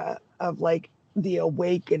era of like the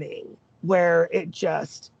awakening where it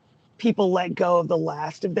just people let go of the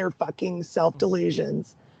last of their fucking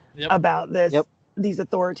self-delusions about this these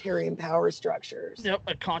authoritarian power structures. Yep,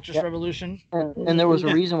 a conscious revolution. And there was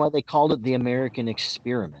a reason why they called it the American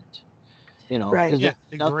experiment. You know, right.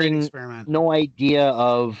 Nothing, no idea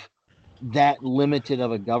of that limited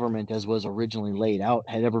of a government as was originally laid out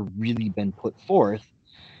had ever really been put forth.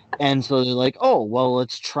 And so they're like, oh, well,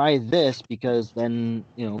 let's try this because then,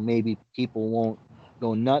 you know, maybe people won't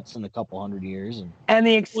go nuts in a couple hundred years. And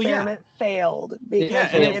the experiment failed because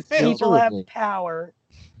if people have power,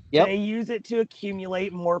 they use it to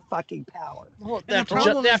accumulate more fucking power. Well, they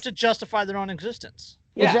have to justify their own existence.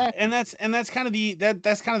 Yeah, exactly. and that's kind of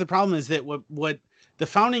the problem is that what the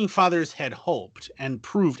founding fathers had hoped and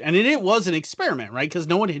proved, and it was an experiment, right? Because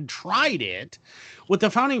no one had tried it. What the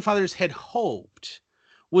founding fathers had hoped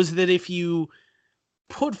was that if you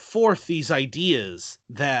put forth these ideas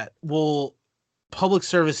that, well, public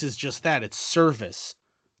service is just that, it's service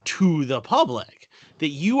to the public, that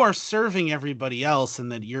you are serving everybody else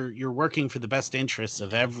and that you're working for the best interests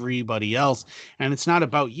of everybody else and it's not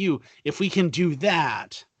about you. If we can do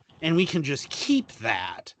that and we can just keep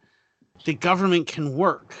that, the government can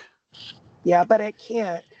work. Yeah, but it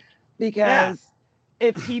can't, because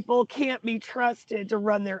if people can't be trusted to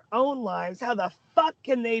run their own lives, how the fuck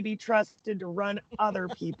can they be trusted to run other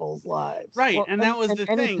people's lives? Right. Well, and that was the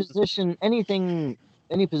thing.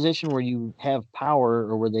 Any position where you have power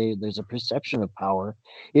or where there's a perception of power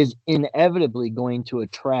is inevitably going to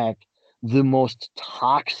attract the most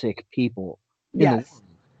toxic people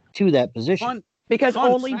to that position. Because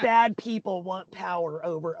only bad people want power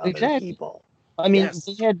over other people. I mean,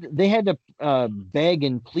 they had to beg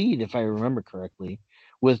and plead, if I remember correctly,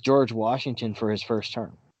 with George Washington for his first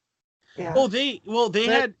term. Yeah. They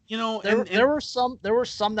had, you know, there were some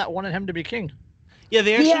that wanted him to be king. Yeah,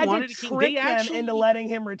 they actually wanted to trick him into letting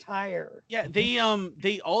him retire. Yeah, they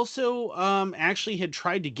also actually had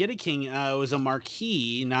tried to get a king. It was a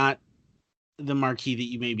marquis, not the marquis that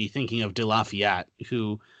you may be thinking of, de Lafayette,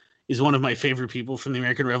 who is one of my favorite people from the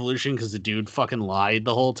American Revolution because the dude fucking lied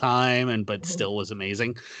the whole time but still was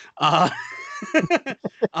amazing. Not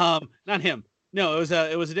him. No,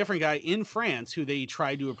 it was a different guy in France who they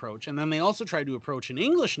tried to approach, and then they also tried to approach an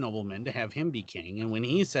English nobleman to have him be king. And when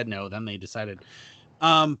he said no, then they decided.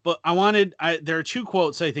 But there are two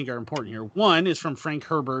quotes I think are important here. One is from Frank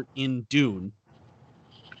Herbert in Dune.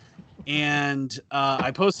 And I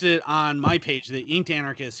posted it on my page, the Inked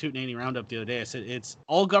Anarchist Hootenanny Roundup, the other day. I said, it's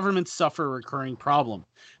all governments suffer a recurring problem.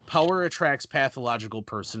 Power attracts pathological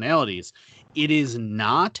personalities. It is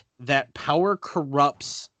not that power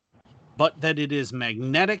corrupts, but that it is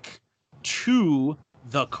magnetic to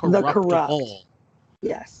the corruptible.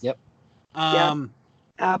 Yes. Yep.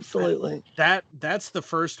 Absolutely. That's the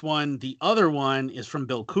first one. The other one is from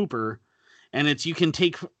Bill Cooper, and it's you can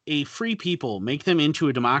take a free people, make them into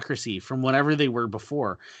a democracy from whatever they were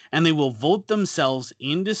before, and they will vote themselves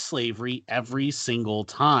into slavery every single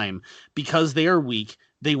time because they are weak.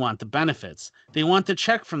 They want the benefits. They want the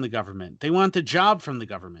check from the government. They want the job from the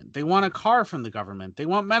government. They want a car from the government. They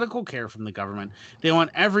want medical care from the government. They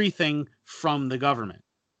want everything from the government.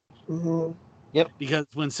 Mm-hmm. Yep. Because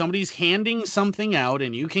when somebody's handing something out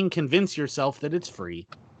and you can convince yourself that it's free,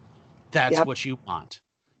 that's what you want.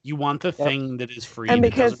 You want the thing that is free. And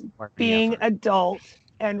because being adult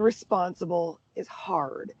and responsible is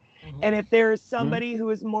hard. Mm-hmm. And if there is somebody who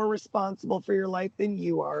is more responsible for your life than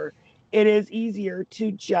you are, it is easier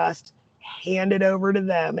to just hand it over to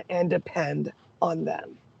them and depend on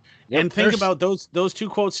them. And think about those two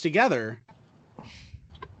quotes together.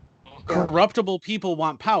 Corruptible people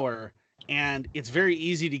want power. And it's very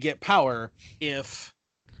easy to get power if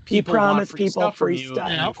people promise want people free from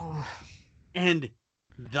stuff. And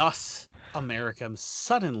thus, America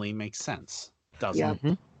suddenly makes sense, doesn't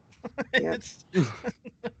it? It's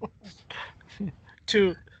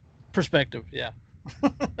to perspective, yeah.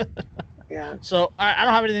 Yeah. So I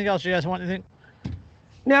don't have anything else. You guys want anything?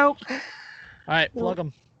 Nope. All right, plug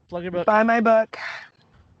them. Plug your book. Buy my book.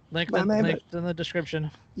 Linked Buy my book. linked in the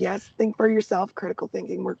description. Yes, Think for Yourself, Critical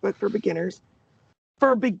Thinking Workbook for Beginners.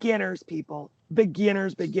 For beginners, people.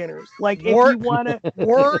 Beginners. Like, if you Work- want to,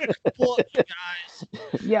 Workbook, guys.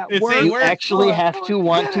 yeah, It's a work. You work actually book have for to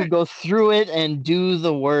want to beginners. go through it and do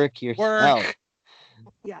the work yourself. Work.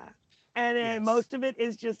 Yeah. And then Yes. most of it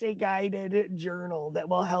is just a guided journal that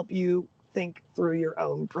will help you think through your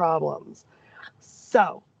own problems.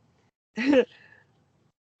 So,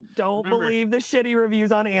 don't Remember- believe the shitty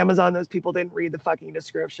reviews on Amazon. Those people didn't read the fucking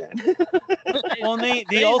description. Well, and they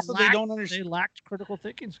They also they lacked- don't They understand. lacked critical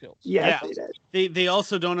thinking skills. Yes, Yeah. they did. They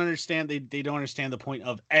also don't understand. They don't understand the point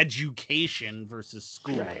of education versus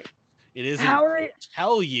school. Right. It isn't How are to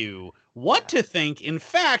tell you what to think. In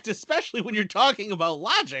fact, especially when you're talking about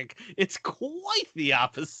logic, it's quite the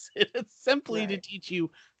opposite. It's simply to Right. teach you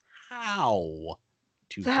how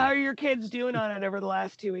to. So how are think. your kids doing on it over the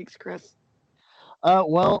last 2 weeks, Chris?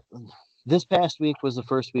 Well, this past week was the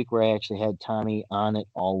first week where I actually had Tommy on it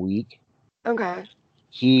all week. Okay.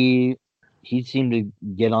 He seemed to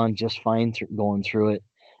get on just fine going through it.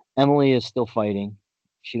 Emily is still fighting.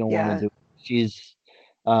 She don't want Yeah. to do it. She's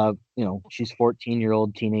she's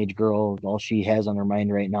 14-year-old teenage girl. All she has on her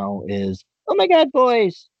mind right now is, oh my God,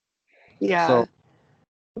 boys. Yeah. So-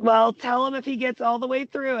 Well, tell him if he gets all the way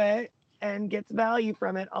through it and gets value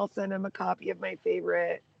from it, I'll send him a copy of my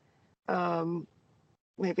favorite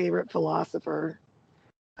philosopher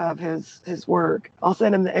of his work. I'll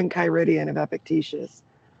send him the Enchiridion of Epictetus.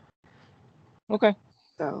 Okay.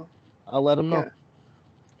 So, I'll let him know.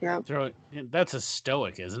 yeah. Throw it. That's a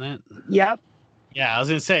stoic, isn't it? Yep. Yeah, I was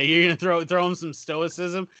gonna say you're gonna throw him some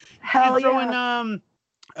stoicism. Hell throw yeah. in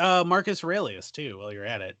Marcus Aurelius too while you're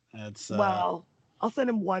at it. That's Well, I'll send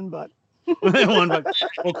him one book. one book.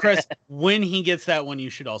 Well, Chris, when he gets that one, you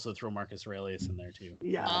should also throw Marcus Aurelius in there too.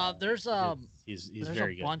 Yeah. There's He's there's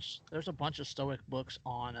very a good. bunch. There's a bunch of Stoic books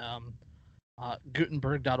on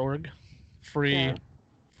Gutenberg.org, free Yeah.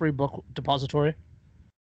 free book depository.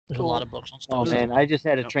 There's Cool. a lot of books on Oh Stoicism. man, I just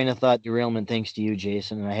had a Yep. train of thought derailment thanks to you,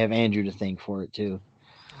 Jason, and I have Andrew to thank for it too.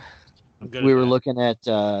 I'm good We at were that. looking at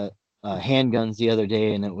handguns the other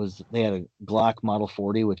day, and they had a Glock Model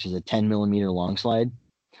 40, which is a 10mm long slide.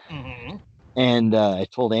 Mhm. And I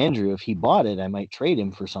told Andrew if he bought it, I might trade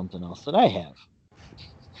him for something else that I have.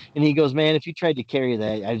 And he goes, "Man, if you tried to carry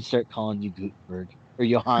that, I'd start calling you Gutenberg or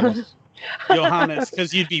Johannes." Johannes,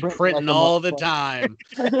 because you'd be Printing printing like a all the motherfucker.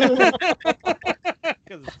 time.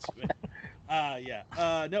 'Cause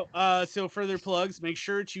no. So further plugs, make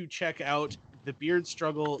sure to check out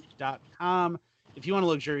thebeardstruggle.com. If you want a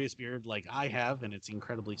luxurious beard like I have, and it's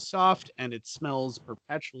incredibly soft and it smells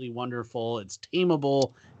perpetually wonderful, it's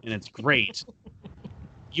tameable and it's great.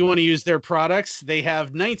 You want to use their products? They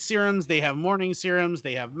have night serums, they have morning serums,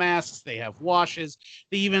 they have masks, they have washes.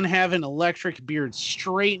 They even have an electric beard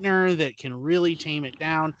straightener that can really tame it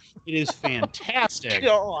down. It is fantastic.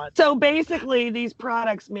 God. So basically, these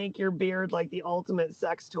products make your beard like the ultimate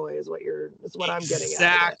sex toy. Is what I'm getting at.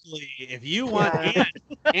 Exactly. If you want, Yeah.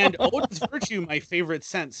 and Otis Virtue, my favorite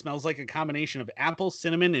scent, smells like a combination of apple,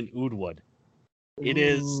 cinnamon, and oud wood. It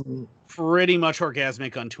is Ooh. pretty much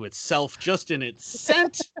orgasmic unto itself, just in its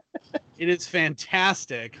scent. It is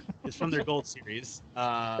fantastic. It's from their Gold Series.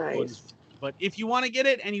 Nice. But if you want to get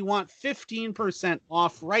it and you want 15%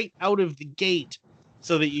 off right out of the gate,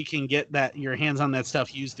 so that you can get your hands on that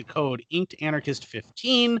stuff, use the code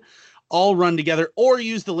InkedAnarchist15. All run together, or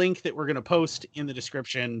use the link that we're going to post in the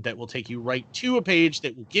description that will take you right to a page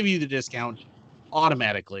that will give you the discount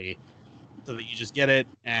automatically, so that you just get it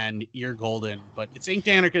and you're golden. But it's Inked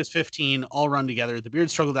Anarchist 15, all run together.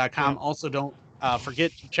 Thebeardstruggle.com. Also, don't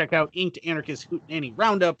forget to check out Inked Anarchist Hootenanny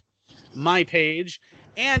Roundup, my page,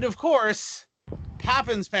 and of course,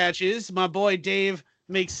 Poppins Patches. My boy Dave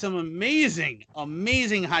makes some amazing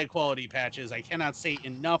high quality patches. I cannot say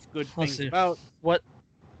enough good Let's things see. about. What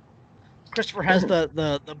Christopher has the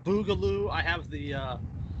Boogaloo. I have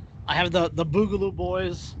the Boogaloo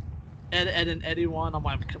Boys, Ed and Eddie one on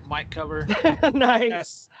my mic cover. Nice.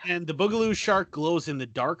 Yes, and the Boogaloo Shark glows in the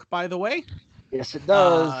dark, by the way. Yes, it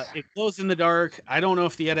does. It glows in the dark. I don't know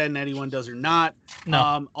if the Ed and Eddie one does or not.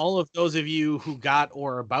 No. All of those of you who got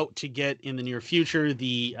or are about to get in the near future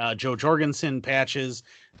the Joe Jorgensen patches,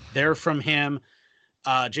 they're from him.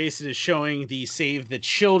 Jason is showing the Save the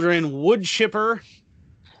Children wood chipper.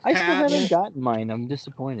 I still patch. haven't gotten mine. I'm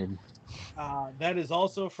disappointed. That is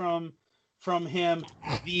also from him.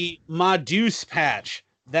 The Modus patch.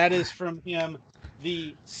 That is from him.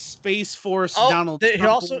 The Space Force Donald he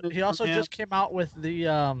Trump also one is he also from him. just came out with the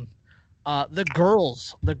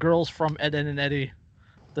girls from Ed and Eddie,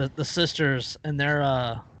 the sisters, and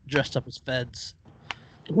they're dressed up as feds.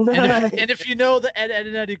 And if you know the Ed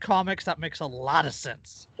and Eddie comics, that makes a lot of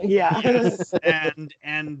sense. Yeah. Yes,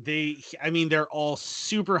 and they're all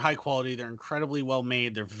super high quality. They're incredibly well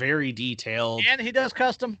made. They're very detailed. And he does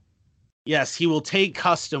custom. Yes, he will take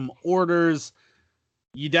custom orders.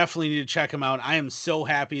 You definitely need to check him out. I am so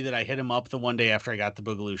happy that I hit him up the one day after I got the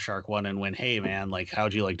Boogaloo Shark one and went, hey man, like,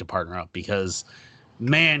 how'd you like to partner up? Because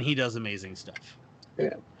man, he does amazing stuff.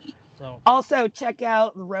 So Also, check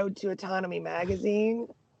out Road to Autonomy magazine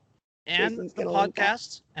and Jason's the gonna link that.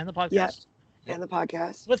 podcast. And the podcast. Yeah. and the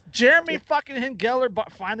podcast. With Jeremy fucking Hingeller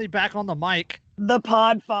finally back on the mic. The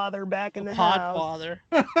Podfather back in the house. Podfather.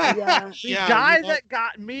 Yeah. The guy that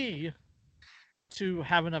got me to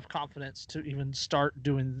have enough confidence to even start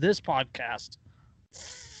doing this podcast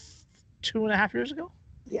 2.5 years ago.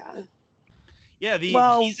 Yeah. Yeah, he's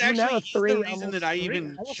actually the reason that I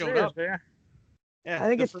even showed up. Yeah, I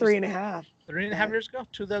think it's 3.5. 3.5 years ago,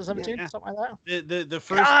 2017, Yeah. something like that. The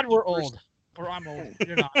first. God, we're old. Or I'm old.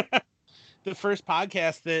 You're not. The first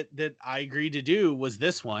podcast that I agreed to do was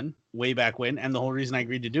this one way back when, and the whole reason I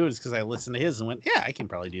agreed to do it is because I listened to his and went, yeah, I can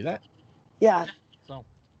probably do that. Yeah. So.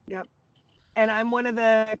 Yep. And I'm one of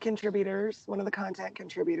the contributors, one of the content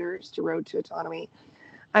contributors to Road to Autonomy.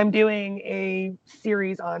 I'm doing a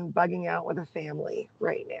series on bugging out with a family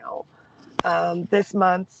right now. This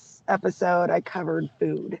month's episode, I covered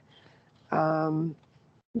food.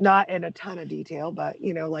 Not in a ton of detail, but,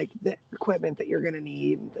 like the equipment that you're going to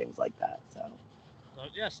need and things like that. So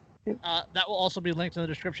yes, that will also be linked in the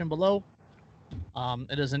description below.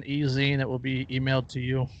 It is an e-zine that will be emailed to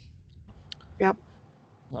you. Yep.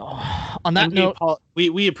 On that note,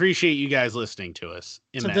 we appreciate you guys listening to us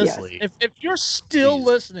immensely. If you're still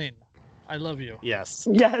listening, I love you. Yes.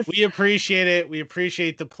 Yes. We appreciate it. We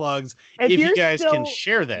appreciate the plugs. If you guys can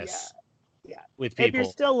share this with people. If you're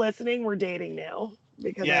still listening, we're dating now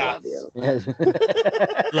because I love you.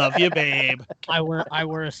 Love you, babe. I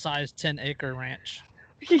wear a size 10 acre ranch.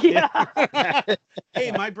 Yeah.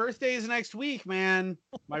 Hey, my birthday is next week, man.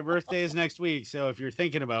 My birthday is next week. So if you're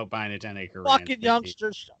thinking about buying a 10 acre ranch, fucking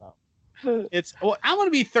youngsters, shut up. I'm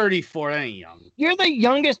gonna be 34. That ain't young. You're the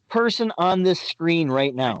youngest person on this screen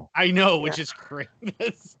right now. I know, which is crazy.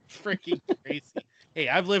 That's freaking crazy. Hey,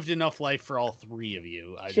 I've lived enough life for all three of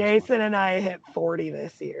you. Jason and I hit 40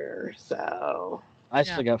 this year, so I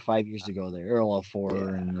still got 5 years to go there. Or I'll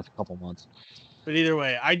 4 in a couple months. But either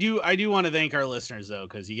way, I do want to thank our listeners though,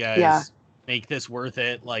 because you guys make this worth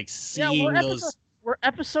it. Like seeing those. We're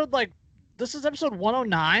episode this is episode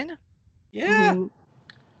 109. Yeah. Mm-hmm.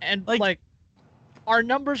 And like our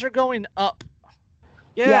numbers are going up.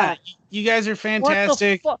 Yeah. You guys are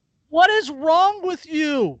fantastic. What is wrong with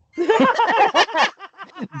you?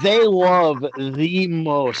 They love the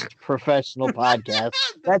most professional podcast.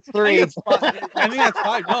 That's 3. I think that's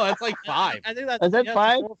 5. No, that's like 5. I think that's Is that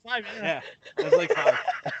 5? 5, yeah, that's like 5.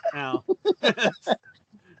 Now.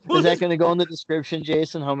 Is that going to go in the description,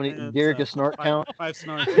 Jason? How many Derek snort count? 5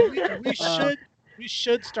 snorts. We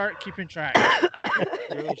should start keeping track.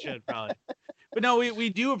 We really should probably. But no, we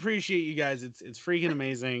do appreciate you guys. It's freaking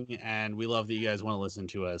amazing, and we love that you guys want to listen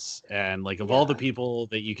to us. And like of all the people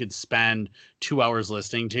that you could spend 2 hours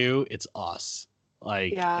listening to, it's us.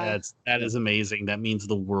 Like that is amazing. That means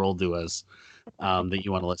the world to us. That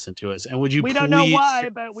you want to listen to us. And would you? We don't know why,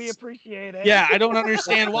 but we appreciate it. Yeah, I don't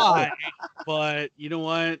understand why, but you know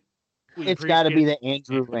what? It's got to be the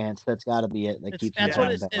Andrew rants. That's got to be it. That keeps that's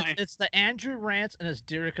what it's the Andrew rants, and it's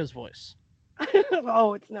Derica's voice.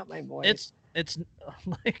 Oh, it's not my voice. It's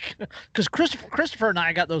like because Christopher and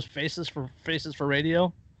I got those faces for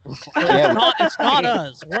radio. So it's not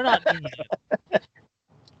us. We're not doing it.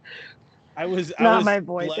 I was my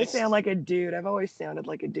voice. Blessed. I sound like a dude. I've always sounded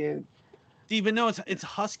like a dude. Even though it's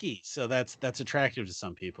husky, so that's attractive to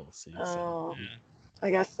some people. See,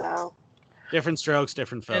 I guess so. Different strokes,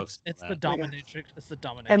 different folks. It's the dominatrix. It's the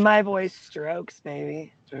dominatrix. And my voice strokes,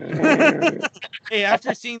 baby. Hey,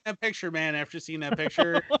 after seeing that picture,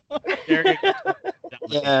 Derek,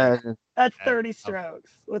 that's 30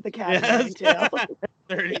 strokes with the cat in my tail.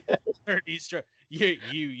 30 strokes.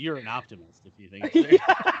 You're an optimist if you think it's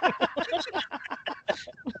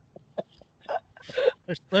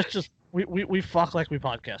 30. Let's just we fuck like we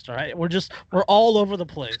podcast, all right? We're all over the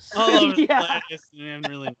place. All over the place. We have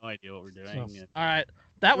really no idea what we're doing. So, all right.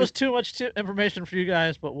 That was too much information for you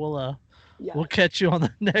guys, but we'll catch you on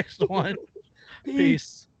the next one.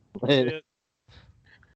 Peace. Later.